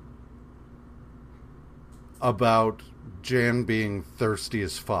Jan being thirsty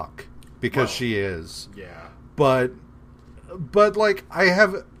as fuck, because she is. Yeah. But like, I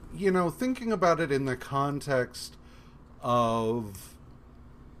have, thinking about it in the context of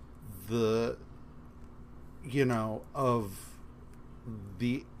the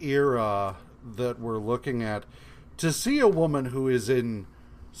era that we're looking at, to see a woman who is in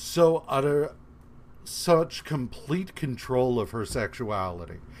such complete control of her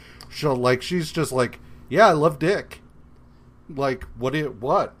sexuality. She's just like, yeah, I love dick. Like, what?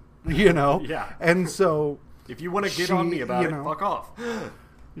 Yeah. And so, if you want to get on me about it, fuck off.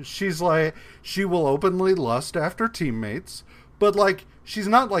 She's like, she will openly lust after teammates, but like, she's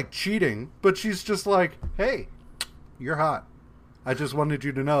not like cheating, but she's just like, hey, you're hot. I just wanted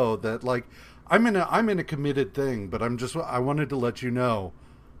you to know that, like, I'm in a committed thing, but I wanted to let you know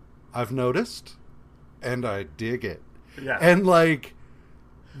I've noticed and I dig it. Yeah. And like,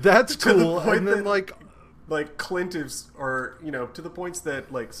 that's cool. And then like Clint is, or, to the points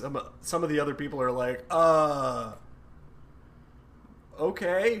that like some of the other people are like,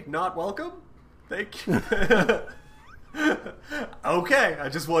 okay, not welcome. Thank you. Okay, I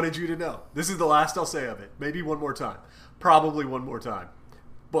just wanted you to know. This is the last I'll say of it. Maybe one more time. Probably one more time.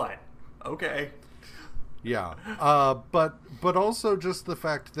 But, okay. Yeah. But also just the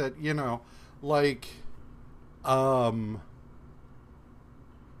fact that,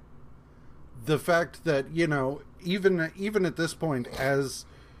 the fact that, even at this point, as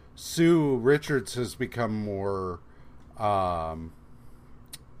Sue Richards has become more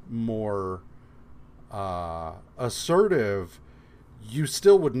assertive, you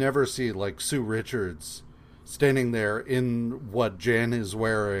still would never see like Sue Richards standing there in what Jan is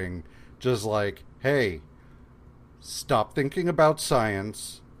wearing, just like, hey, stop thinking about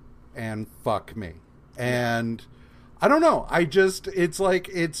science and fuck me. And I don't know,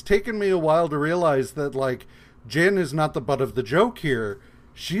 it's taken me a while to realize that like Jan is not the butt of the joke here.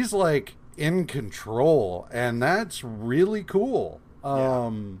 She's like in control, and that's really cool.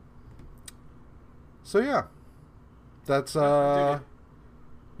 So yeah, that's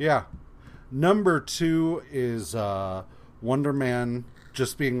yeah. Number 2 is Wonder Man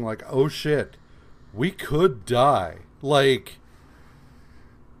just being like, oh shit, we could die. Like,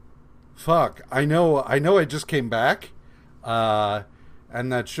 fuck, I know I just came back,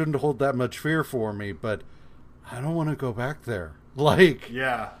 and that shouldn't hold that much fear for me, but I don't want to go back there. Like,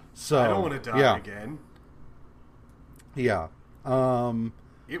 yeah, so I don't want to die again. Yeah.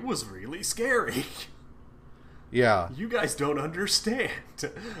 It was really scary. Yeah. You guys don't understand.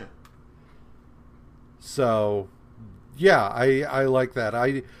 So, yeah, I like that.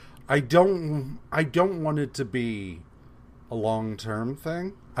 I don't want it to be a long-term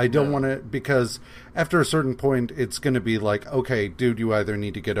thing. I don't want it, because after a certain point, it's going to be like, okay, dude, you either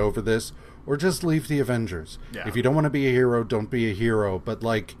need to get over this or just leave the Avengers. Yeah. If you don't want to be a hero, don't be a hero, but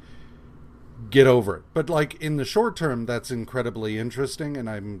like, get over it. But like, in the short term, that's incredibly interesting, and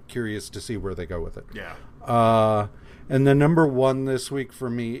I'm curious to see where they go with it. Yeah. And the number 1 this week for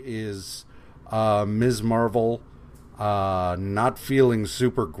me is Ms. Marvel not feeling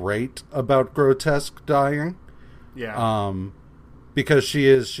super great about Grotesque dying. Yeah. Because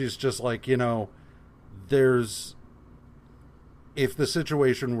she's just like, if the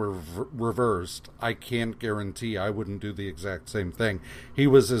situation were reversed, I can't guarantee I wouldn't do the exact same thing. He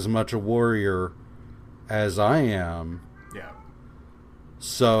was as much a warrior as I am. Yeah.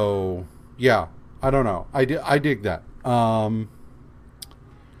 So, yeah, I don't know. I dig that.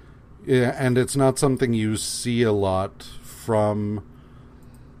 Yeah, and it's not something you see a lot from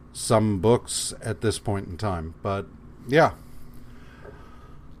some books at this point in time. But, yeah.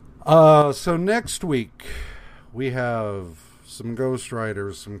 So next week, we have some Ghost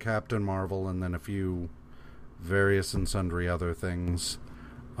Riders, some Captain Marvel, and then a few various and sundry other things.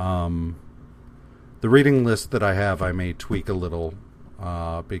 The reading list that I have, I may tweak a little,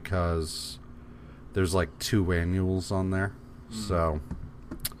 because there's like 2 annuals on there. So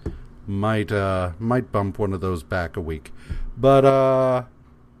might bump one of those back a week. But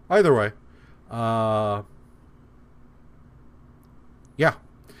either way, yeah.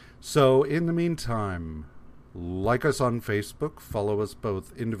 So in the meantime, like us on Facebook, follow us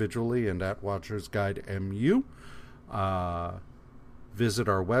both individually and at Watchers Guide MU. Visit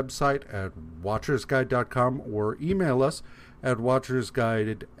our website at watchersguide.com or email us at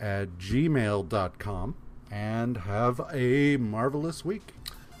watchersguide@gmail.com, and have a marvelous week.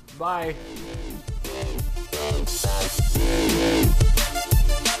 Bye.